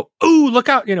and then I go, "Ooh, look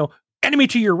out, enemy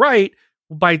to your right."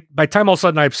 By time all of a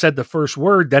sudden I've said the first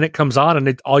word, then it comes on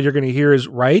and all you're going to hear is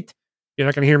right. You're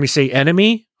not going to hear me say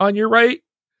enemy on your right.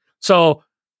 So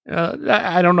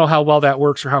I don't know how well that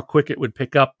works or how quick it would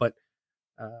pick up, but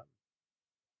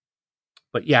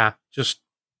yeah, just,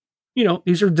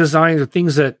 these are designs of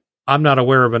things that I'm not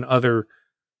aware of in other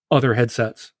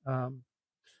headsets. And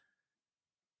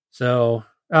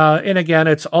again,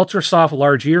 it's ultra soft,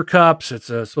 large ear cups. It's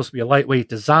supposed to be a lightweight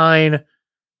design.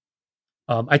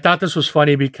 I thought this was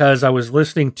funny because I was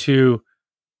listening to,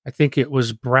 I think it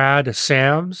was Brad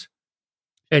Sams,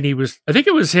 and I think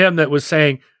it was him that was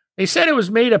saying, they said it was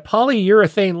made of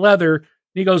polyurethane leather. And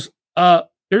he goes,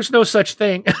 there's no such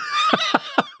thing.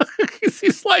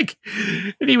 He's like,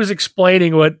 and he was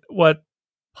explaining what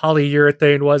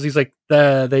polyurethane was. He's like,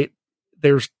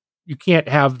 you can't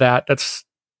have that. That's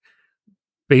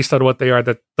based on what they are.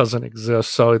 That doesn't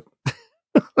exist. So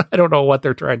I don't know what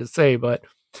they're trying to say, but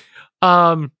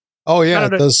oh yeah, it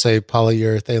does say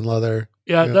polyurethane leather.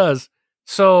 Yeah, it does.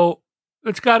 So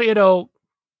it's got,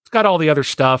 it's got all the other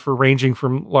stuff, ranging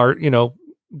from large,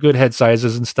 good head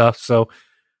sizes and stuff. So,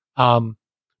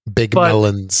 big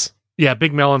melons. Yeah,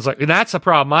 big melons. And that's a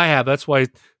problem I have. That's why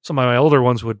some of my older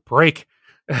ones would break.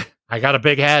 I got a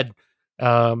big head.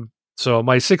 So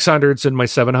my 600s and my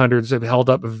 700s have held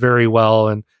up very well,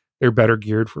 and they're better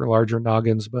geared for larger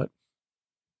noggins. But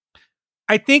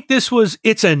I think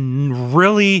it's a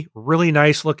really, really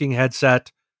nice looking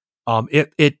headset.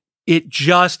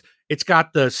 It's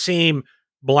got the same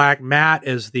black mat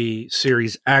as the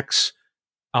Series X.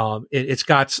 It's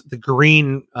got the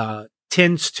green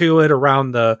tints to it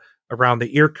around the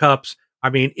ear cups. I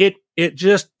mean,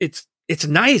 it's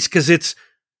nice because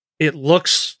it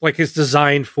looks like it's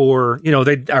designed for,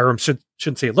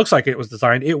 shouldn't say it looks like it was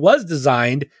designed. It was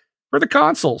designed for the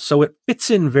console, so it fits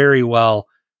in very well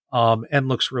and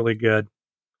looks really good.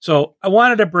 So I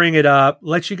wanted to bring it up,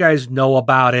 let you guys know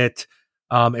about it.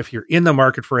 If you're in the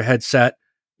market for a headset,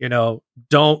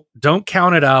 don't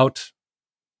count it out.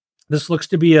 This looks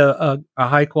to be a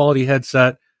high quality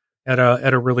headset at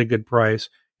a really good price,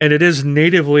 and it is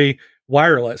natively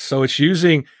wireless. So it's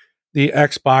using the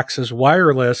Xbox's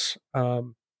wireless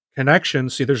connection.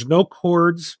 See, there's no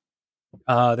cords.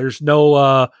 There's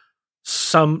no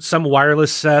some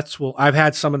wireless sets. Well, I've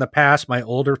had some in the past. My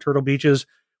older Turtle Beaches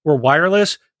were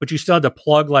wireless, but you still had to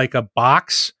plug like a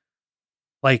box,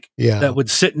 that would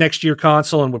sit next to your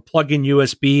console and would plug in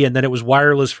USB, and then it was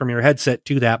wireless from your headset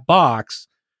to that box.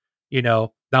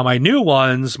 Now my new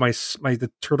ones,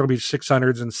 the Turtle Beach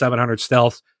 600s and 700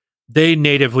 Stealth, they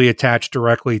natively attach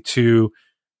directly to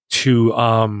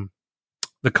the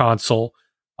console.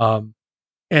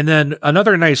 And then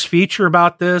another nice feature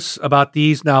about these,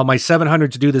 now my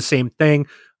 700s do the same thing.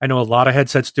 I know a lot of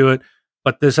headsets do it,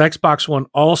 but this Xbox One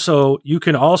you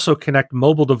can also connect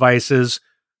mobile devices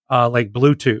like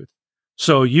Bluetooth.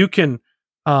 So you can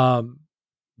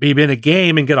be in a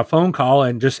game and get a phone call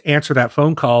and just answer that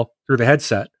phone call through the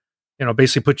headset.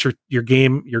 Basically put your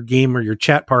game or your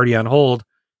chat party on hold,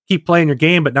 keep playing your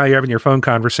game, but now you're having your phone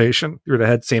conversation through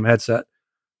the same headset.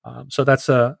 So that's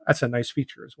a nice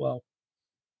feature as well.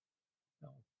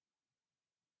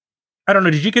 I don't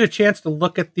know. Did you get a chance to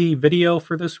look at the video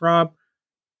for this, Rob?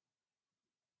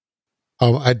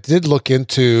 I did look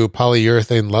into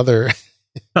polyurethane leather.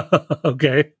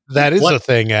 Okay. That is a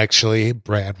thing, actually.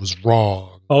 Brad was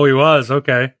wrong. Oh, he was?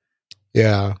 Okay.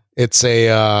 Yeah. It's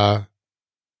a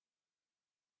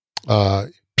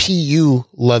PU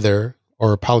leather,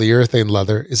 or polyurethane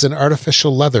leather, is an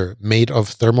artificial leather made of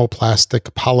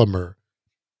thermoplastic polymer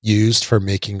used for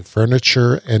making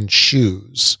furniture and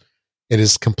shoes. It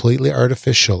is completely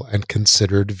artificial and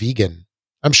considered vegan.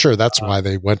 I'm sure that's why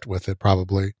they went with it,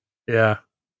 probably. Yeah.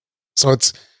 So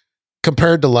it's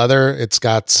compared to leather, it's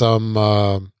got some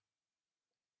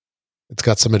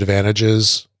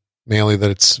advantages, mainly that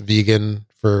it's vegan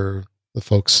for the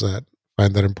folks that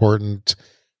find that important.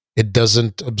 It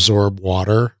doesn't absorb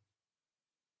water,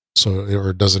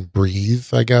 or doesn't breathe,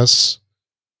 I guess,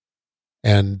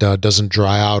 and doesn't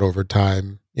dry out over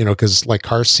time. Because like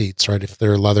car seats, right? If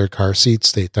they're leather car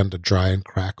seats, they tend to dry and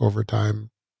crack over time.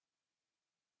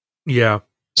 Yeah.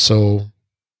 So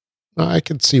I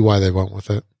can see why they went with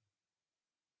it.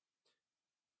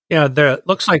 Yeah, there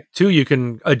looks like too you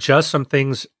can adjust some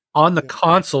things on the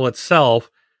console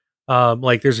itself.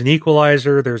 Like there's an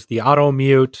equalizer, there's the auto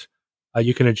mute.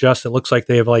 You can adjust. It looks like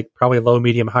they have like probably low,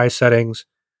 medium, high settings.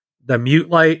 The mute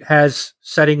light has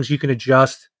settings you can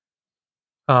adjust,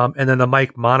 and then the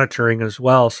mic monitoring as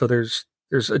well. So there's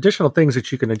additional things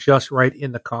that you can adjust right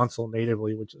in the console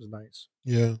natively, which is nice.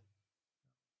 Yeah.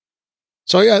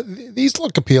 So yeah, these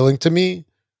look appealing to me.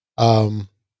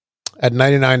 At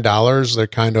 $99, they're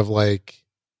kind of like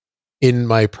in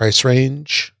my price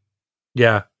range.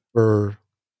 Yeah. For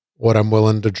what I'm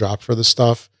willing to drop for the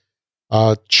stuff.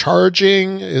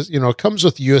 Charging is, it comes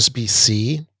with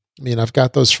USB-C. I mean, I've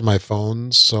got those for my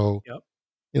phones, so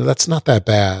that's not that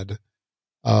bad.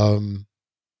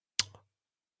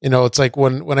 It's like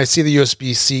when I see the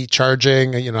USB-C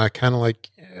charging, I kind of like,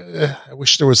 I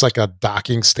wish there was like a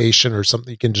docking station or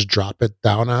something you can just drop it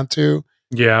down onto.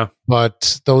 Yeah.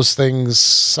 But those things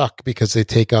suck because they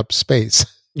take up space.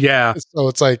 Yeah. So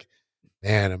it's like,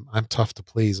 man, I'm tough to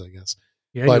please, I guess.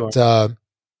 Yeah. But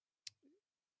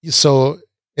so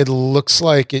it looks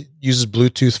like it uses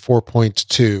Bluetooth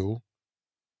 4.2.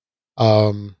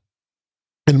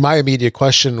 And my immediate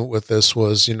question with this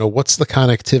was, what's the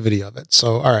connectivity of it?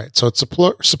 So, all right. So it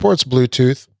supports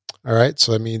Bluetooth. All right.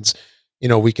 So that means,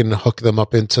 we can hook them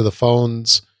up into the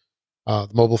phones, the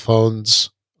mobile phones.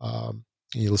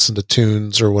 You listen to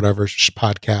tunes or whatever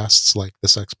podcasts like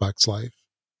this Xbox Live.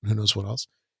 Who knows what else?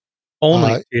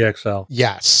 Only TXL.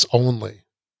 Yes, only.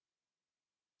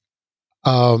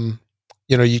 You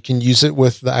can use it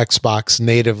with the Xbox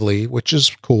natively, which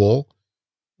is cool.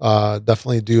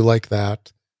 Definitely do like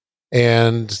that.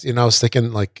 And, I was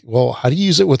thinking like, well, how do you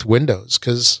use it with Windows?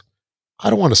 Because I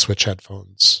don't want to switch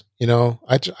headphones.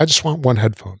 I just want one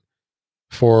headphone.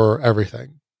 for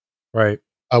everything, Right.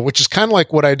 which is kind of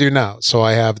like what I do now. So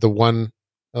I have the one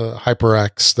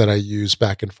HyperX that I use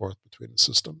back and forth between the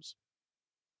systems.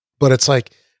 But it's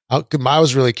like, I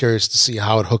was really curious to see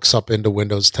how it hooks up into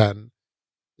Windows 10.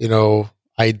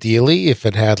 Ideally, if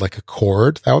it had like a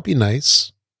cord, that would be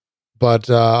nice. But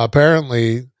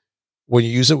apparently, when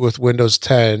you use it with Windows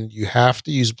 10, you have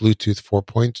to use Bluetooth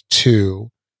 4.2,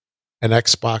 an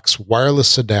Xbox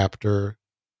wireless adapter,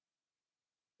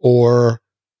 or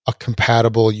a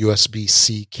compatible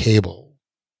USB-C cable.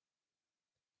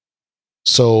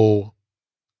 So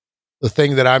the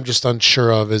thing that I'm just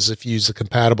unsure of is if you use a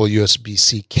compatible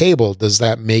USB-C cable, does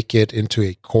that make it into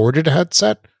a corded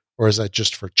headset, or is that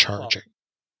just for charging?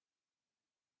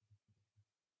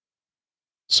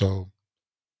 So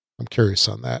I'm curious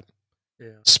on that.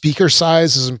 Yeah. Speaker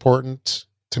size is important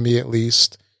to me, at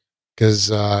least, because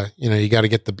you got to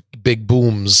get the big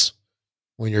booms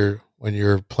when you're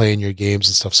playing your games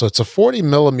and stuff. So it's a 40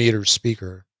 millimeter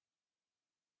speaker,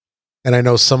 and I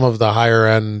know some of the higher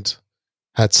end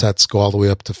headsets go all the way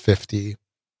up to 50.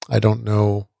 I don't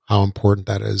know how important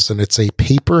that is, and it's a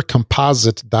paper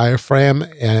composite diaphragm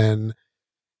and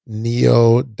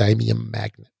neodymium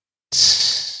magnet.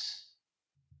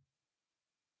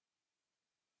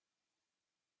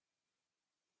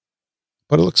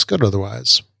 But it looks good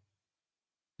otherwise.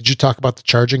 Did you talk about the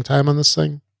charging time on this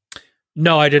thing?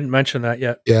 No, I didn't mention that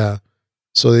yet. Yeah.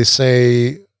 So they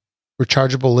say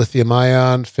rechargeable lithium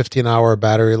ion, 15-hour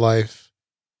battery life.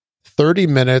 30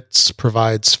 minutes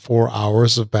provides 4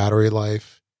 hours of battery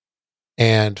life.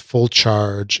 And full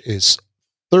charge is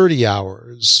 30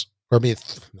 hours. Not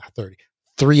 30.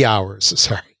 3 hours,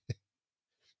 sorry.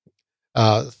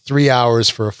 3 hours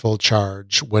for a full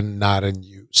charge when not in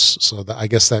use. So I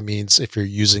guess that means if you're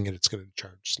using it, it's going to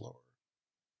charge slower.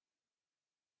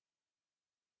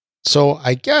 So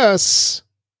I guess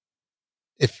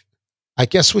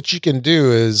what you can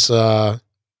do is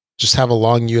just have a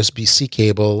long USB-C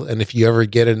cable, and if you ever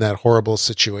get in that horrible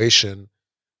situation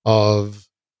of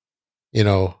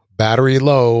battery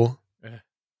low,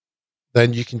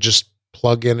 then you can just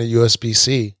plug in a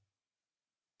USB-C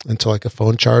into like a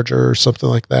phone charger or something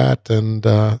like that, and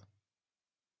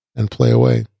play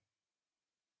away.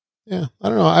 Yeah, I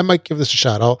don't know. I might give this a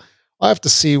shot. I'll have to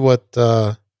see what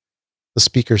the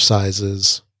speaker size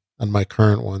is on my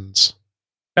current ones.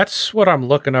 That's what I'm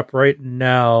looking up right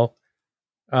now.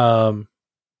 Let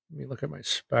me look at my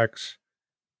specs.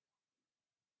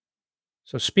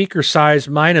 So speaker size,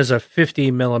 mine is a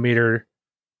 50 millimeter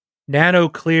nano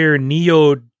clear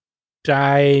neodymium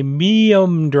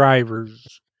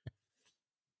drivers.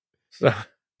 So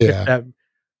Yeah,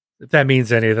 if that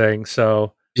means anything.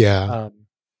 So yeah.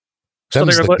 So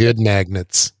them's the good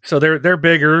magnets. So they're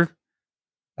bigger.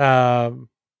 I'm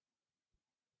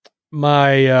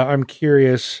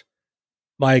curious.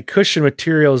 My cushion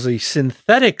material is a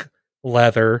synthetic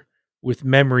leather with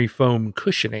memory foam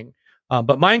cushioning.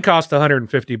 But mine cost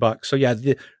 $150. So yeah,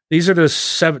 these are the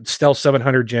Stealth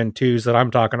 700 Gen 2s that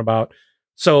I'm talking about.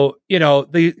 So,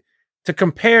 to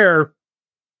compare,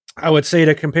 I would say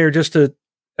just to,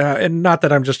 and not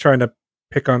that I'm just trying to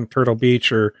pick on Turtle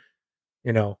Beach or,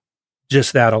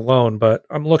 just that alone, but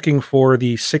I'm looking for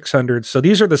the 600. So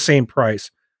these are the same price.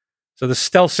 So the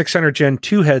Stealth 600 Gen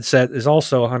 2 headset is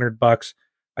also $100.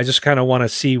 I just kind of want to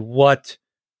see what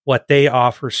they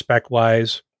offer spec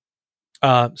wise.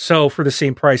 So for the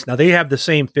same price, now they have the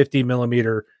same 50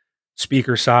 millimeter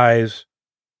speaker size.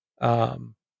 The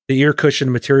ear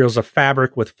cushion material is a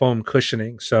fabric with foam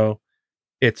cushioning, so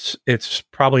it's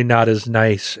probably not as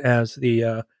nice as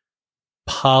the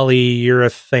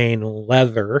polyurethane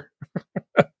leather.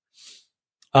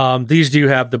 These do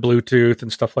have the Bluetooth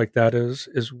and stuff like that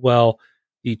as well.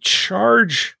 The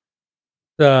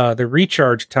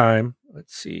recharge time.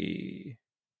 Let's see.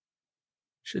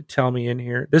 Should tell me in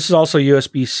here. This is also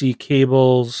USB-C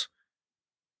cables.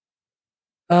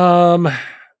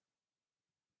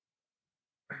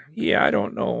 Yeah, I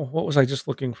don't know. What was I just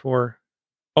looking for?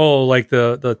 Oh, like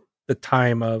the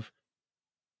time of.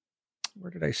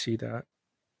 Where did I see that?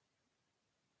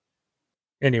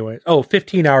 Anyway,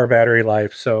 15-hour battery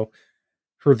life. So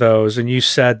for those, and you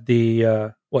said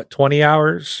the 20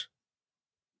 hours?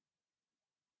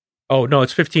 Oh no,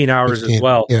 it's 15 hours 15, as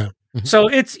well. Yeah. Mm-hmm. So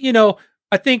it's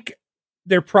I think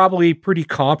they're probably pretty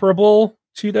comparable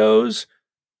to those.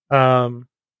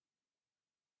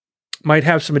 Might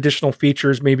have some additional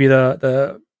features. Maybe we'll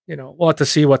have to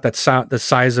see what the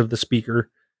size of the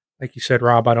speaker. Like you said,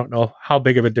 Rob, I don't know how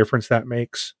big of a difference that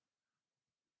makes.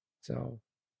 So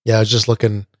yeah, I was just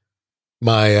looking.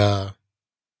 My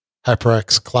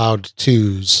HyperX Cloud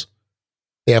 2s,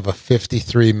 they have a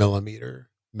 53 millimeter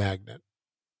magnet.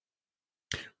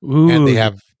 Ooh, and they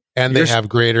have Yours-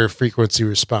 greater frequency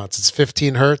response. It's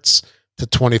 15 hertz to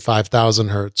 25,000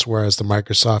 hertz, whereas the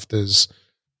Microsoft is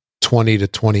 20 to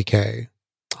 20K.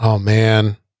 Oh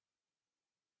man.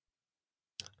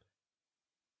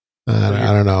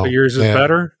 I don't know. so yours is Yeah.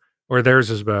 better or theirs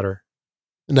is better?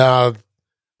 No,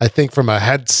 I think from a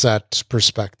headset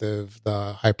perspective,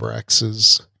 the HyperX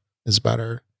is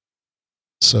better.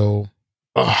 So,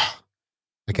 I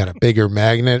got a bigger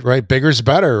magnet, right? Bigger's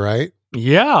better, right?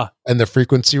 Yeah. And the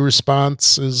frequency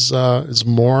response is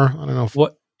more. I don't know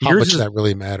What how yours much is? that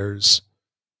really matters.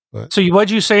 But So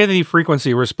what'd you say the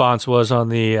frequency response was on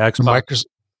the Xbox?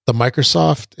 the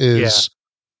Microsoft is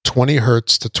 20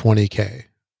 hertz to 20K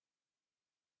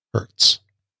hertz.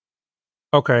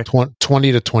 Okay.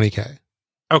 20 to 20K.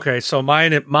 Okay. So my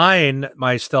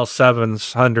Stealth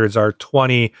 700s are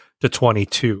 20 to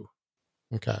 22.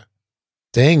 Okay.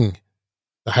 Dang.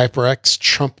 The HyperX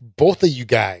trump both of you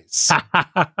guys.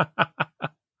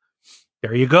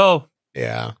 There you go.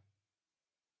 Yeah.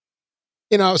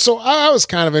 So I was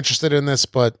kind of interested in this,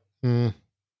 but I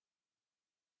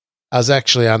was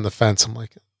actually on the fence. I'm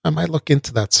like, I might look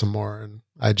into that some more. And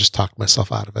I just talked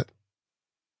myself out of it.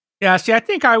 Yeah. See, I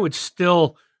think I would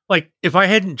still like if I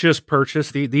hadn't just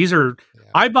purchased these are,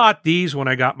 I bought these when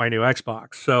I got my new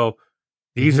Xbox. So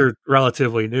these are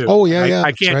relatively new. Oh, yeah. Yeah.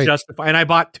 I can't justify, and I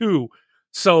bought two.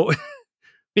 So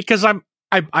because I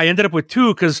ended up with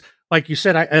two because, like you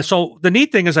said, so the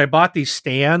neat thing is I bought these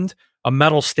a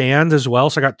metal stand as well.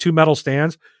 So I got two metal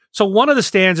stands. So one of the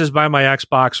stands is by my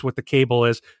Xbox with the cable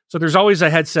is. So there's always a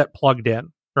headset plugged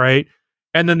in, right?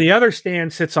 And then the other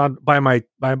stand sits by my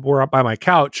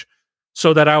couch,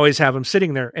 so that I always have them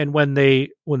sitting there. And when the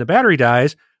battery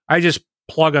dies, I just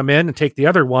plug them in and take the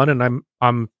other one, and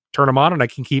I'm turn them on, and I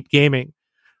can keep gaming.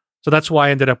 So that's why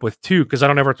I ended up with two, because I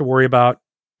don't ever have to worry about,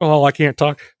 oh, I can't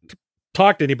talk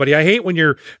to anybody. I hate when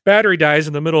your battery dies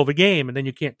in the middle of a game and then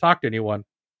you can't talk to anyone.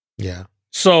 Yeah.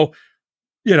 So,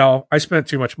 I spent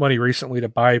too much money recently to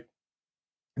buy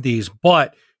these.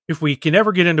 But if we can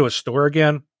ever get into a store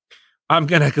again, I'm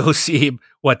going to go see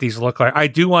what these look like. I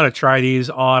do want to try these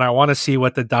on. I want to see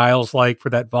what the dial's like for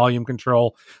that volume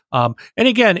control. And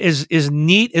again, as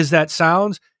neat as that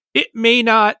sounds, it may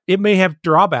have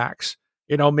drawbacks.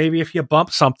 Maybe if you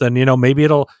bump something,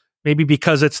 maybe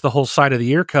because it's the whole side of the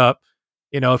ear cup,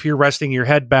 if you're resting your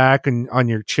head back and on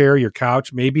your chair, your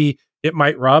couch, maybe it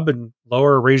might rub and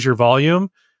raise your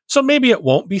volume. So maybe it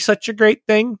won't be such a great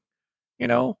thing,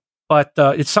 but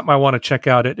it's something I want to check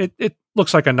out. It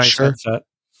looks like a nice headset.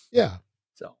 Yeah.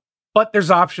 So, but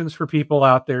there's options for people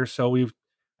out there. So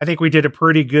I think we did a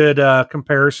pretty good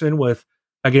comparison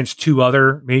against two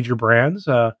other major brands.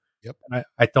 Yep.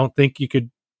 I don't think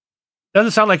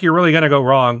doesn't sound like you're really going to go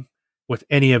wrong with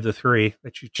any of the three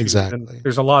that you choose. Exactly. And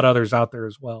there's a lot of others out there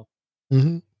as well.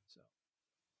 Mm-hmm. So,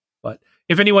 but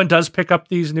if anyone does pick up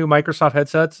these new Microsoft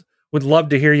headsets, would love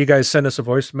to hear you guys send us a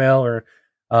voicemail or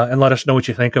and let us know what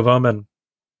you think of them, and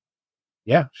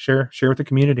share with the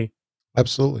community.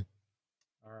 Absolutely.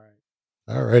 All right.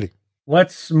 All righty.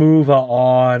 Let's move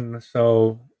on.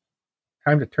 So,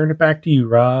 time to turn it back to you,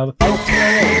 Rob.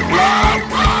 Okay, Rob.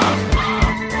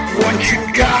 What you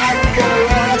got for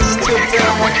us today?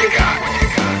 What you got?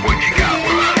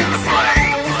 We're ready to play.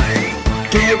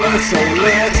 Give us a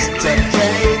list of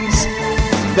games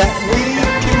that we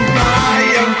can buy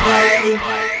and play.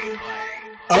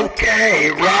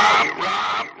 Okay, Rob.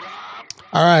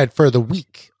 All right, for the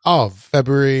week of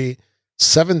February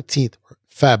 17th,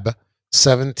 Feb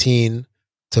 17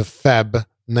 to Feb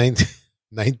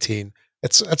 19.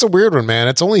 That's a weird one, man.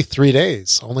 It's only 3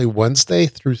 days, only Wednesday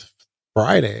through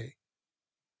Friday.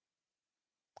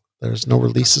 There's no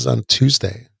releases on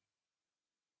Tuesday.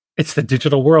 It's the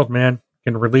digital world, man.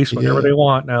 Can release whenever they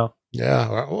want now.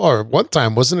 Yeah, or one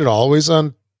time, wasn't it always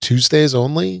on Tuesdays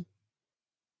only?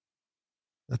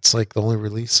 That's like the only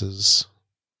releases.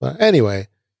 But anyway,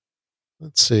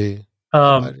 let's see.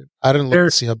 I didn't look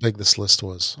to see how big this list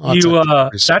was. Oh,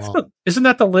 isn't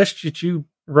that the list that you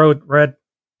read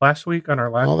last week on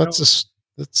our last? Oh, that's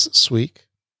this week.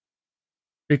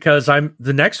 Because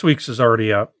the next week's is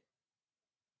already up.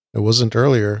 It wasn't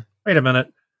earlier. Wait a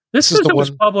minute. This says it was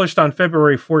published on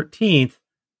February 14th,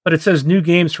 but it says new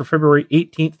games for February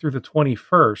 18th through the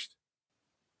 21st.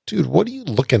 Dude, what are you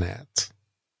looking at?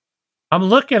 I'm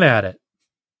looking at it.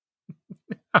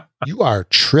 You are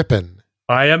tripping.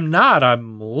 I am not.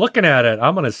 I'm looking at it.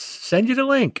 I'm going to send you the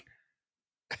link.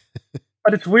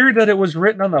 But it's weird that it was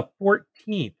written on the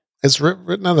 14th. It's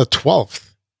written on the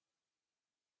 12th.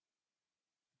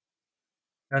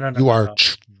 No. You are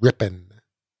tripping.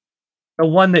 The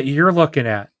one that you're looking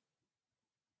at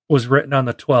was written on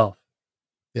the 12th.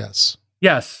 Yes.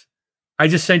 Yes. I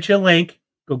just sent you a link.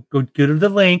 Go to the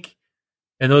link.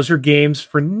 And those are games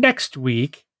for next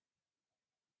week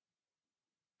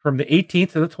from the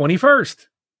 18th to the 21st.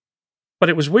 But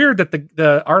it was weird that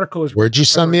the article is. Where'd you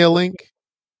send me a link?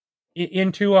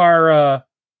 Into our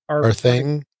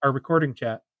thing? Our recording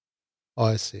chat. Oh,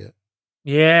 I see it.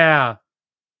 Yeah.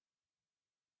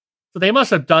 So they must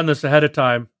have done this ahead of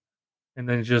time and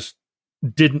then just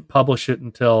didn't publish it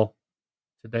until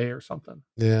today or something.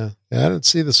 Yeah. I didn't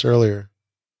see this earlier.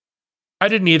 I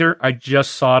didn't either. I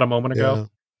just saw it a moment ago.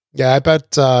 Yeah, I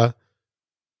bet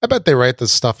they write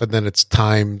this stuff and then it's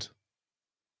timed,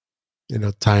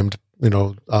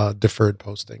 deferred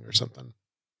posting or something.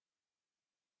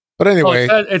 But anyway,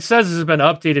 it says it's been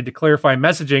updated to clarify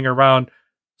messaging around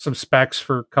some specs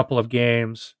for a couple of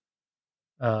games.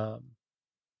 But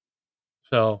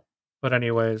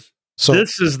anyways, so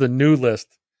this is the new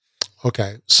list.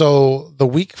 Okay. So the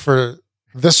week for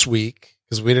this week,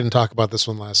 because we didn't talk about this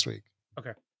one last week.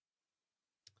 Okay.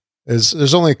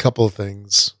 There's only a couple of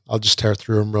things. I'll just tear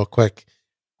through them real quick.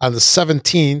 On the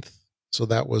 17th, so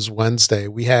that was Wednesday,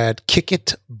 we had Kick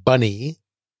It Bunny,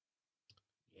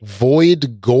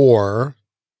 Void Gore.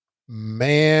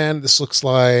 Man, this looks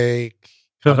like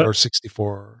Commodore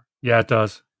 64. Yeah, it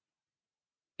does.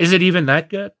 Is it even that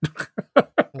good? I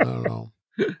don't know.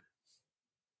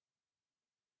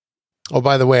 Oh,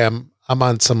 by the way, I'm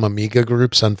on some Amiga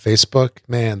groups on Facebook.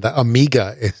 Man, the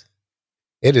Amiga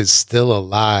it is still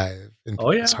alive in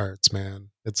people's hearts, man.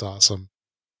 It's awesome.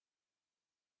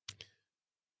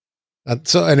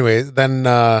 So anyway, then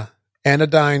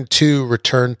Anodyne 2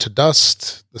 Return to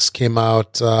Dust. This came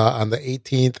out on the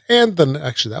 18th, and then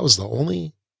actually that was the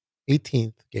only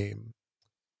 18th game.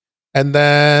 And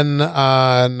then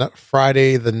on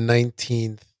Friday the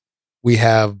 19th, we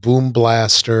have Boom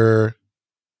Blaster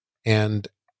and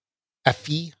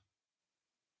Effie.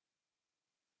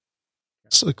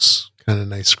 This looks kind of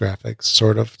nice graphics,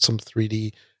 sort of some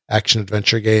 3D action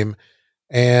adventure game.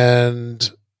 And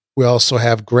we also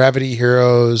have Gravity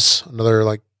Heroes, another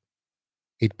like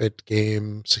 8-bit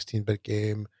game, 16-bit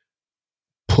game,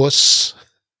 Puss,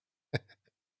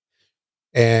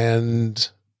 and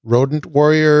Rodent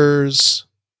Warriors,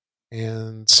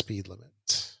 and Speed Limit.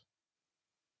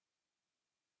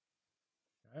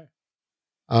 Okay.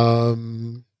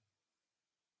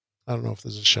 I don't know if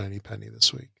there's a shiny penny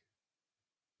this week.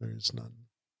 There's none.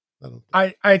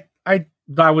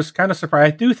 I was kind of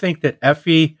surprised. I do think that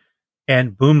Effie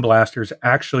and Boom Blasters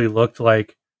actually looked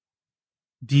like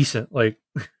decent. Like,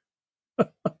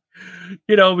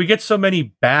 we get so many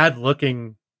bad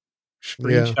looking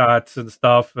screenshots and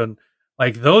stuff, and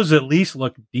like those at least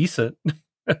look decent.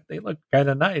 They look kind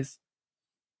of nice.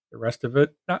 The rest of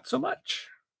it, not so much.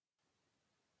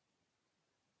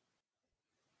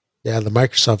 Yeah, the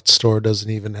Microsoft Store doesn't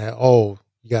even have. Oh,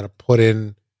 you got to put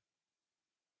in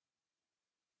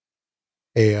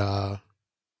a. Is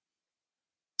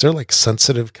there like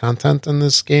sensitive content in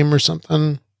this game or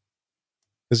something?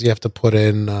 Because you have to put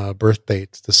in birth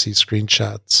dates to see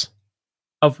screenshots.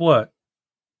 Of what?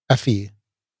 Effie.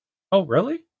 Oh,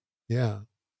 really? Yeah.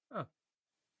 Huh.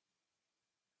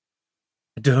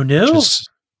 I don't know.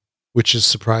 Which is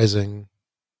surprising.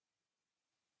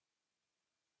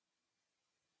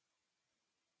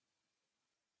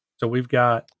 So we've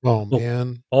got. Oh,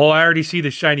 man. Oh, I already see the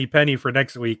shiny penny for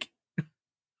next week.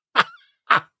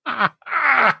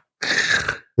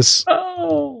 This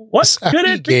could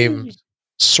it game be?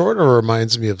 Sort of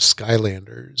reminds me of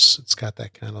Skylanders. It's got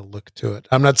that kind of look to it.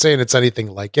 I'm not saying it's anything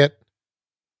like it.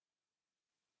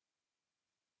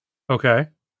 Okay.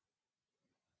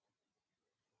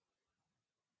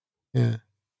 Yeah.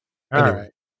 All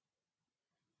right.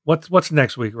 What's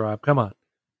next week, Rob? Come on.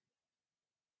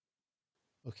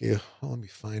 Okay, well, let me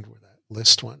find where that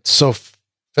list went. So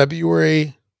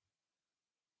February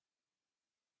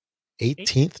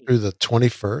 18th through the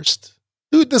 21st.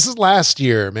 Dude, this is last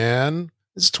year, man.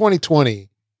 This is 2020.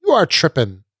 You are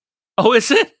tripping. Oh,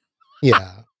 is it?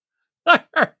 Yeah.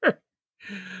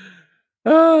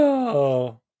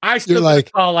 Oh, I still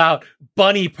like call out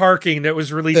Bunny Parking that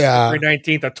was released February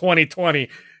 19th of 2020.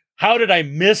 How did I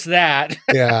miss that?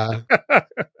 Yeah.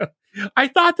 I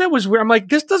thought that was weird. I'm like,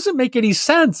 this doesn't make any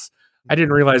sense. I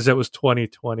didn't realize that was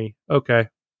 2020. Okay.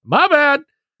 My bad.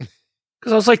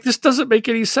 Because I was like, this doesn't make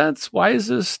any sense. Why is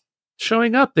this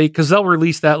showing up? Because they'll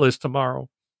release that list tomorrow.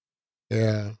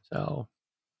 Yeah. So,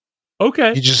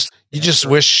 okay. You just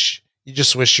wish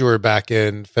you were back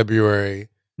in February.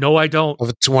 No, I don't.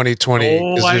 Of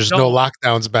 2020, because there's no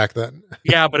lockdowns back then.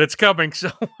 Yeah, but it's coming.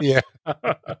 So yeah.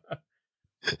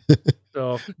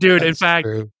 So, dude, in fact,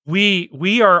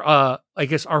 we are I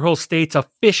guess our whole state's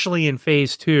officially in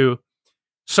phase 2.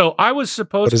 So I was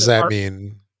supposed What does to that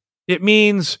mean? It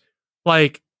means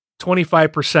like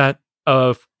 25%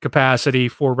 of capacity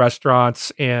for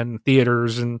restaurants and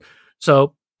theaters. And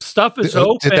so stuff is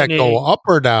opening. Did that go up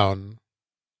or down?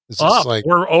 Is this Up. like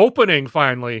We're opening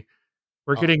finally.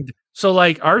 We're getting so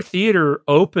like our theater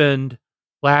opened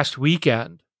last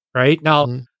weekend, right? Now,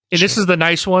 Mhm. and this is the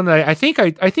nice one. I think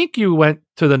you went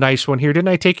to the nice one here. Didn't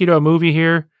I take you to a movie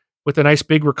here with the nice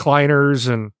big recliners?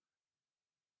 And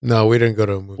No, we didn't go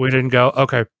to a movie. we didn't go.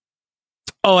 Okay.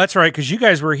 Oh, that's right, because you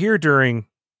guys were here during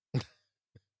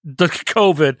the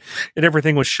COVID and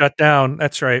everything was shut down.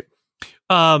 That's right.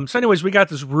 So anyways, we got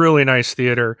this really nice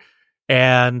theater,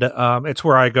 and it's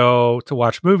where I go to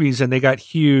watch movies, and they got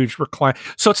huge recline.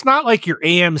 So it's not like your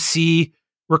AMC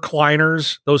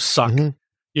recliners; those suck. Mhm.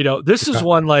 You know, this is Okay.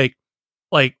 one like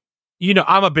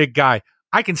I'm a big guy.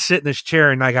 I can sit in this chair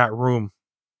and I got room.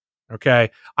 Okay,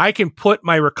 I can put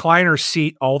my recliner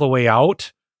seat all the way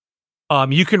out.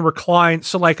 You can recline.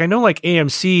 So like I know like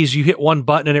AMC's, you hit one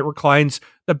button and it reclines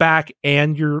the back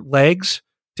and your legs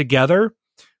together.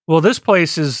 Well, this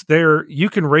place is there. You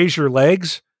can raise your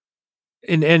legs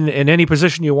in any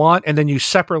position you want, and then you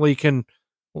separately can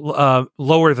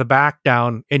lower the back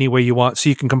down any way you want. So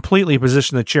you can completely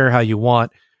position the chair how you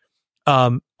want.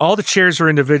 All the chairs are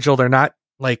individual. They're not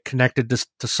like connected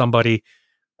to somebody.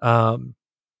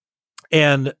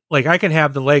 And like I can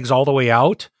have the legs all the way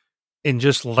out and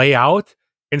just lay out,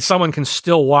 and someone can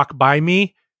still walk by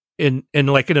me in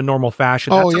like in a normal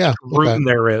fashion. Oh, That's yeah. how much room Okay.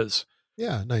 there is.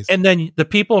 Yeah, nice. And then the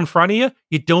people in front of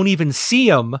you don't even see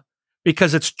them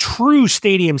because it's true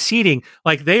stadium seating.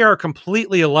 Like they are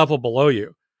completely a level below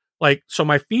you. Like, so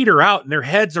my feet are out and their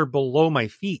heads are below my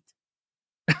feet.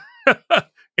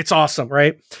 It's awesome,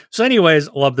 right? So anyways,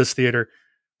 love this theater.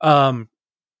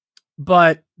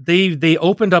 But they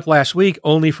opened up last week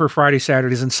only for Friday,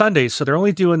 Saturdays, and Sundays. So they're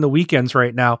only doing the weekends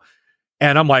right now.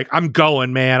 And I'm like, I'm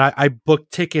going, man. I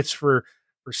booked tickets for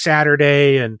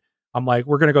Saturday, and I'm like,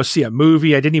 we're going to go see a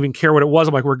movie. I didn't even care what it was.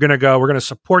 I'm like, we're going to go. We're going to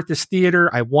support this theater.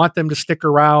 I want them to stick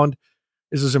around.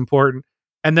 This is important.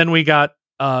 And then we got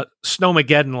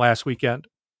Snowmageddon last weekend.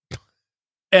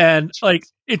 And like,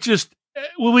 it just,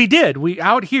 well, we did. We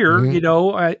out here, Mhm. you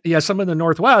know, some in the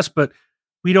Northwest, but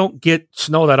we don't get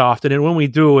snow that often. And when we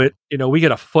do it, you know, we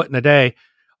get a foot in a day.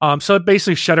 So it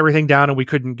basically shut everything down and we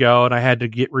couldn't go, and I had to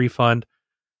get refund.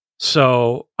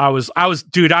 So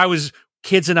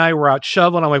kids and I were out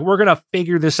shoveling. I'm like, we're going to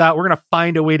figure this out. We're going to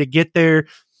find a way to get there.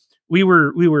 We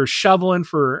were shoveling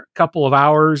for a couple of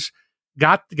hours,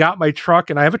 got my truck,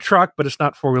 and I have a truck, but it's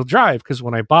not 4-wheel drive because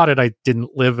when I bought it, I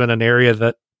didn't live in an area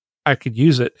that I could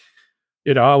use it.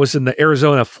 You know, I was in the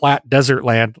Arizona flat desert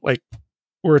land, like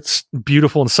where it's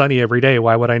beautiful and sunny every day.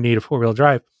 Why would I need a 4-wheel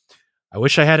drive? I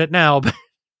wish I had it now,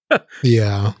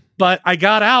 Yeah. but I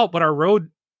got out, but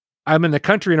I'm in the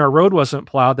country and our road wasn't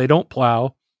plowed. They don't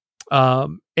plow.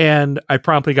 And I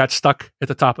promptly got stuck at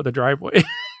the top of the driveway.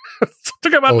 It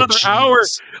took about another hour.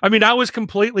 jeez. I mean, I was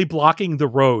completely blocking the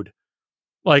road.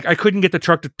 Like I couldn't get the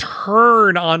truck to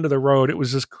turn onto the road. It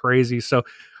was just crazy. So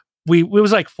it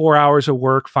was like 4 hours of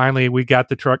work. Finally, we got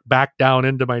the truck back down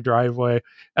into my driveway,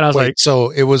 and I was like,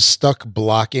 So it was stuck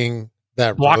blocking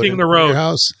that Blocking road the in front of road. your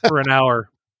house. for an hour.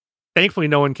 Thankfully,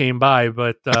 no one came by,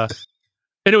 but and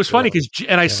it was funny because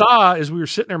I saw as we were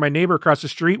sitting there, my neighbor across the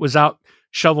street was out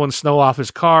shoveling snow off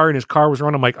his car, and his car was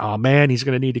running. I'm like, oh man, he's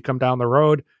going to need to come down the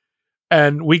road.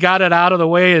 And we got it out of the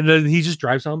way, and then he just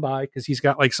drives on by because he's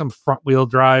got like some front wheel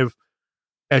drive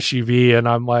SUV, and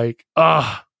I'm like,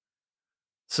 ugh.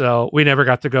 So we never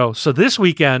got to go. So this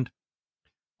weekend,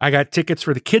 I got tickets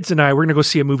for the kids and I. We're going to go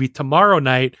see a movie tomorrow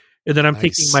night, and then I'm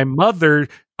taking Nice. my mother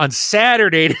on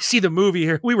Saturday to see the movie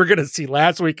here we were going to see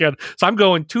last weekend. So I'm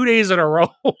going 2 days in a row.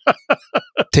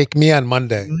 Take me on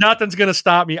Monday. Nothing's going to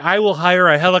stop me. I will hire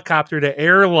a helicopter to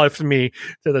airlift me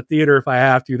to the theater if I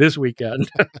have to this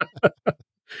weekend.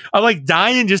 I'm like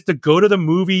dying just to go to the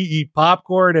movie, eat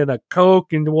popcorn and a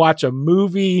Coke and watch a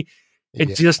movie and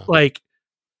Yeah. just like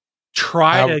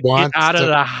try I to get want out of to-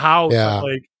 the house. Yeah.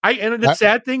 And the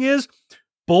sad thing is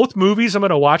both movies I'm going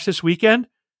to watch this weekend,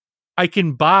 I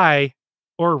can buy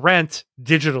or rent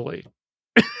digitally.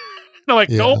 I'm like,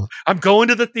 Yeah. nope, I'm going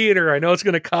to the theater. I know it's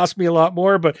going to cost me a lot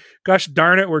more, but gosh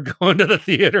darn it, we're going to the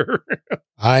theater.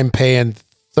 I'm paying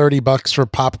 $30 for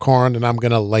popcorn and I'm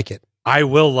going to like it. I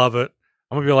will love it.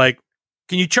 I'm going to be like,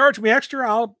 can you charge me extra?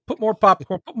 I'll put more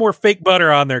popcorn, put more fake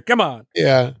butter on there. Come on.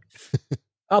 Yeah.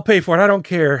 I'll pay for it. I don't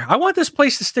care. I want this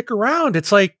place to stick around.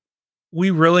 It's like we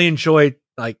really enjoyed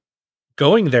like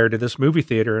going there to this movie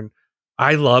theater, and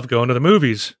I love going to the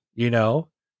movies, you know.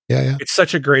 Yeah. Yeah. It's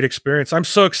such a great experience. I'm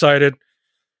so excited.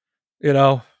 You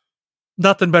know,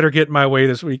 Nothing better get in my way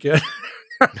this weekend.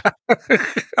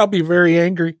 I'll be very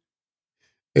angry.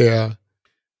 Yeah.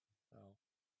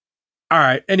 All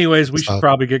right. Anyways, we should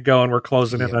probably get going. We're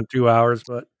closing in on 2 hours,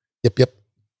 but Yep.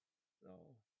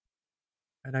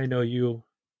 and I know you're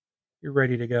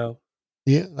ready to go.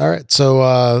 Yeah. All right.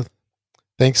 So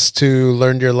thanks to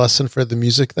Learned Your Lesson for the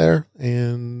music there.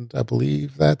 And I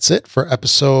believe that's it for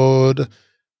episode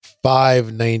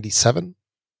 597.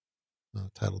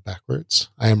 Titled Backwards.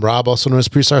 I am Rob, also known as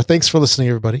Prestar. Thanks for listening,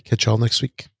 everybody. Catch y'all next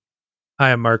week. I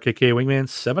am Mark, aka Wingman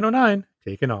 709,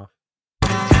 taking off.